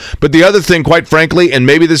may have. But the other thing, quite frankly, and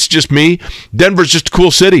maybe this is just me, Denver's just a cool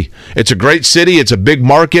city. It's a great city. It's a big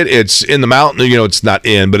market. It's in the mountain. It's not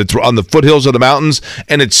in, but it's on the foothills of the mountains,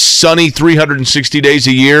 and it's sunny 360 days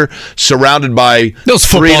a year, surrounded by those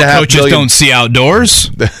football coaches don't see outdoors.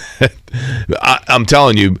 I'm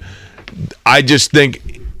telling you, I think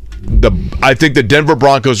the Denver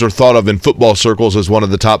Broncos are thought of in football circles as one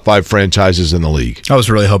of the top 5 franchises in the league. I was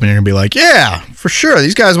really hoping you're going to be like, yeah, for sure.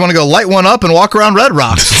 These guys want to go light one up and walk around Red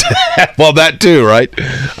Rocks. Well, that too, right?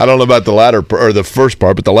 I don't know about the latter or the first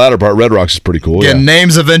part, but the latter part, Red Rocks, is pretty cool. Yeah,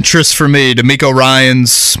 names of interest for me: D'Amico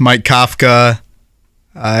Ryans, Mike Kafka.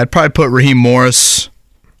 I'd probably put Raheem Morris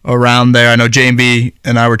around there. I know JB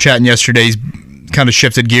and I were chatting yesterday. He's kind of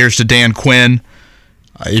shifted gears to Dan Quinn.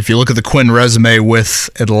 If you look at the Quinn resume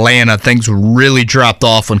with Atlanta, things really dropped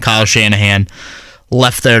off when Kyle Shanahan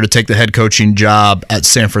left there to take the head coaching job at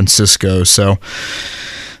San Francisco. So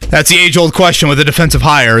that's the age-old question with a defensive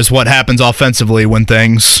hire, is what happens offensively when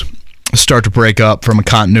things start to break up from a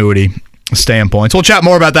continuity standpoint. So we'll chat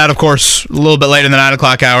more about that, of course, a little bit later in the 9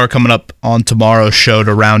 o'clock hour, coming up on tomorrow's show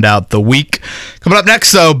to round out the week. Coming up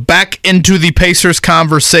next, though, back into the Pacers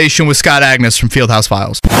conversation with Scott Agness from Fieldhouse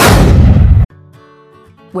Files.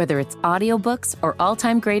 Whether it's audiobooks or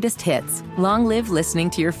all-time greatest hits, long live listening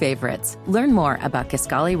to your favorites. Learn more about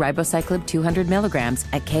Kisqali Ribociclib 200 milligrams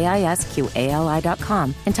at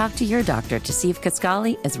KISQALI.com and talk to your doctor to see if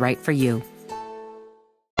Kisqali is right for you.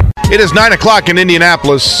 It is 9 o'clock in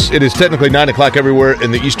Indianapolis. It is technically 9 o'clock everywhere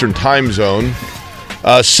in the Eastern time zone.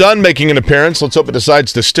 Sun making an appearance. Let's hope it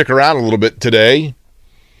decides to stick around a little bit today.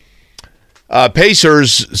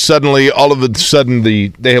 Pacers, suddenly, all of a sudden,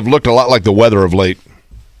 they have looked a lot like the weather of late.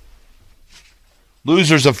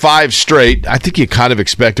 Losers of 5 straight. I think you kind of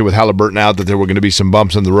expected with Haliburton out that there were going to be some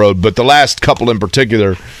bumps in the road, but the last couple in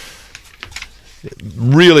particular,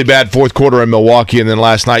 really bad fourth quarter in Milwaukee, and then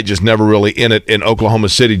last night just never really in it in Oklahoma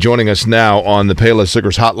City. Joining us now on the Payless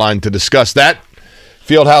Liquors hotline to discuss that,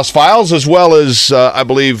 Fieldhouse Files, as well as, I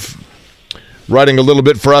believe, writing a little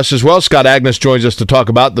bit for us as well, Scott Agness joins us to talk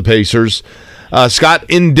about the Pacers. Scott,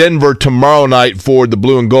 in Denver tomorrow night for the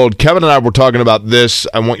Blue and Gold. Kevin and I were talking about this.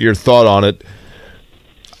 I want your thought on it.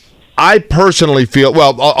 I personally feel,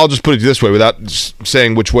 well, I'll just put it this way without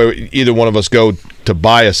saying which way either one of us go to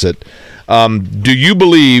bias it. Do you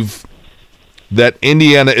believe that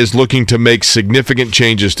Indiana is looking to make significant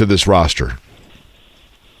changes to this roster?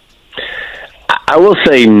 I will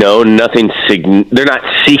say no, nothing. They're not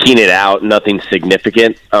seeking it out, nothing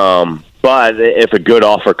significant. But if a good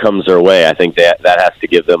offer comes their way, I think that has to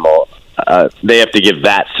give them they have to give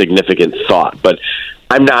that significant thought. But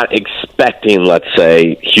I'm not expecting, let's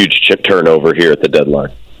say, huge chip turnover here at the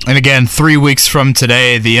deadline. And again, 3 weeks from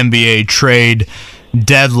today, the NBA trade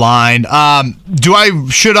deadline.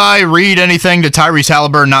 Should I read anything to Tyrese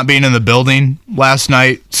Haliburton not being in the building last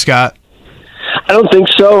night, Scott? I don't think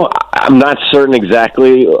so. I'm not certain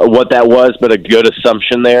exactly what that was, but a good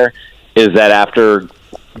assumption there is that after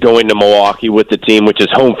going to Milwaukee with the team, which is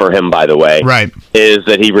home for him, by the way, right, is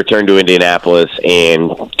that he returned to Indianapolis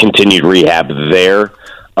and continued rehab there.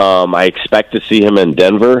 I expect to see him in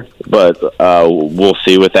Denver, but we'll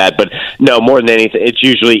see with that. But no, more than anything, it's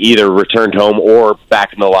usually either returned home or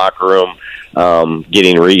back in the locker room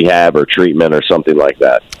getting rehab or treatment or something like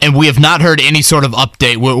that. And we have not heard any sort of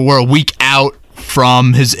update. We're a week out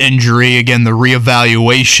from his injury. Again, the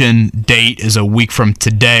reevaluation date is a week from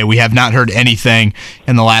today. We have not heard anything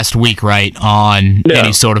in the last week, right, on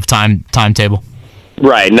any sort of timetable.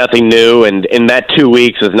 Right, nothing new, and that 2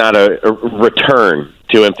 weeks is not a return,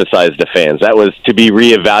 to emphasize the fans. That was to be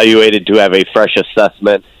reevaluated, to have a fresh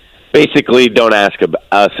assessment, basically don't ask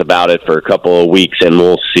us about it for a couple of weeks and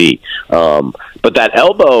we'll see. But that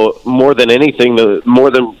elbow, more than anything,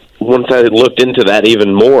 once I looked into that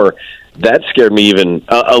even more, that scared me even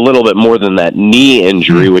a little bit more than that knee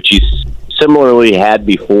injury, which he similarly had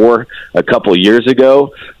before a couple of years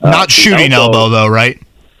ago. Not shooting elbow, though, right?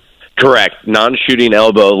 Correct. Non-shooting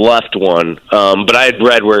elbow, left one. But I had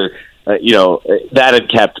read where, that had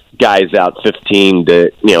kept guys out 15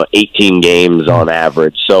 to 18 games on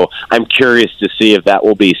average. So I'm curious to see if that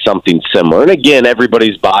will be something similar. And again,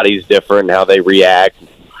 everybody's body's different, how they react.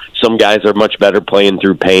 Some guys are much better playing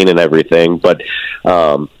through pain and everything. But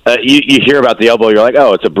you hear about the elbow, you're like,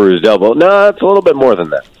 oh, it's a bruised elbow. No, it's a little bit more than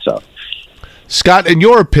that. So, Scott, in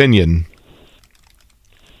your opinion,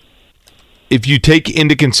 if you take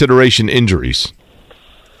into consideration injuries,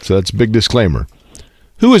 so that's a big disclaimer,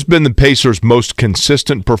 who has been the Pacers' most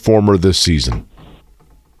consistent performer this season?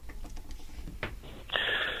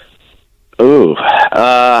 Ooh,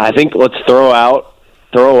 I think let's throw out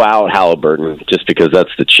Haliburton just because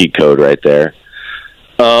that's the cheat code right there.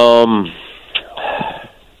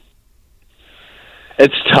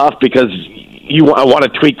 It's tough because I want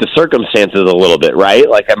to tweak the circumstances a little bit, right?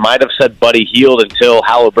 Like I might have said Buddy Hield until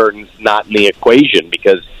Haliburton's not in the equation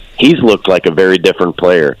because he's looked like a very different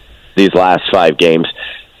player these last 5 games.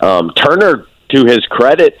 Turner, to his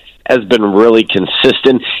credit, has been really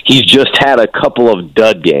consistent. He's just had a couple of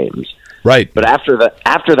dud games. Right. But after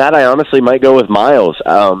that, I honestly might go with Miles,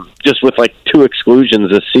 just with like 2 exclusions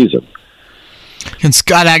this season. And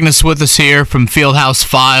Scott Agness with us here from Fieldhouse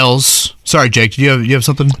Files. Sorry, Jake, do you have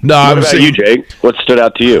something? No, what about you, Jake? What stood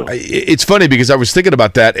out to you? It's funny because I was thinking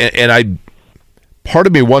about that, and part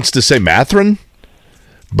of me wants to say Mathurin,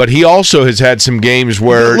 but he also has had some games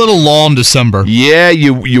where a little low in December. Yeah,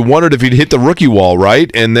 you wondered if he'd hit the rookie wall, right?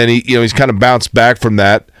 And then he's kind of bounced back from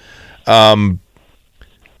that. Some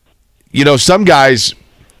guys.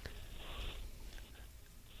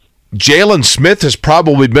 Jalen Smith has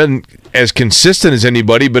probably been as consistent as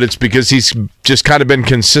anybody, but it's because he's just kind of been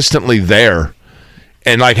consistently there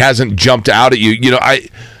and like hasn't jumped out at you. I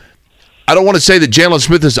don't want to say that Jalen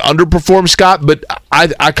Smith has underperformed, Scott, but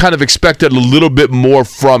I kind of expected a little bit more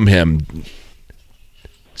from him.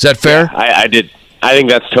 Is that fair? Yeah, I did. I think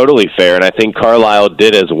that's totally fair, and I think Carlisle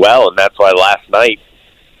did as well, and that's why last night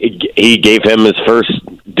he gave him his first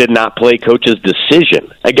did not play coach's decision.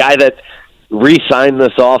 A guy that re-signed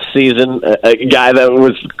this offseason, a guy that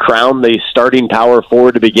was crowned the starting power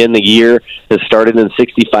forward to begin the year, has started in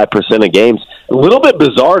 65% of games. A little bit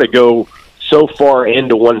bizarre to go so far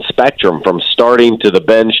into one spectrum, from starting to the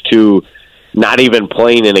bench to not even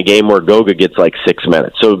playing in a game where Goga gets like 6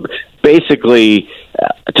 minutes. So basically,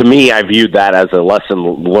 to me, I viewed that as a lesson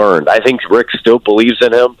learned. I think Rick still believes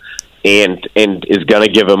in him and is going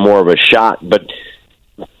to give him more of a shot, but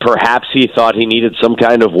perhaps he thought he needed some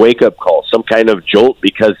kind of wake-up call, some kind of jolt,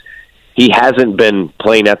 because he hasn't been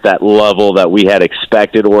playing at that level that we had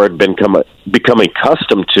expected or had become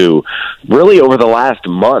accustomed to really over the last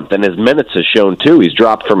month. And his minutes has shown, too. He's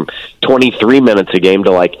dropped from 23 minutes a game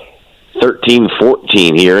to like 13,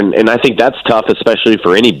 14 here. And I think that's tough, especially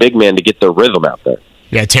for any big man to get their rhythm out there.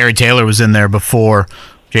 Yeah, Terry Taylor was in there before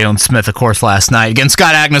Jalen Smith, of course, last night. Again,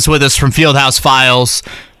 Scott Agness with us from Fieldhouse Files.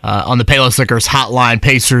 On the Payless Liquors hotline,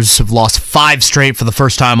 Pacers have lost 5 straight for the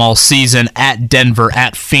first time all season at Denver,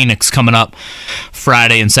 at Phoenix coming up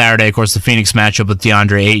Friday and Saturday. Of course, the Phoenix matchup with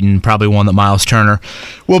DeAndre Ayton, probably one that Miles Turner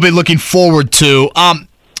will be looking forward to.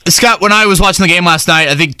 Scott, when I was watching the game last night,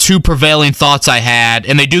 I think 2 prevailing thoughts I had,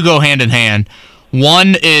 and they do go hand in hand.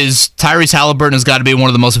 One is Tyrese Haliburton has got to be one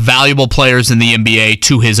of the most valuable players in the NBA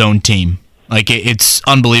to his own team. Like, it's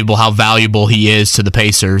unbelievable how valuable he is to the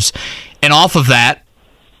Pacers. And off of that,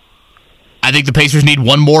 I think the Pacers need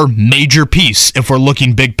one more major piece if we're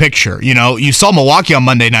looking big picture. You saw Milwaukee on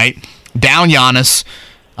Monday night, down Giannis,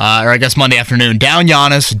 or I guess Monday afternoon, down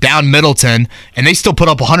Giannis, down Middleton, and they still put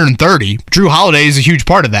up 130. Drew Holiday is a huge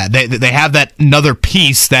part of that. They have that another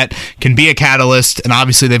piece that can be a catalyst, and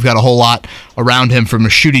obviously they've got a whole lot around him from a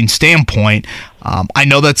shooting standpoint. I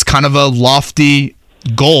know that's kind of a lofty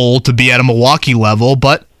goal to be at a Milwaukee level,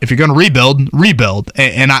 but if you're going to rebuild.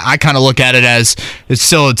 And I kind of look at it as it's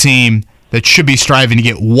still a team that should be striving to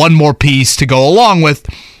get one more piece to go along with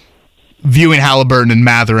viewing Haliburton and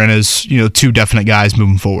Mathurin as 2 definite guys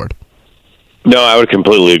moving forward. No, I would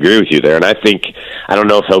completely agree with you there. And I don't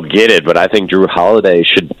know if he'll get it, but I think Drew Holiday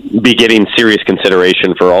should be getting serious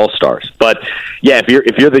consideration for All-Stars. But yeah,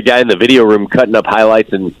 if you're the guy in the video room cutting up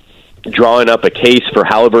highlights and drawing up a case for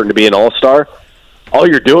Haliburton to be an All-Star, all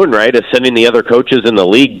you're doing, right, is sending the other coaches in the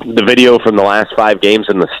league the video from the last 5 games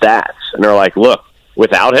and the stats. And they're like, look,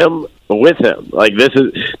 without him, with him. Like this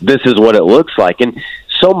is what it looks like, and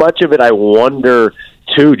so much of it, I wonder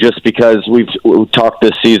too, just because we've talked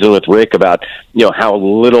this season with Rick about how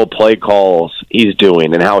little play calls he's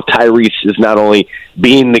doing, and how Tyrese is not only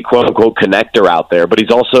being the quote unquote connector out there, but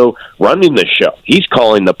he's also running the show. He's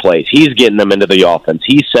calling the plays. He's getting them into the offense.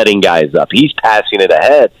 He's setting guys up. He's passing it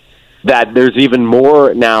ahead. That there's even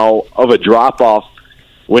more now of a drop off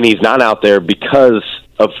when he's not out there because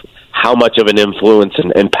of how much of an influence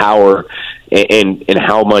and power and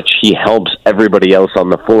how much he helps everybody else on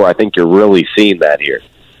the floor. I think you're really seeing that here.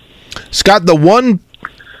 Scott, the one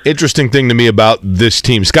interesting thing to me about this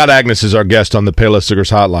team, Scott Agness is our guest on the Payless Liquors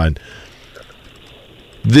Hotline.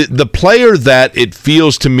 The player that it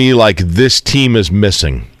feels to me like this team is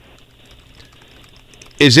missing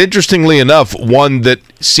is, interestingly enough, one that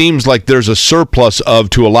seems like there's a surplus of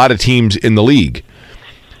to a lot of teams in the league.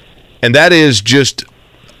 And that is just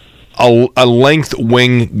a length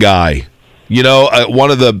wing guy.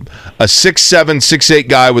 One of a 6'7", 6'8"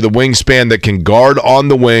 guy with a wingspan that can guard on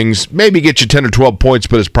the wings, maybe get you 10 or 12 points,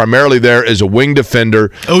 but is primarily there as a wing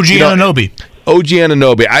defender. OG Anunoby.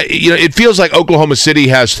 It feels like Oklahoma City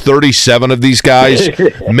has 37 of these guys.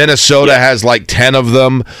 Minnesota has like 10 of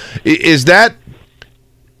them. Is that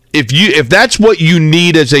if that's what you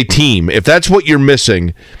need as a team, if that's what you're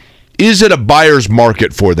missing, is it a buyer's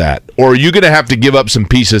market for that? Or are you going to have to give up some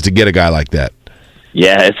pieces to get a guy like that?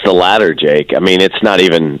 Yeah, it's the latter, Jake. I mean, it's not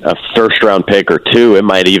even a first-round pick or two. It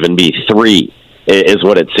might even be 3 is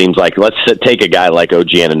what it seems like. Let's take a guy like OG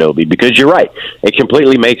Anunoby, because you're right. It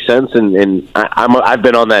completely makes sense, and I've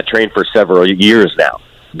been on that train for several years now.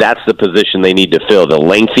 That's the position they need to fill, the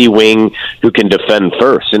lengthy wing who can defend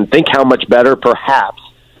first. And think how much better, perhaps,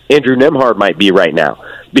 Andrew Nembhard might be right now,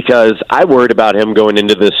 because I worried about him going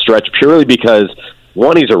into this stretch purely because,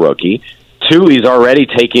 1, he's a rookie. 2, he's already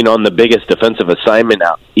taking on the biggest defensive assignment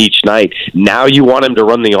out each night. Now you want him to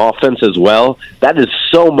run the offense as well? That is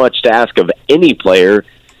so much to ask of any player.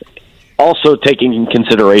 Also taking in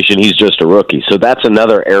consideration he's just a rookie. So that's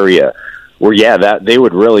another area where, that they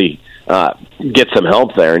would really get some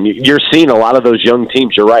help there. And you're seeing a lot of those young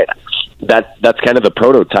teams. You're right. That's kind of the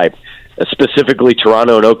prototype. Specifically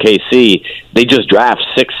Toronto and OKC, they just draft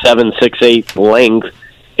 6'7", 6'8" length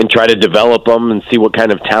and try to develop them and see what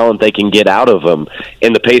kind of talent they can get out of them.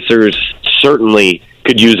 And the Pacers certainly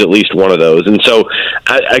could use at least one of those. And so,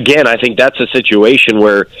 again, I think that's a situation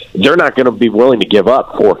where they're not going to be willing to give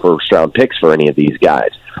up 4 first-round picks for any of these guys.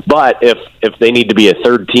 But if they need to be a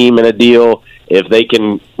third team in a deal, if they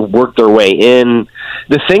can work their way in.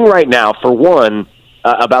 The thing right now, for one,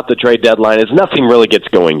 about the trade deadline is nothing really gets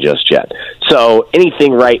going just yet. So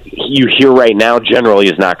anything you hear right now generally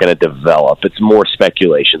is not going to develop. It's more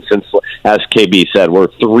speculation since, as KB said, we're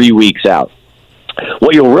 3 weeks out.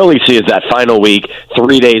 What you'll really see is that final week,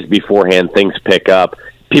 3 days beforehand, things pick up.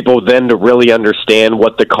 People then to really understand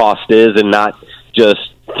what the cost is and not just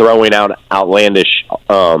throwing out outlandish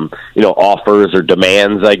offers or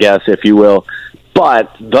demands, I guess, if you will.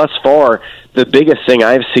 But thus far, the biggest thing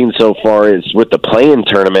I've seen so far is with the play-in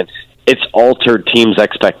tournament, it's altered teams'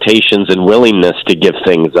 expectations and willingness to give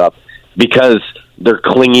things up because they're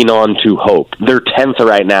clinging on to hope. They're 10th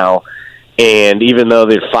right now, and even though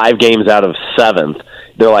they're 5 games out of 7th,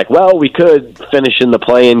 they're like, well, we could finish in the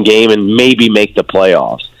play-in game and maybe make the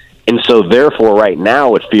playoffs. And so, therefore, right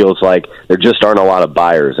now it feels like there just aren't a lot of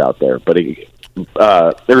buyers out there. But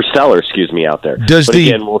there's sellers, out there.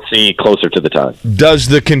 Again, we'll see closer to the time. Does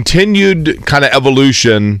the continued kind of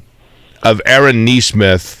evolution of Aaron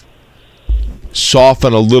Nesmith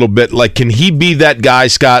soften a little bit? Like, can he be that guy,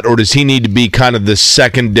 Scott, or does he need to be kind of the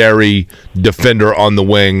secondary defender on the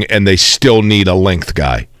wing, and they still need a length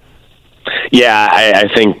guy? Yeah, I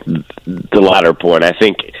think the latter point. I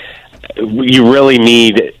think you really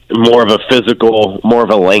need more of a physical, more of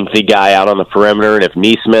a lengthy guy out on the perimeter, and if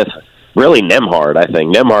Nesmith... Really, Nembhard, I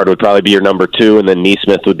think. Nembhard would probably be your number 2, and then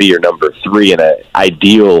Nesmith would be your number 3 in an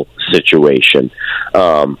ideal situation.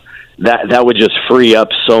 That would just free up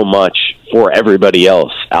so much for everybody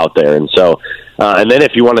else out there. And so, and then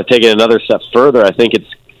if you want to take it another step further, I think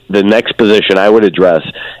it's the next position I would address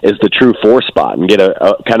is the true 4 spot and get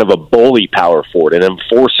a kind of a bully power forward, an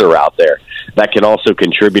enforcer out there that can also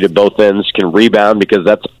contribute at both ends, can rebound, because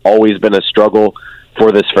that's always been a struggle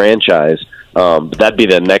for this franchise. That'd be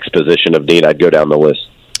the next position of need I'd go down the list.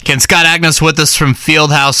 Can Scott Agness with us from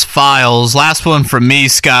Fieldhouse Files. Last one from me,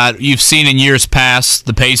 Scott. You've seen in years past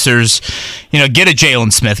the Pacers, get a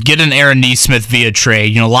Jalen Smith, get an Aaron Nesmith via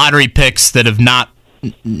trade. Lottery picks that have not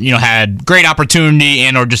had great opportunity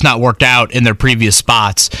and or just not worked out in their previous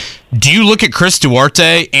spots. Do you look at Chris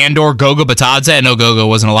Duarte and or Goga Batadze? I know Goga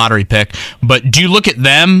wasn't a lottery pick, but do you look at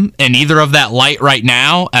them and either of that light right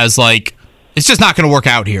now as like, it's just not going to work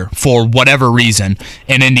out here for whatever reason,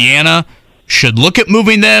 and Indiana should look at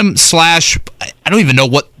moving them / I don't even know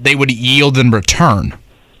what they would yield in return.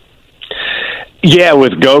 Yeah,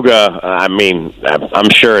 with Goga, I'm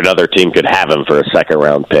sure another team could have him for a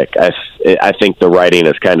second-round pick. I think the writing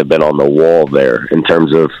has kind of been on the wall there in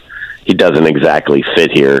terms of he doesn't exactly fit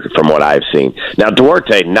here from what I've seen. Now,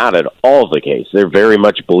 Duarte, not at all the case. They're very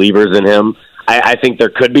much believers in him. I think there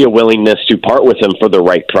could be a willingness to part with him for the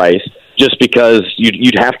right price, just because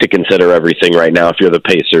you'd have to consider everything right now if you're the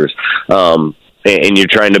Pacers, and you're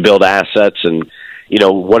trying to build assets. And,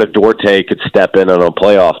 what if Duarte could step in on a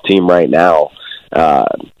playoff team right now?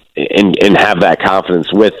 And have that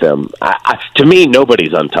confidence with them. To me,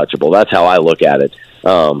 nobody's untouchable. That's how I look at it.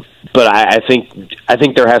 But I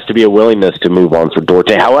think there has to be a willingness to move on for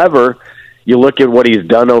Duarte. However, you look at what he's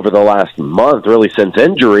done over the last month, really since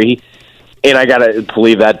injury, and I gotta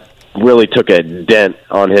believe that really took a dent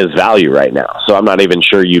on his value right now. So I'm not even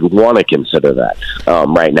sure you'd want to consider that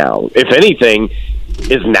right now. If anything,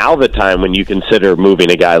 is now the time when you consider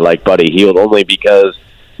moving a guy like Buddy Hield, only because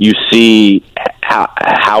you see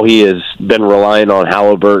how he has been relying on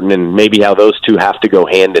Haliburton and maybe how those two have to go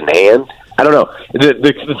hand in hand. I don't know.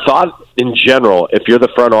 The thought in general, if you're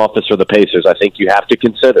the front office for the Pacers, I think you have to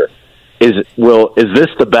consider, is this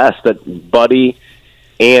the best that Buddy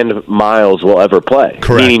and Miles will ever play?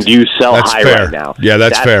 Correct. Meaning, do you sell that's high fair. right now? Yeah,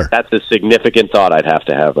 that's fair. That's a significant thought I'd have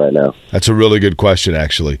to have right now. That's a really good question,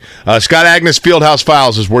 actually. Scott Agness, Fieldhouse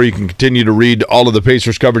Files is where you can continue to read all of the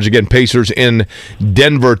Pacers coverage. Again, Pacers in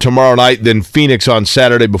Denver tomorrow night, then Phoenix on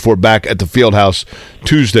Saturday before back at the Fieldhouse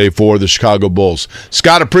Tuesday for the Chicago Bulls.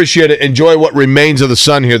 Scott, appreciate it. Enjoy what remains of the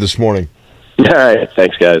sun here this morning. All right,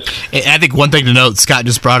 thanks, guys. I think one thing to note, Scott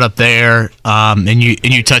just brought up there, and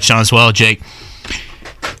you touched on as well, Jake.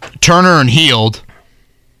 Turner and Hield,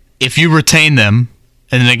 if you retain them,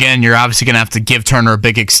 and then again, you're obviously going to have to give Turner a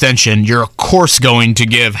big extension, you're of course going to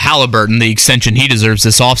give Haliburton the extension he deserves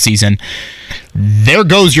this offseason. There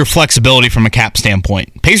goes your flexibility from a cap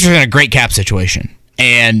standpoint. Pacers are in a great cap situation.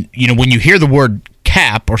 And, when you hear the word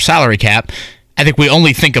cap or salary cap, I think we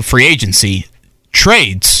only think of free agency.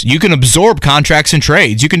 Trades. You can absorb contracts and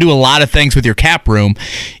trades. You can do a lot of things with your cap room.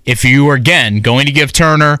 If you are, again, going to give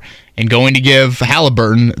Turner and going to give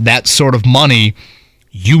Haliburton that sort of money,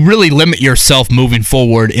 you really limit yourself moving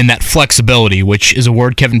forward in that flexibility, which is a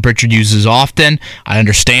word Kevin Pritchard uses often. I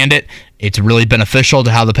understand it. It's really beneficial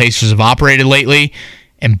to how the Pacers have operated lately.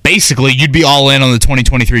 And basically, you'd be all in on the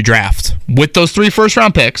 2023 draft with those 3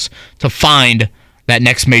 first-round picks to find that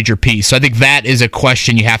next major piece. So I think that is a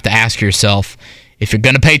question you have to ask yourself. If you're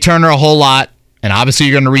going to pay Turner a whole lot, and obviously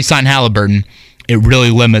you're going to re-sign Haliburton, it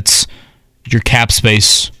really limits your cap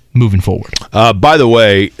space moving forward. By the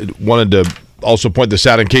way, wanted to also point this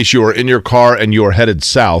out in case you are in your car and you are headed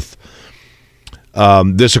south.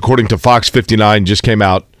 This, according to Fox 59, just came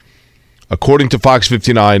out. According to Fox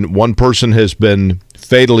 59, one person has been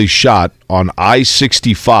fatally shot on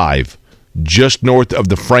I-65 just north of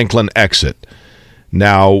the Franklin exit.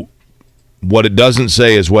 Now, what it doesn't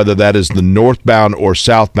say is whether that is the northbound or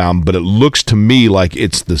southbound, but it looks to me like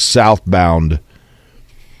it's the southbound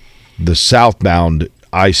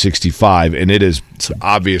I-65, and it is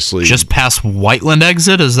obviously just past Whiteland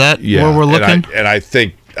exit. Is that where we're looking? And I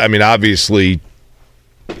think, obviously,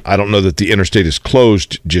 I don't know that the interstate is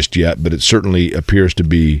closed just yet, but it certainly appears to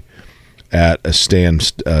be at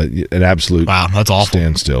an absolute that's awful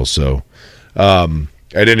standstill. So,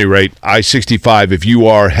 at any rate, I-65, if you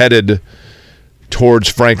are headed towards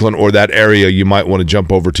Franklin or that area, you might want to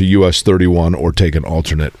jump over to US 31 or take an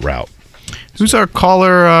alternate route. Who's our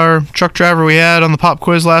caller, our truck driver we had on the pop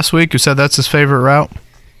quiz last week who said that's his favorite route?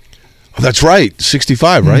 Oh, that's right,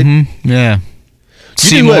 65, right? Mm-hmm. Yeah.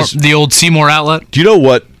 Seymour, the old Seymour outlet. Do you know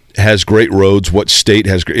what has great roads? What state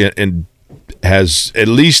has and has, at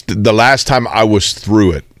least the last time I was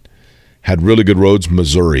through it, had really good roads?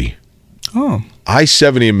 Missouri. Oh.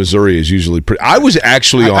 I-70 in Missouri is usually pretty. I was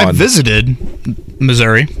actually I visited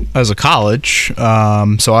Missouri as a college,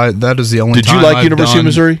 so that is the only time Did you like University of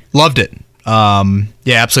Missouri? Loved it. Yeah,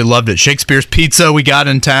 absolutely loved it. Shakespeare's Pizza we got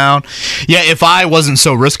in town. Yeah, if I wasn't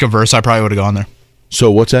so risk-averse, I probably would have gone there. So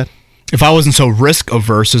what's that? If I wasn't so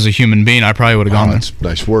risk-averse as a human being, I probably would have gone there. That's a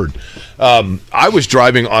nice word. I was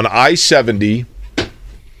driving on I-70.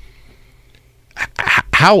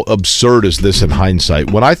 How absurd is this in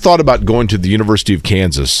hindsight? When I thought about going to the University of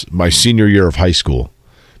Kansas my senior year of high school,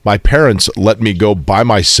 my parents let me go by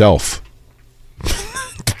myself.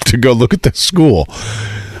 to go look at the school.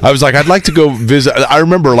 I was like, I'd like to go visit. I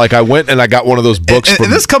remember, like, I went and I got one of those books.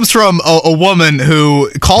 And this comes from a woman who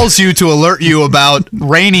calls you to alert you about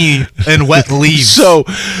rainy and wet leaves. So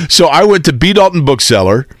I went to B. Dalton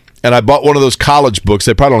Bookseller, and I bought one of those college books.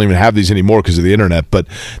 They probably don't even have these anymore because of the internet, but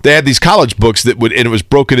they had these college books and it was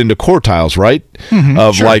broken into quartiles, right?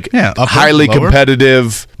 Of highly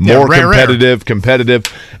competitive, more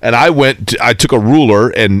competitive. And I took a ruler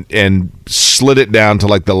and slid it down to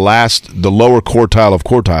like the lower quartile of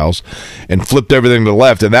quartiles and flipped everything to the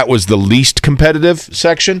left. And that was the least competitive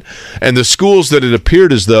section. And the schools that it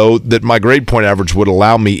appeared as though that my grade point average would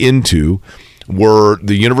allow me into were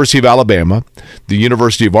the University of Alabama, the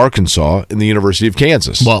University of Arkansas, and the University of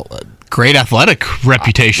Kansas. Well, great athletic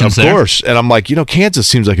reputations there. Of course. And I'm like, Kansas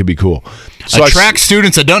seems like it'd be cool. So attract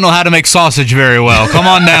students that don't know how to make sausage very well. Come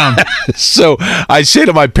on down. So I say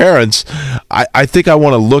to my parents, I think I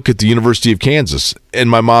want to look at the University of Kansas. And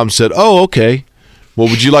my mom said, oh, okay. Well,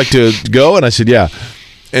 would you like to go? And I said, yeah.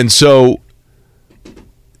 And so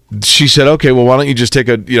she said, okay, well, why don't you just take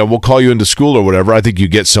we'll call you into school or whatever. I think you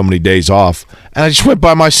get so many days off. And I just went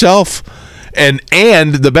by myself. And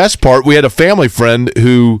the best part, we had a family friend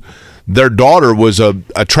who their daughter was a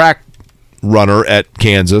track runner at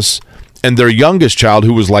Kansas, and their youngest child,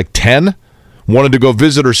 who was like 10, wanted to go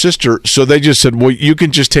visit her sister. So they just said, well, you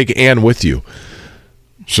can just take Ann with you.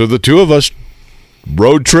 So the two of us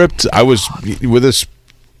road tripped. I was with us.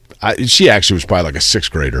 She actually was probably like a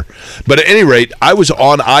 6th grader. But at any rate, I was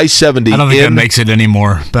on I-70. I don't think that makes it any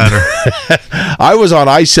more better. I was on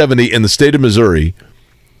I-70 in the state of Missouri.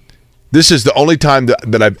 This is the only time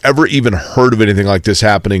that I've ever even heard of anything like this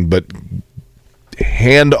happening, but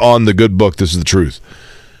hand on the good book, this is the truth.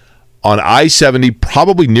 On I-70,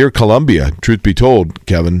 probably near Columbia, truth be told,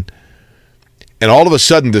 Kevin, and all of a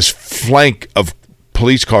sudden this flank of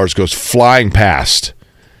police cars goes flying past,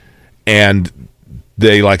 and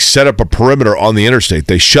they like set up a perimeter on the interstate.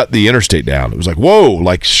 They shut the interstate down. It was like, whoa,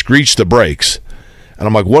 like screech the brakes. And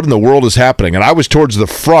I'm like, what in the world is happening? And I was towards the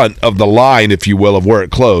front of the line, if you will, of where it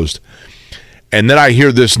closed. And then I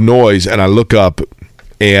hear this noise, and I look up,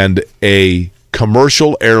 and a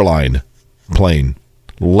commercial airline plane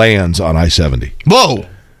lands on I-70. Whoa.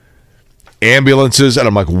 Ambulances, and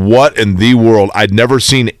I'm like, what in the world? I'd never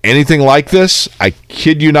seen anything like this. I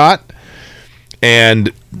kid you not.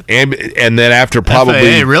 And then after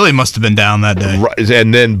probably FAA really must have been down that day.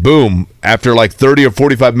 And then boom, after like 30 or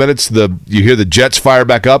 45 minutes, you hear the jets fire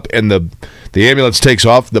back up, and the ambulance takes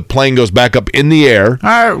off. The plane goes back up in the air.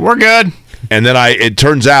 All right, we're good. And then it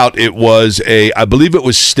turns out it was I believe it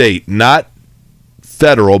was state, not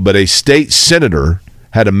federal, but a state senator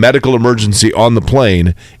had a medical emergency on the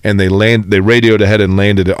plane, and they radioed ahead and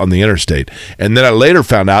landed it on the interstate. And then I later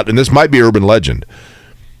found out, and this might be urban legend,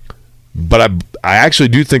 but I actually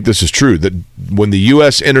do think this is true, that when the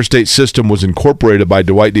U.S. interstate system was incorporated by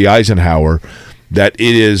Dwight D. Eisenhower, that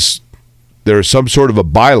there is some sort of a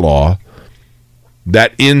bylaw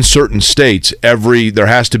that in certain states, there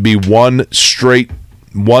has to be 1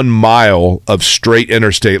 mile of straight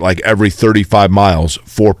interstate, like every 35 miles,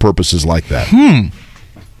 for purposes like that.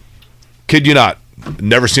 Kid you not.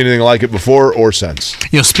 Never seen anything like it before or since.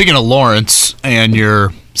 Speaking of Lawrence and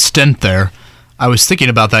your stint there, I was thinking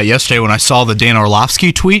about that yesterday when I saw the Dan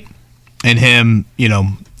Orlovsky tweet and him,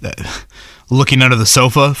 looking under the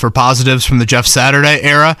sofa for positives from the Jeff Saturday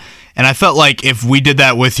era. And I felt like if we did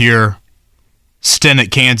that with your stint at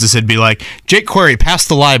Kansas, it'd be like, Jake Query passed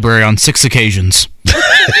the library on 6 occasions.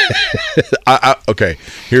 Okay,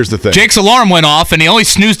 here's the thing. Jake's alarm went off, and he only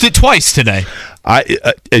snoozed it twice today.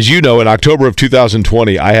 As you know, in October of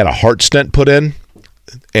 2020, I had a heart stent put in,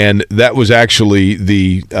 and that was actually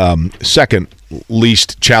the second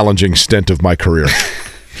least challenging stint of my career.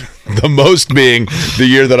 The most being the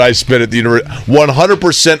year that I spent at the university.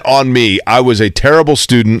 100% on me. I was a terrible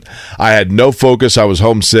student. I had no focus. I was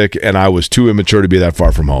homesick, and I was too immature to be that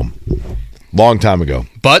far from home. Long time ago.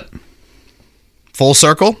 But full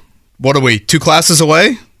circle. What are we, 2 classes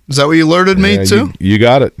away? Is that what you alerted me to? You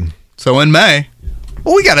got it. So in May.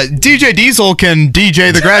 Well, we got it. DJ Diesel can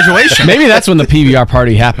DJ the graduation. Maybe that's when the PBR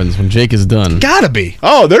party happens, when Jake is done. Gotta be.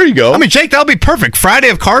 Oh, there you go. I mean, Jake, that'll be perfect. Friday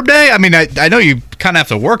of Carb Day. I mean, I know you kind of have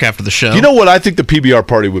to work after the show. You know what I think the PBR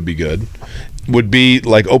party would be good? Would be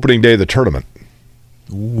like opening day of the tournament.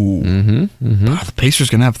 Ooh. The Pacers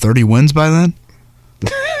going to have 30 wins by then?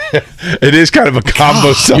 It is kind of a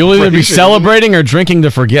combo celebration. You'll either be celebrating or drinking to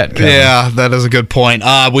forget, Kevin. Yeah, that is a good point.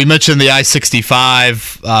 We mentioned the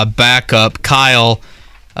I-65 backup. Kyle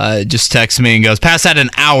just texted me and goes, passed that an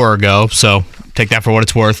hour ago, so Take that for what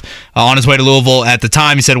it's worth. On his way to Louisville at the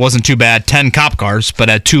time, he said it wasn't too bad. 10 cop cars, but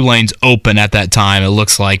had 2 lanes open at that time. It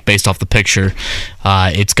looks like, based off the picture,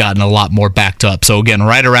 it's gotten a lot more backed up. So again,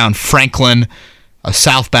 right around Franklin,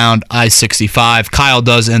 southbound I-65. Kyle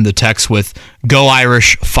does end the text with "Go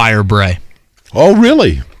Irish, Fire Bray." Oh,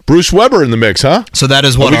 really? Bruce Weber in the mix, huh? So that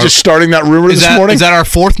is what. Are we just starting that rumor this morning? Is that our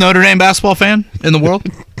 4th Notre Dame basketball fan in the world?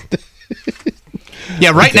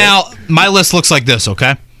 Yeah, right now, my list looks like this,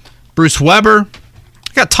 okay? Bruce Weber.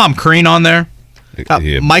 I got Tom Crean on there. Got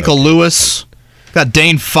Michael Lewis. Got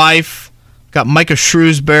Dane Fife. Got Micah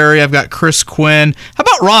Shrewsbury. I've got Chris Quinn. How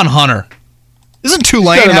about Ron Hunter? Isn't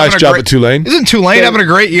Tulane having a nice job at Tulane? Isn't Tulane having a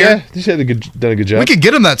great year? Yeah, he's done a good job. We could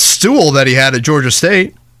get him that stool that he had at Georgia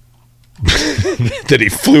State. That he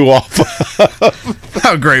flew off.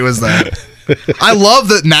 How great was that? I love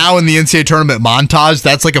that now in the NCAA tournament montage,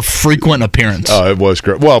 that's like a frequent appearance. Oh, it was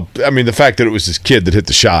great. Well, I mean, the fact that it was this kid that hit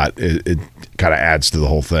the shot, it kind of adds to the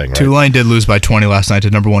whole thing, right? Tulane did lose by 20 last night to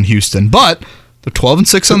number 1 Houston, but they're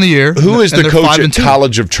 12-6 on the year. Who is the coach at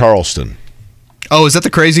College of Charleston? Oh, is that the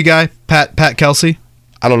crazy guy, Pat Kelsey?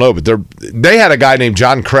 I don't know, but they had a guy named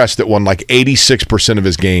John Crest that won like 86% of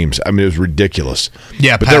his games. I mean, it was ridiculous.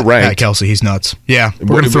 Yeah, but they're ranked. Pat Kelsey, he's nuts. Yeah, we're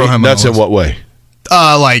going to throw him nuts in what way?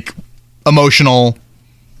 Like emotional.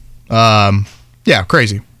 Yeah,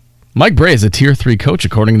 crazy. Mike Bray is a Tier 3 coach,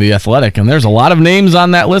 according to The Athletic, and there's a lot of names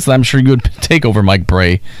on that list that I'm sure you would take over Mike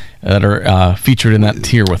Bray that are featured in that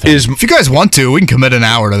tier with him. If you guys want to, we can commit an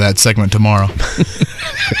hour to that segment tomorrow.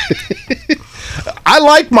 I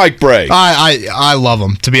like Mike Bray. I love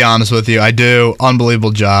him, to be honest with you. I do.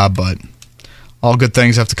 Unbelievable job, but all good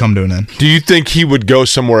things have to come to an end. Do you think he would go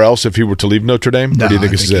somewhere else if he were to leave Notre Dame? No, or do you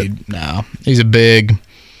think this is it? No. He's a big...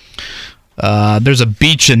 there's a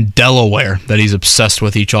beach in Delaware that he's obsessed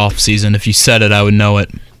with each offseason. If you said it, I would know it.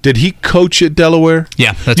 Did he coach at Delaware?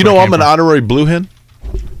 Yeah. That's you know I'm an honorary Blue Hen?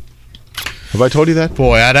 Have I told you that?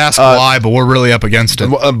 Boy, I'd ask why, but we're really up against it.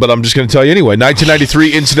 But I'm just going to tell you anyway.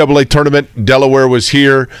 1993 NCAA tournament. Delaware was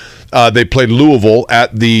here. They played Louisville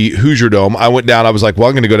at the Hoosier Dome. I went down. I was like, well,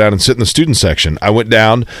 I'm going to go down and sit in the student section. I went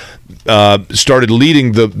down, started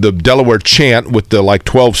leading the Delaware chant with the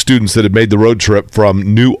 12 students that had made the road trip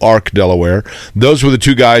from New Ark, Delaware. Those were the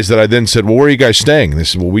 2 guys that I then said, well, where are you guys staying? And they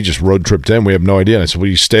said, well, we just road tripped in. We have no idea. And I said, well,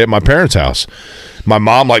 you stay at my parents' house. My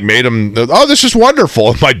mom made him, oh, this is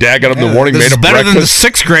wonderful. My dad got up in the morning, made him breakfast. Better than the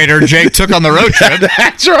 6th grader Jake took on the road trip.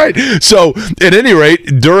 That's right. So, at any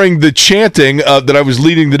rate, during the chanting that I was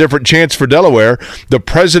leading the different chants for Delaware, the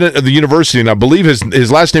president of the university, and I believe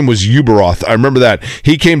his last name was Uberoth, I remember that,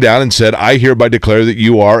 he came down and said, I hereby declare that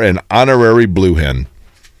you are an honorary Blue Hen.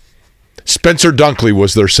 Spencer Dunkley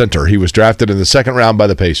was their center. He was drafted in the 2nd round by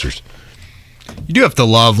the Pacers. You do have to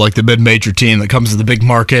love the mid-major team that comes to the big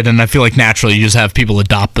market, and I feel like naturally you just have people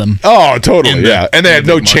adopt them. Oh, totally, yeah. And they had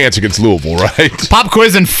no chance against Louisville, right? Pop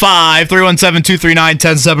quiz in 5,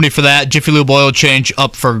 317-239-1070 for that. Jiffy Lube oil change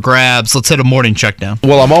up for grabs. Let's hit a morning check down.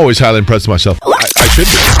 Well, I'm always highly impressed with myself. I should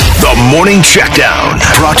be. The Morning Checkdown,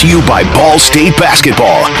 brought to you by Ball State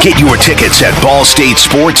Basketball. Get your tickets at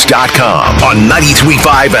ballstatesports.com on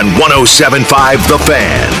 93.5 and 107.5 The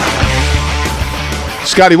Fan.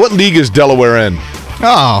 Scotty, what league is Delaware in?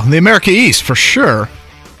 Oh, the America East, for sure.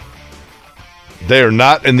 They are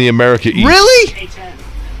not in the America East. Really? A10.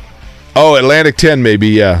 Oh, Atlantic 10 maybe,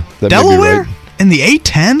 yeah. That Delaware? May be right. In the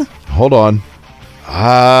A10? Hold on.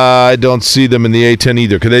 I don't see them in the A10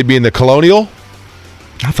 either. Could they be in the Colonial?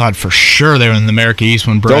 I thought for sure they were in the America East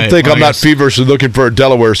when Bray... Don't think I'm not feverishly looking for a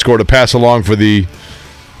Delaware score to pass along for the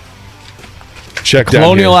check down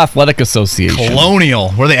Colonial here. Athletic Association.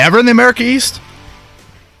 Colonial. Were they ever in the America East?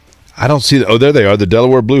 I don't see that. Oh, there they are, the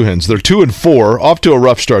Delaware Blue Hens. They're 2-4, off to a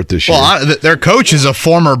rough start this year. Well, their coach is a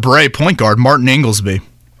former Bray point guard, Martin Inglesby.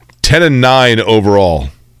 10-9 overall.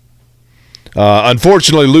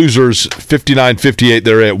 Unfortunately, losers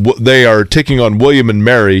 59-58. They are taking on William and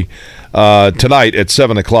Mary tonight at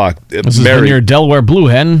 7:00. This is when your Delaware Blue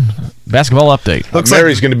Hen basketball update.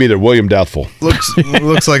 Mary's going to be there. William doubtful.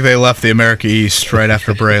 Looks like they left the America East right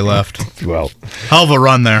after Bray left. Well, hell of a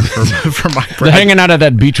run there for Mike Bray. They're hanging out at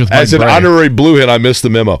that beach with Mike As an Bray. honorary Blue Hen, I missed the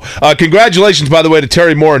memo. Congratulations, by the way, to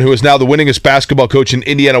Terry Morin, who is now the winningest basketball coach in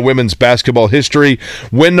Indiana women's basketball history.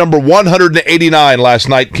 Win number 189 last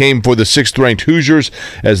night came for the 6th-ranked Hoosiers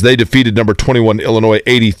as they defeated number 21 Illinois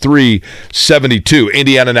 83-72.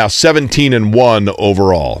 Indiana now 17-1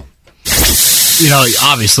 overall. You know,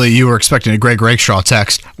 obviously, you were expecting a Greg Rakeshaw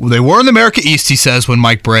text. They were in the America East, he says, when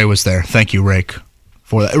Mike Bray was there. Thank you, Rake,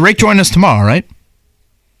 for that. Rake joined us tomorrow, right?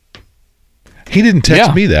 He didn't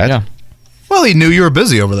text me that. Yeah. Well, he knew you were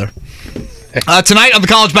busy over there. Tonight on the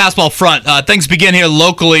college basketball front, things begin here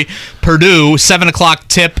locally. Purdue, 7 o'clock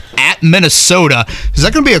tip at Minnesota. Is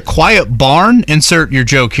that going to be a quiet barn? Insert your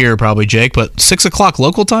joke here probably, Jake, but 6 o'clock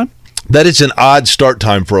local time? That is an odd start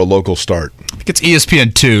time for a local start. I think it's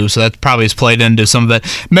ESPN2, so that probably has played into some of it.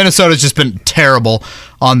 Minnesota's just been terrible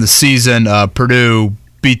on the season. Purdue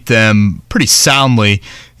beat them pretty soundly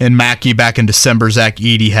in Mackey back in December. Zach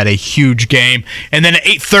Edey had a huge game. And then at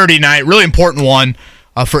 8:30 night, really important one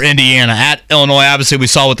for Indiana. At Illinois, obviously we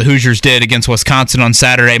saw what the Hoosiers did against Wisconsin on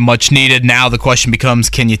Saturday, much needed. Now the question becomes,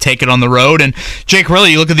 can you take it on the road? And Jake,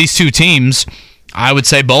 really, you look at these two teams, I would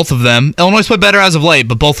say both of them. Illinois played better as of late,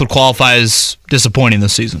 but both would qualify as disappointing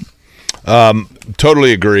this season.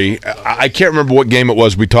 Totally agree. I can't remember what game it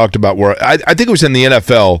was we talked about where I think it was in the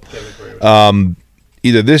NFL.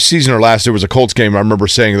 Either this season or last, there was a Colts game. I remember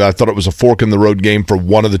saying that I thought it was a fork in the road game for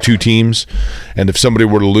one of the two teams, and if somebody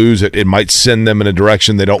were to lose, it might send them in a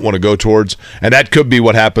direction they don't want to go towards, and that could be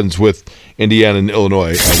what happens with Indiana and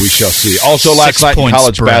Illinois. We shall see. Also, last night in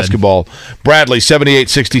college basketball, Bradley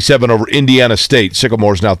 78-67 over Indiana State.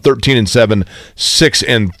 Sycamore's now 13-7,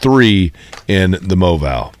 6-3 in the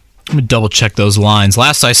MoVal. Let me double check those lines.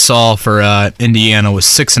 Last I saw for Indiana was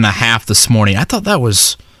 6.5 this morning. I thought that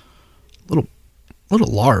was a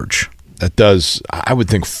little large. That does, I would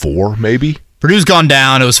think 4 maybe. Purdue's gone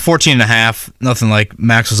down. It was 14.5. Nothing like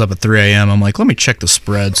Max was up at 3 a.m. I'm like, let me check the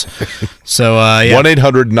spreads. So,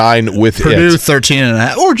 1-800-9-WITH-IT. Purdue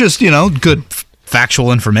 13.5. Or just, good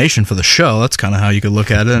factual information for the show. That's kind of how you could look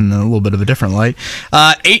at it in a little bit of a different light.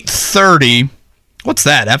 8:30. What's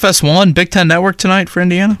that? FS1, Big Ten Network tonight for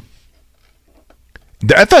Indiana?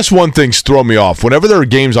 The FS1 things throw me off. Whenever there are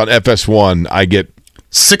games on FS1, I get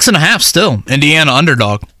 6.5 still. Indiana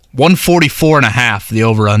underdog. 144.5 the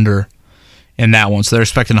over-under in that one. So they're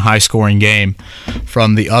expecting a high-scoring game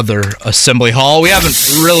from the other Assembly Hall. We haven't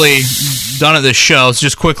really done it this show. So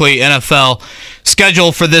just quickly, NFL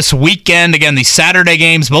schedule for this weekend. Again, the Saturday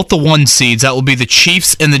games, both the 1 seeds. That will be the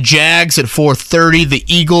Chiefs and the Jags at 4:30. The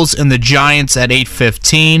Eagles and the Giants at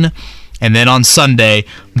 8:15. And then on Sunday,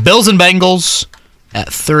 Bills and Bengals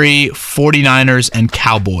at 3, 49ers and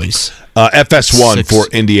Cowboys. FS1 for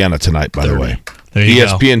Indiana tonight, by the way.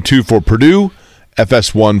 ESPN2 for Purdue,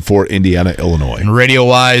 FS1 for Indiana, Illinois. And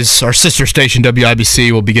radio-wise, our sister station,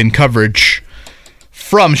 WIBC, will begin coverage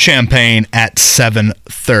from Champaign at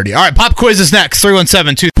 7:30. All right, pop quiz is next,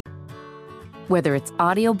 317-2. Whether it's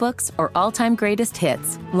audiobooks or all-time greatest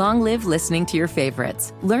hits, long live listening to your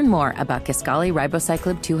favorites. Learn more about Kisqali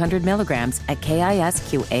Ribociclib 200 milligrams at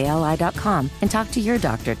KISQALI.com and talk to your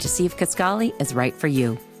doctor to see if Kisqali is right for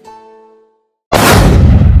you.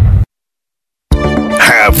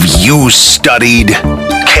 Have you studied?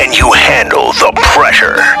 Can you handle the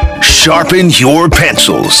pressure? Sharpen your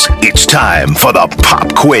pencils. It's time for the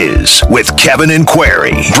Pop Quiz with Kevin and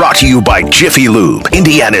Query. Brought to you by Jiffy Lube,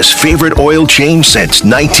 Indiana's favorite oil change since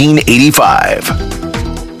 1985.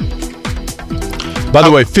 By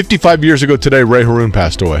the way, 55 years ago today, Ray Haroon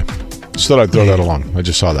passed away. Just thought I'd throw that along. I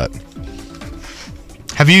just saw that.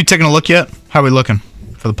 Have you taken a look yet? How are we looking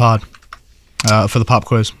for the pod? For the Pop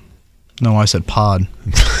Quiz? No, I said pod.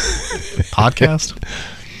 Podcast?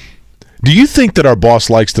 Do you think that our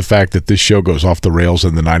boss likes the fact that this show goes off the rails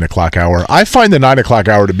in the 9 o'clock hour? I find the 9 o'clock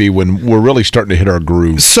hour to be when we're really starting to hit our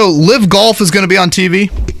groove. So Live Golf is going to be on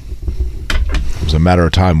TV? It was a matter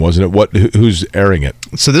of time, wasn't it? Who's airing it?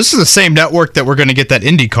 So this is the same network that we're going to get that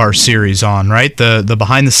IndyCar series on, right? The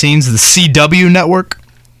behind the scenes, the CW network?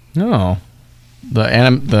 No.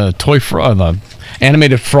 The toy frog, the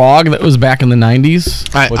animated frog that was back in the 90s.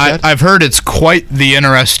 I've heard it's quite the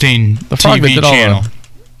interesting TV channel.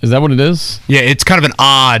 Is that what it is? Yeah, it's kind of an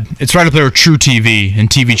odd. It's right up there with True TV and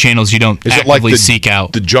TV channels you don't actively seek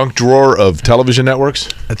out. The junk drawer of television networks?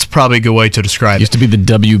 That's probably a good way to describe it. Used to be the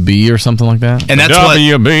WB or something like that. And that's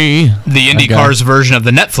WB. What the IndyCar's version of the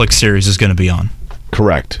Netflix series is going to be on.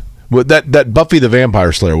 Correct. Well, that Buffy the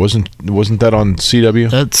Vampire Slayer wasn't that on CW?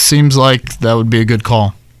 That seems like that would be a good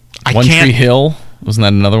call. One Tree Hill, wasn't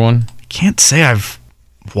that another one? I can't say I've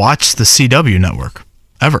watched the CW network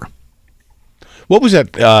ever. What was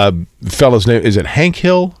that fellow's name? Is it Hank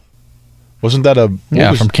Hill? Wasn't that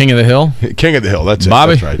from King of the Hill? King of the Hill. That's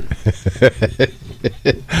Bobby. It. That's right.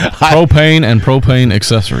 Propane and propane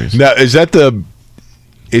accessories. Now, is that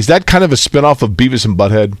kind of a spinoff of Beavis and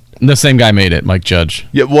Butthead? The same guy made it, Mike Judge.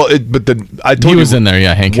 Yeah, well, I told he you was in there.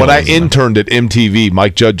 Yeah, Hank. When I interned at MTV,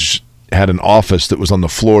 Mike Judge had an office that was on the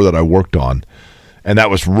floor that I worked on, and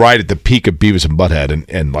that was right at the peak of Beavis and Butthead.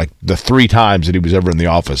 And like the 3 times that he was ever in the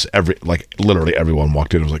office, literally everyone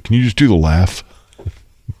walked in and was like, "Can you just do the laugh?"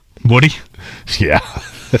 Woody? Yeah.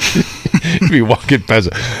 Be walking past.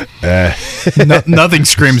 Nothing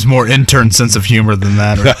screams more intern sense of humor than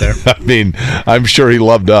that right there. I mean, I'm sure he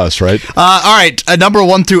loved us, right? All right, number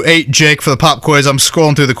 1 through 8, Jake, for the pop quiz. I'm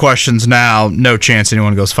scrolling through the questions now. No chance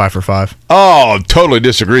anyone goes 5 for 5. Oh, totally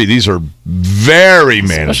disagree. These are very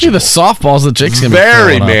manageable. Especially the softballs that Jake's going to be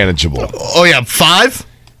very manageable. Oh, yeah, 5?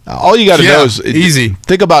 All you got to know is easy.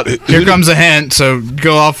 Think about here comes a hint. So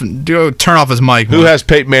go turn off his mic. Who has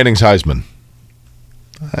Peyton Manning's Heisman?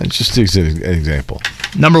 Just an example.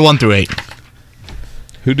 Number 1 through 8.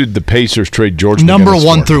 Who did the Pacers trade George? Number McGinnis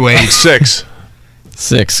 1 for? through 8. 6.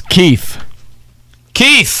 6. Keith.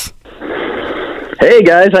 Hey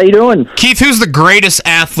guys, how you doing? Keith, who's the greatest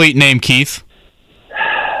athlete named Keith?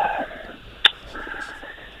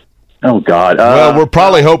 Oh God. Well, we're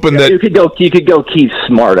probably hoping that you could go Keith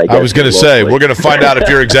Smart. I guess. I was going to say we're going to find out if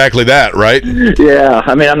you're exactly that, right? Yeah,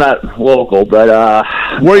 I mean I'm not local, but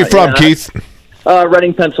where are you from, Keith?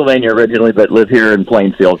 Reading, Pennsylvania originally, but live here in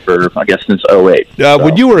Plainfield for I guess since 2008.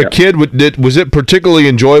 When you were a kid, was it particularly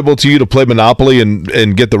enjoyable to you to play Monopoly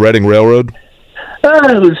and get the Reading Railroad?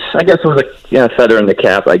 It was a feather in the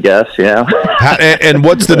cap, I guess. Yeah. And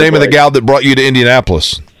what's the name of the gal that brought you to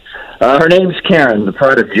Indianapolis? Her name's Karen, the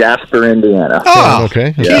part of Jasper, Indiana. Oh,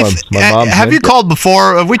 okay. Yeah. My mom's have you called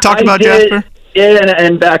before? Have we talked about Jasper? Yeah,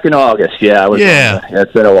 and back in August. Yeah,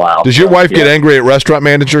 it's been a while. Does your wife get angry at restaurant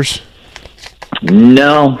managers?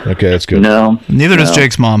 No. Okay, that's good. No. Neither does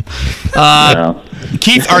Jake's mom. No.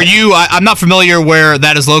 Keith, are you? I'm not familiar where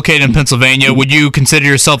that is located in Pennsylvania. Would you consider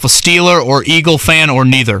yourself a Steeler or Eagle fan, or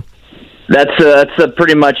neither? That's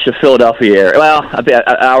pretty much a Philadelphia area. Well, an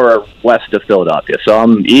hour west of Philadelphia. So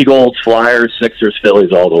I'm Eagles, Flyers, Sixers,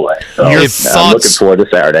 Phillies all the way. So Your I'm thoughts? looking forward to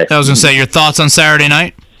Saturday. I was going to say, your thoughts on Saturday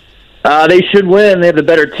night? They should win. They have the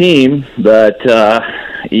better team, but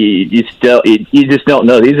you just don't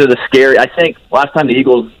know. These are the scary. I think last time the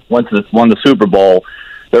Eagles won the Super Bowl,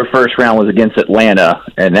 their first round was against Atlanta,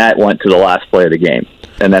 and that went to the last play of the game.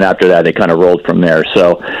 And then after that, they kind of rolled from there.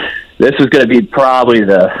 So this is going to be probably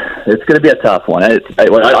it's going to be a tough one. I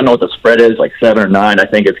don't know what the spread is, like 7 or 9. I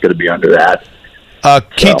think it's going to be under that.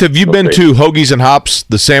 Keith, have you been to Hoagies and Hops,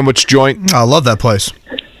 the sandwich joint? I love that place.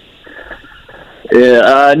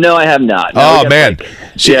 No, I have not. No, man.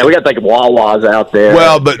 We got like Wawa's out there.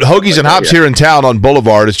 Well, but Hoagies and Hops here in town on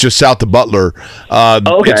Boulevard, it's just south of Butler.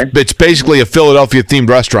 Okay. It's basically a Philadelphia-themed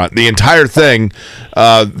restaurant. The entire thing,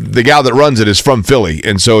 the gal that runs it is from Philly,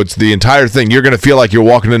 and so it's the entire thing. You're going to feel like you're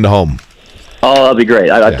walking into home. Oh, that'll be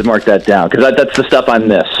great. I have to mark that down because that's the stuff I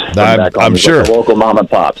miss. I'm sure. Like the local mom and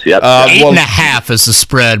pops. Yep. 8.5 is the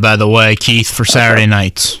spread, by the way, Keith, for Saturday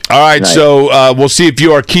nights. All right, so we'll see if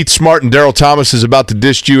you are Keith Smart and Daryl Thomas is about to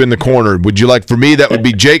dish you in the corner. Would you like for me? That would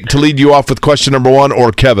be Jake to lead you off with question number 1,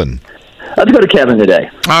 or Kevin? Let's go to Kevin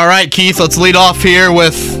today. All right, Keith, let's lead off here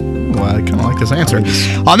with... Well, I kind of like this answer.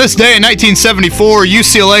 On this day in 1974,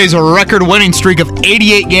 UCLA's record-winning streak of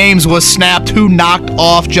 88 games was snapped. Who knocked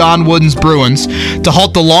off John Wooden's Bruins to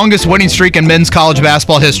halt the longest winning streak in men's college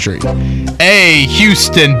basketball history? A,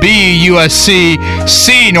 Houston, B, USC,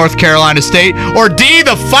 C, North Carolina State, or D,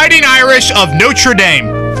 the Fighting Irish of Notre Dame?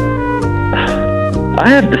 I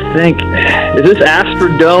have to think. Is this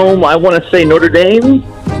Astrodome? I want to say Notre Dame.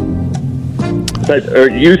 Or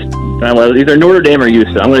Houston. Well, either Notre Dame or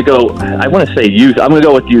Houston. I'm going to go. I want to say Houston. I'm going to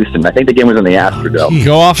go with Houston. I think the game was in the Astrodome.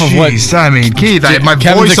 Go off of what? I mean, Keith, my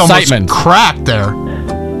Kevin's voice excitement. almost cracked there.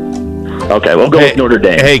 Okay, we'll go with Notre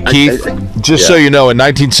Dame. Hey, Keith, so you know, in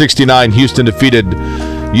 1969, Houston defeated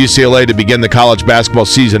UCLA to begin the college basketball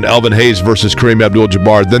season. Elvin Hayes versus Kareem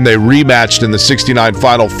Abdul-Jabbar. Then they rematched in the 69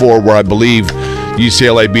 Final Four, where I believe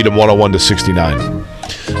UCLA beat them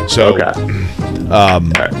 101-69. So,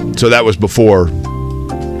 so that was before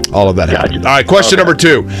all of that happened. All right, question number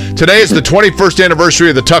 2. Today is the 21st anniversary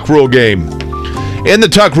of the Tuck Rule game. In the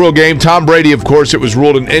Tuck Rule game, Tom Brady, of course, it was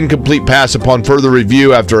ruled an incomplete pass upon further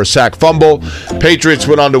review after a sack fumble. Patriots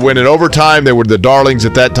went on to win in overtime. They were the darlings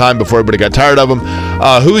at that time before everybody got tired of them.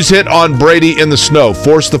 Whose hit on Brady in the snow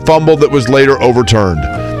forced the fumble that was later overturned?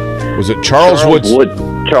 Was it Charles Woodson?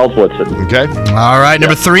 Charles Woodson. Okay. All right,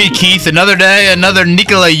 number 3, Keith. Another day, another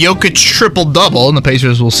Nikola Jokic triple-double, and the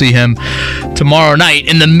Pacers will see him tomorrow night.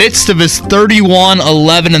 In the midst of his 31,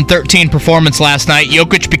 11, and 13 performance last night,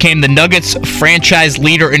 Jokic became the Nuggets franchise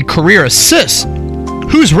leader in career assists.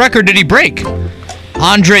 Whose record did he break?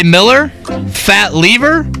 Andre Miller, Fat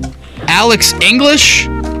Lever, Alex English,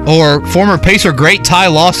 or former Pacer great Ty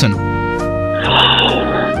Lawson?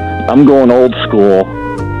 I'm going old school.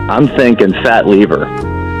 I'm thinking Fat Lever.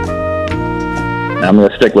 I'm going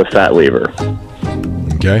to stick with Fat Lever.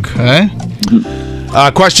 Okay.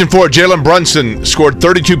 Question 4. Jalen Brunson scored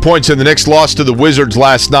 32 points in the Knicks' loss to the Wizards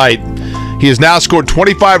last night. He has now scored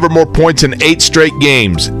 25 or more points in 8 straight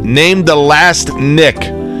games. Name the last Knick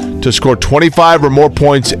to score 25 or more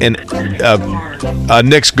points in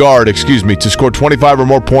Knicks guard, to score 25 or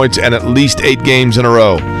more points in at least 8 games in a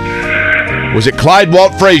row. Was it Clyde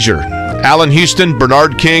Walt Frazier, Allen Houston,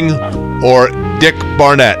 Bernard King, or Dick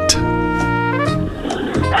Barnett?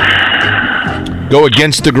 Go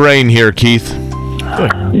against the grain here, Keith.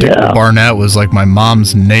 Dick Barnett was like my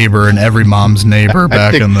mom's neighbor and every mom's neighbor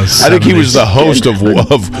back in the 70s. I think he was the host of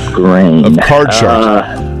Card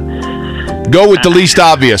Sharks. Go with the least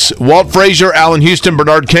obvious. Walt Frazier, Allen Houston,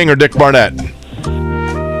 Bernard King, or Dick Barnett?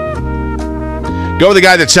 Go with the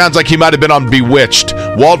guy that sounds like he might have been on Bewitched.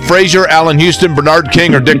 Walt Frazier, Allen Houston, Bernard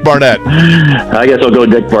King, or Dick Barnett? I guess I'll go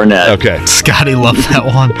Dick Barnett. Okay. Scotty loved that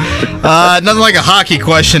one. Nothing like a hockey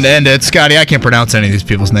question to end it. Scotty, I can't pronounce any of these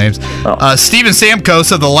people's names. Steven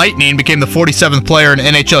Stamkos of the Lightning became the 47th player in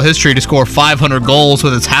NHL history to score 500 goals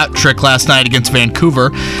with his hat trick last night against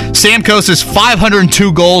Vancouver. Stamkos is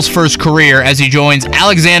 502 goals for his career as he joins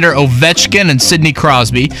Alexander Ovechkin and Sidney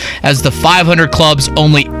Crosby as the 500 Club's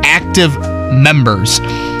only active members.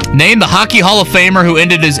 Name the Hockey Hall of Famer who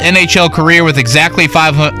ended his NHL career with exactly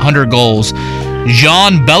 500 goals.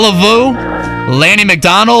 Jean Beliveau, Lanny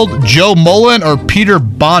McDonald, Joe Mullen, or Peter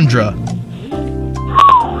Bondra?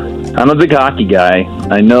 I'm a big hockey guy.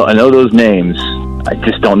 I know those names. I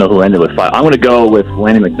just don't know who ended with 5. I'm going to go with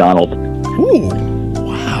Lanny McDonald. Ooh,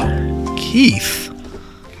 wow. Keith.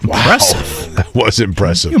 Impressive. Wow. That was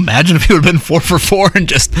impressive. Can you imagine if he would have been 4 for 4 and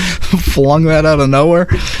just flung that out of nowhere?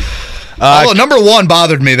 Although number 1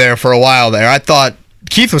 bothered me there for a while there. I thought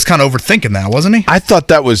Keith was kind of overthinking that, wasn't he? I thought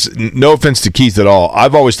that was, no offense to Keith at all,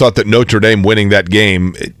 I've always thought that Notre Dame winning that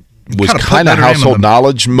game was kind of household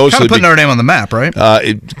knowledge. Mostly kind of put Notre Dame on the map, right?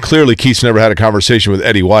 Clearly, Keith's never had a conversation with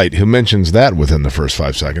Eddie White, who mentions that within the first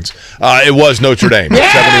 5 seconds. It was Notre Dame,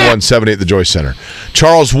 71-70 at the Joyce Center.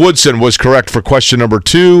 Charles Woodson was correct for question number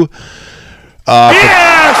 2.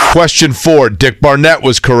 Question 4, Dick Barnett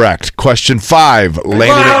was correct. Question 5,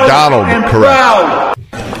 Lanny McDonald correct.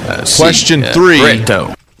 Question 3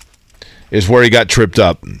 is where he got tripped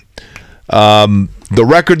up. The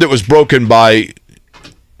record that was broken by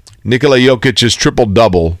Nikola Jokic's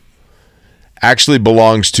triple-double actually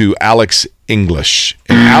belongs to Alex English.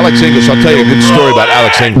 And Alex English, I'll tell you a good story about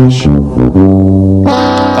Alex English.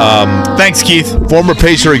 Thanks, Keith. Former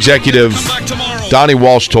Pacer executive Donnie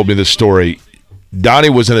Walsh told me this story. Donnie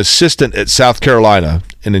was an assistant at South Carolina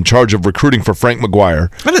and in charge of recruiting for Frank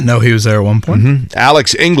McGuire. I didn't know he was there at one point. Mm-hmm.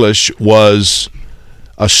 Alex English was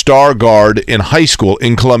a star guard in high school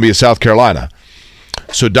in Columbia, South Carolina.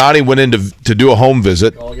 So Donnie went in to do a home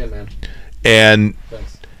visit, and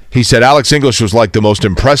he said Alex English was like the most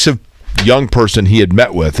impressive young person he had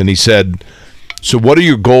met with. And he said, so what are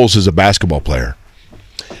your goals as a basketball player?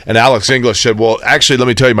 And Alex English said, well, actually, let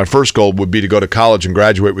me tell you, my first goal would be to go to college and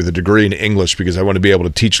graduate with a degree in English because I want to be able to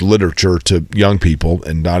teach literature to young people.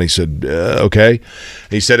 And Donnie said, okay.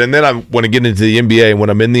 He said, and then I want to get into the NBA. And when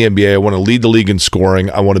I'm in the NBA, I want to lead the league in scoring.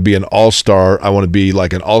 I want to be an all-star. I want to be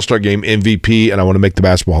like an all-star game MVP, and I want to make the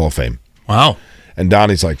Basketball Hall of Fame. Wow. And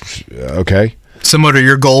Donnie's like, okay. Similar to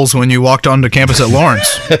your goals when you walked onto campus at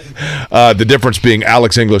Lawrence. The difference being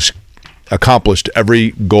Alex English accomplished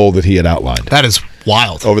every goal that he had outlined. That is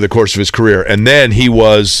wild. Over the course of his career. And then he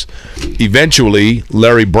was eventually,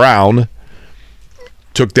 Larry Brown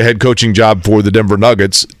took the head coaching job for the Denver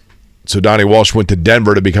Nuggets. So Donnie Walsh went to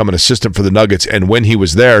Denver to become an assistant for the Nuggets. And when he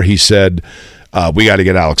was there, he said, we got to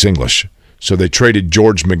get Alex English. So they traded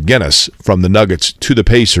George McGinnis from the Nuggets to the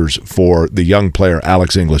Pacers for the young player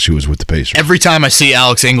Alex English, who was with the Pacers. Every time I see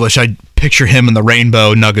Alex English, I picture him in the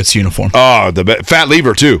rainbow Nuggets uniform. Oh, Fat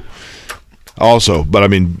Lever, too. Also, but I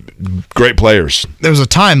mean, great players. There was a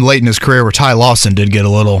time late in his career where Ty Lawson did get a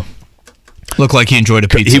little, looked like he enjoyed a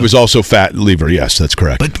pizza. He was also Fat Lever, yes, that's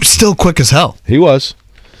correct. But still quick as hell. He was.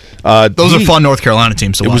 Those are fun North Carolina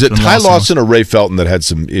teams to watch. Was it Ty Lawson or Ray Felton that had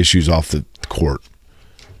some issues off the court?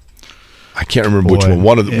 I can't remember which one.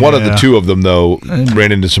 One of the two of them, though,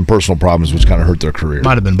 ran into some personal problems, which kind of hurt their career.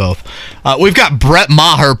 Might have been both. We've got Brett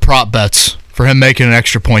Maher prop bets for him making an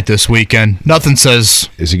extra point this weekend. Nothing says...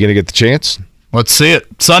 Is he going to get the chance? Let's see it.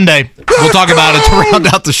 Sunday. We'll talk about it to round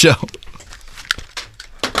out the show.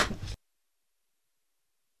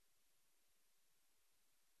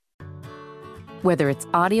 Whether it's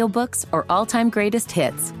audiobooks or all-time greatest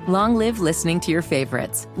hits, long live listening to your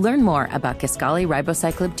favorites. Learn more about Kisqali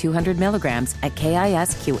Ribociclib 200 milligrams at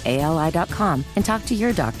KISQALI.com and talk to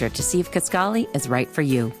your doctor to see if Kisqali is right for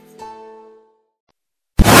you.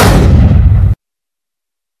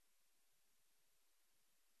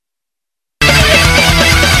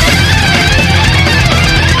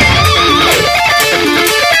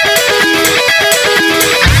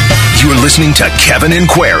 listening to Kevin and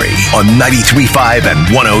Query on 93.5 and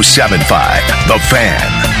 107.5. The Fan.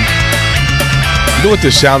 You know what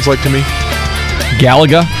this sounds like to me?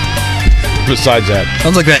 Galaga? Besides that.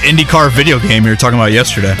 Sounds like that IndyCar video game you were talking about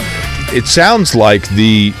yesterday. It sounds like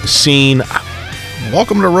the scene...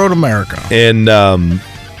 Welcome to Road America. In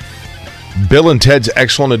Bill and Ted's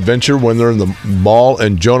Excellent Adventure when they're in the mall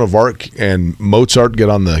and Joan of Arc and Mozart get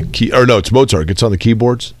on the key... Or no, it's Mozart gets on the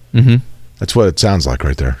keyboards. Mm-hmm. That's what it sounds like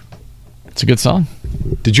right there. It's a good song.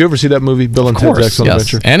 Did you ever see that movie, Bill and Ted's Excellent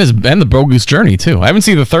Adventure? And the Bogus Journey, too. I haven't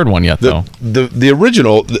seen the third one yet, though. The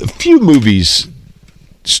original... few movies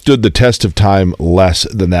stood the test of time less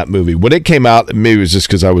than that movie. When it came out, maybe it was just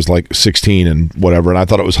because I was like 16 and whatever, and I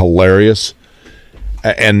thought it was hilarious.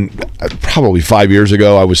 And probably 5 years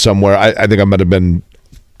ago, I was somewhere. I think I might have been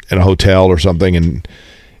in a hotel or something, and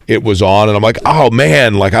it was on, and I'm like, oh,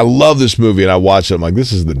 man, like, I love this movie. And I watched it. I'm like,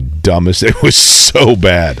 this is the dumbest. It was so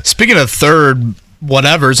bad. Speaking of third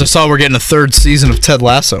whatevers, I saw we're getting a third season of Ted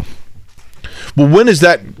Lasso. Well, when is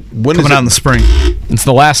that? Coming out in the spring. It's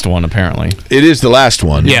the last one, apparently. It is the last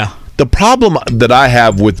one. Yeah. The problem that I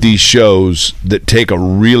have with these shows that take a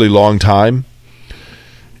really long time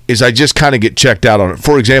is I just kind of get checked out on it.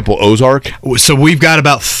 For example, Ozark. So we've got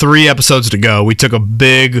about 3 episodes to go. We took a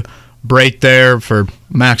big break there for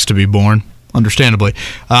Max to be born, understandably.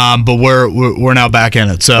 But we're now back in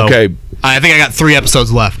it. So okay. I think I got 3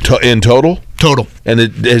 episodes left. In total? Total. And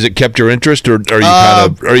has it kept your interest, or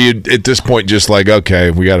are you at this point just like, okay,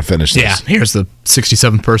 we got to finish this? Yeah, here's the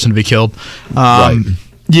 67th person to be killed. Right.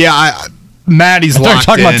 Yeah, Maddie's locked in. I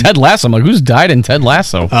talking about Ted Lasso. I'm like, who's died in Ted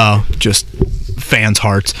Lasso? Oh, just fans'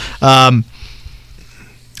 hearts. I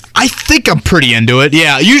think I'm pretty into it.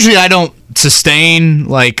 Yeah, usually I don't sustain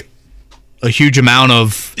like a huge amount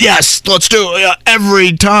of, yes, let's do it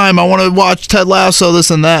every time. I want to watch Ted Lasso, this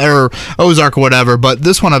and that, or Ozark or whatever. But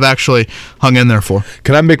this one I've actually hung in there for.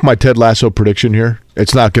 Can I make my Ted Lasso prediction here?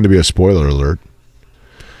 It's not going to be a spoiler alert.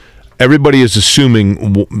 Everybody is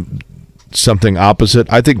assuming something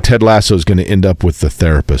opposite. I think Ted Lasso is going to end up with the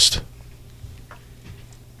therapist.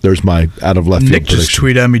 There's my out of left field Nick prediction. just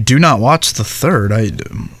tweeted at me, do not watch the third.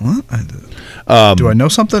 What? Do I know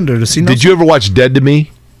something? Does he know Did you ever watch Dead to Me?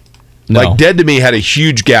 No. Like, Dead to Me had a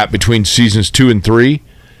huge gap between seasons 2 and 3,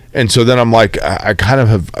 and so then I'm like, I kind of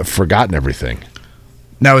have forgotten everything.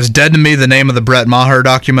 Now, is Dead to Me the name of the Brett Maher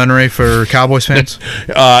documentary for Cowboys fans?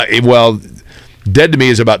 Well, Dead to Me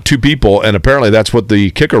is about 2 people, and apparently that's what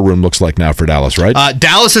the kicker room looks like now for Dallas, right?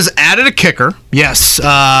 Dallas has added a kicker. Yes.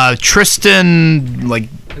 Tristan,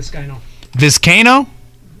 Vizcaino?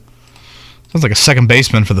 Sounds like a second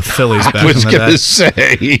baseman for the Phillies back in the day. I was going to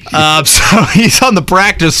say. So he's on the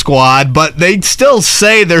practice squad, but they still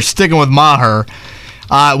say they're sticking with Maher.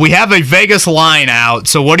 We have a Vegas line out,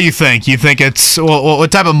 so what do you think? You think it's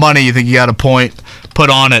what type of money you think you got to put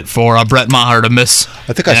on it for Brett Maher to miss?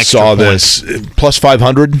 I think I saw this plus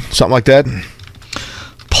 500, something like that.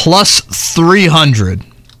 Plus 300.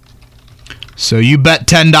 So you bet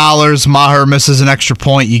 $10, Maher misses an extra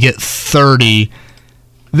point, you get 30.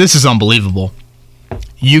 This is unbelievable.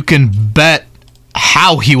 You can bet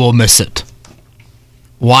how he will miss it.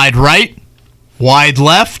 Wide right, wide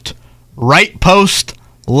left, right post,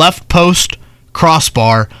 left post,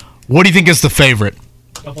 crossbar. What do you think is the favorite?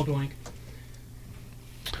 Double doink.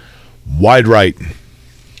 Wide right.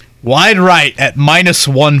 Wide right at minus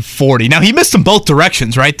 140. Now, he missed them both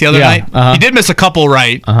directions, right, the other night? Uh-huh. He did miss a couple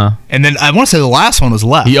right. Uh-huh. And then I want to say the last one was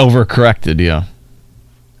left. He overcorrected, yeah.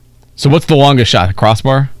 So what's the longest shot?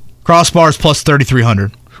 Crossbar? Crossbar's plus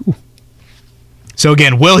 3,300. So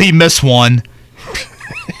again, will he miss one?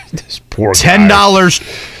 This poor guy.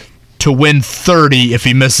 $10 to win 30 if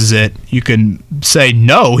he misses it. You can say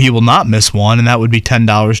no, he will not miss one, and that would be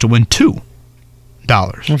 $10 to win $2.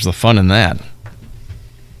 Where's the fun in that?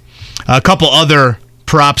 A couple other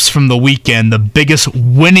props from the weekend. The biggest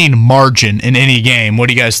winning margin in any game. What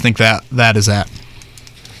do you guys think that is at?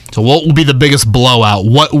 So what will be the biggest blowout?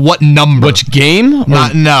 What number? Which game?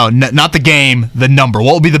 Not the game, the number.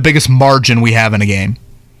 What will be the biggest margin we have in a game?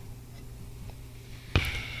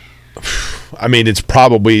 I mean, it's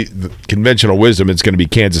probably the conventional wisdom. It's going to be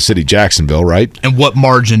Kansas City, Jacksonville, right? And what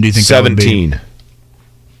margin do you think 17. that would be?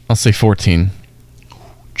 I'll say 14.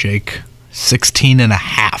 Jake,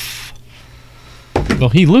 16.5. Well,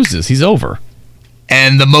 he loses. He's over.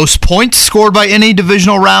 And the most points scored by any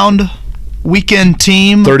divisional round weekend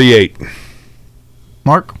team? 38.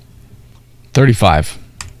 Mark? 35.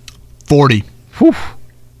 40. Whew.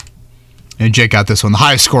 And Jake got this one. The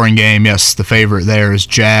highest scoring game, yes, the favorite there is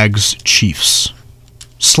Jags-Chiefs.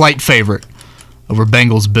 Slight favorite over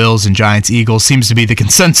Bengals, Bills, and Giants-Eagles. Seems to be the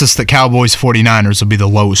consensus that Cowboys-49ers will be the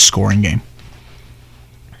lowest scoring game.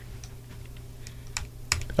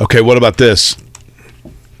 Okay, what about this?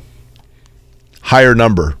 Higher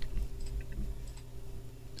number.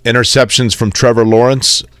 Interceptions from Trevor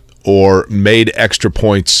Lawrence or made extra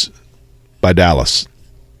points by Dallas?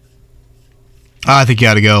 I think you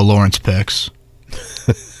got to go Lawrence picks.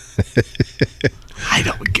 I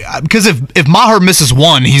don't, because if Maher misses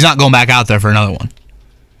one, he's not going back out there for another one.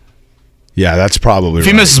 Yeah, that's probably If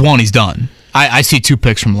he misses one, he's done. I see 2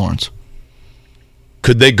 picks from Lawrence.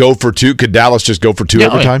 Could they go for 2? Could Dallas just go for 2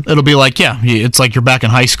 every time? It'll be like, it's like you're back in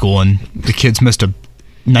high school and the kids missed a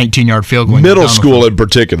 19-yard field goal. Middle school in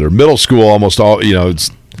particular. Middle school almost all, it's...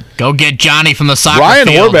 Go get Johnny from the soccer Ryan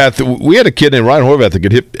field. Horvath, we had a kid named Ryan Horvath that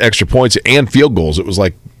could hit extra points and field goals. It was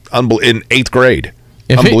like in 8th grade.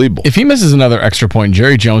 Unbelievable. If he misses another extra point,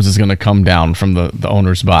 Jerry Jones is going to come down from the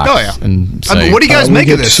owner's box. Oh, yeah. And say, what do you guys make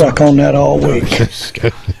of this? Suck on that all week.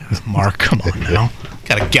 Mark, come on now.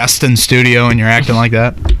 Got a guest in studio and you're acting like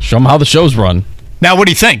that. Show them how the show's run. Now, what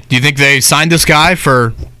do you think? Do you think they signed this guy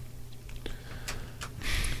for...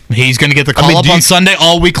 He's going to get the call up on Sunday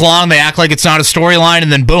all week long. They act like it's not a storyline,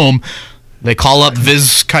 and then boom, they call up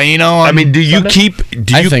Viz Caino. Do you Sunday?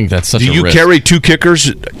 I think that's such a risk. Do you carry 2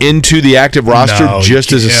 kickers into the active roster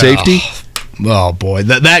just as a safety? Oh boy,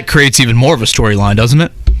 that creates even more of a storyline, doesn't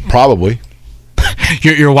it? Probably.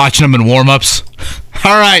 You're watching them in warm-ups.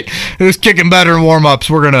 All right, who's kicking better in warm-ups?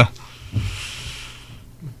 We're gonna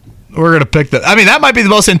pick that. That might be the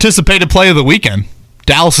most anticipated play of the weekend.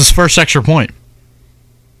 Dallas's first extra point.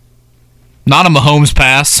 Not a Mahomes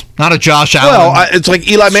pass, not a Josh Allen. Well, it's like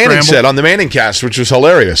Eli Manning said on the Manning cast, which was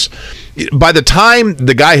hilarious. By the time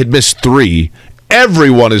the guy had missed 3,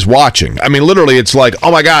 everyone is watching. Literally, it's like,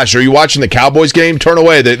 oh my gosh, are you watching the Cowboys game? Turn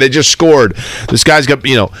away. They just scored. This guy's got,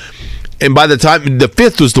 and by the time, the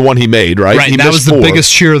 5th was the one he made, right? Right, he that was the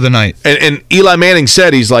biggest cheer of the night. And Eli Manning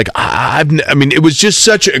said, he's like, it was just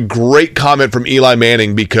such a great comment from Eli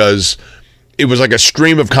Manning because it was like a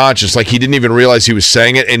stream of conscious, like he didn't even realize he was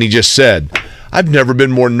saying it, and he just said, I've never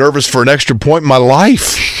been more nervous for an extra point in my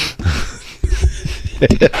life.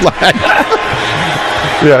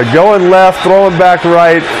 Going left, throwing back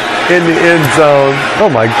right in the end zone.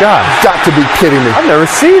 Oh my God. Got to be kidding me. I've never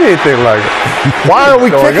seen anything like it. Why are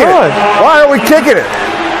we kicking it? Why are we kicking it?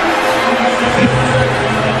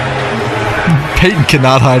 Peyton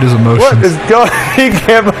cannot hide his emotions. What is going on? He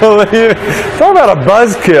can't believe it. Talk about a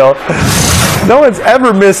buzzkill. No one's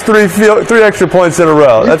ever missed 3 extra points in a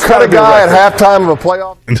row. That's cut a guy at halftime of a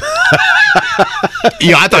playoff.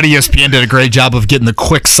 I thought ESPN did a great job of getting the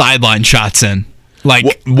quick sideline shots in. Like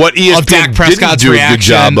what ESPN of Dak Prescott's didn't do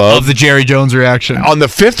reaction, a good job of the Jerry Jones reaction. On the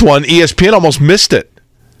 5th one, ESPN almost missed it.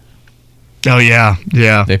 Oh, yeah.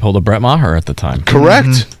 They pulled a Brett Maher at the time. Correct.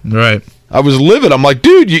 Mm-hmm. Right. I was livid. I'm like,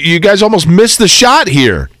 dude, you guys almost missed the shot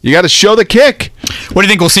here. You got to show the kick. What do you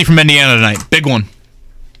think we'll see from Indiana tonight? Big one.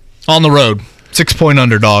 On the road. 6-point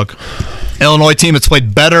underdog. Illinois team that's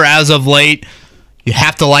played better as of late. You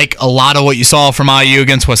have to like a lot of what you saw from IU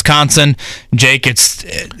against Wisconsin. Jake, it's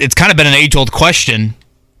kind of been an age-old question.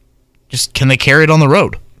 Just can they carry it on the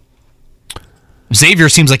road? Xavier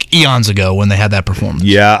seems like eons ago when they had that performance.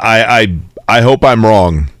 Yeah, I hope I'm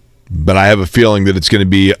wrong, but I have a feeling that it's going to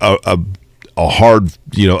be a hard,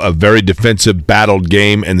 a very defensive, battled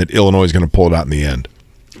game, and that Illinois is going to pull it out in the end.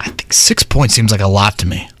 I think 6 points seems like a lot to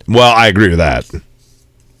me. Well, I agree with that.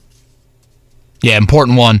 Yeah,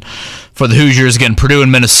 important one for the Hoosiers. Again, Purdue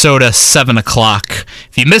and Minnesota, 7 o'clock.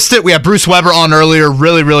 If you missed it, we had Bruce Weber on earlier.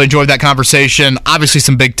 Really, really enjoyed that conversation. Obviously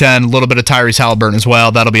some Big Ten, a little bit of Tyrese Haliburton as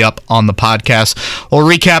well. That'll be up on the podcast. We'll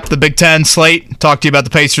recap the Big Ten slate, talk to you about the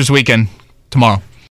Pacers weekend tomorrow.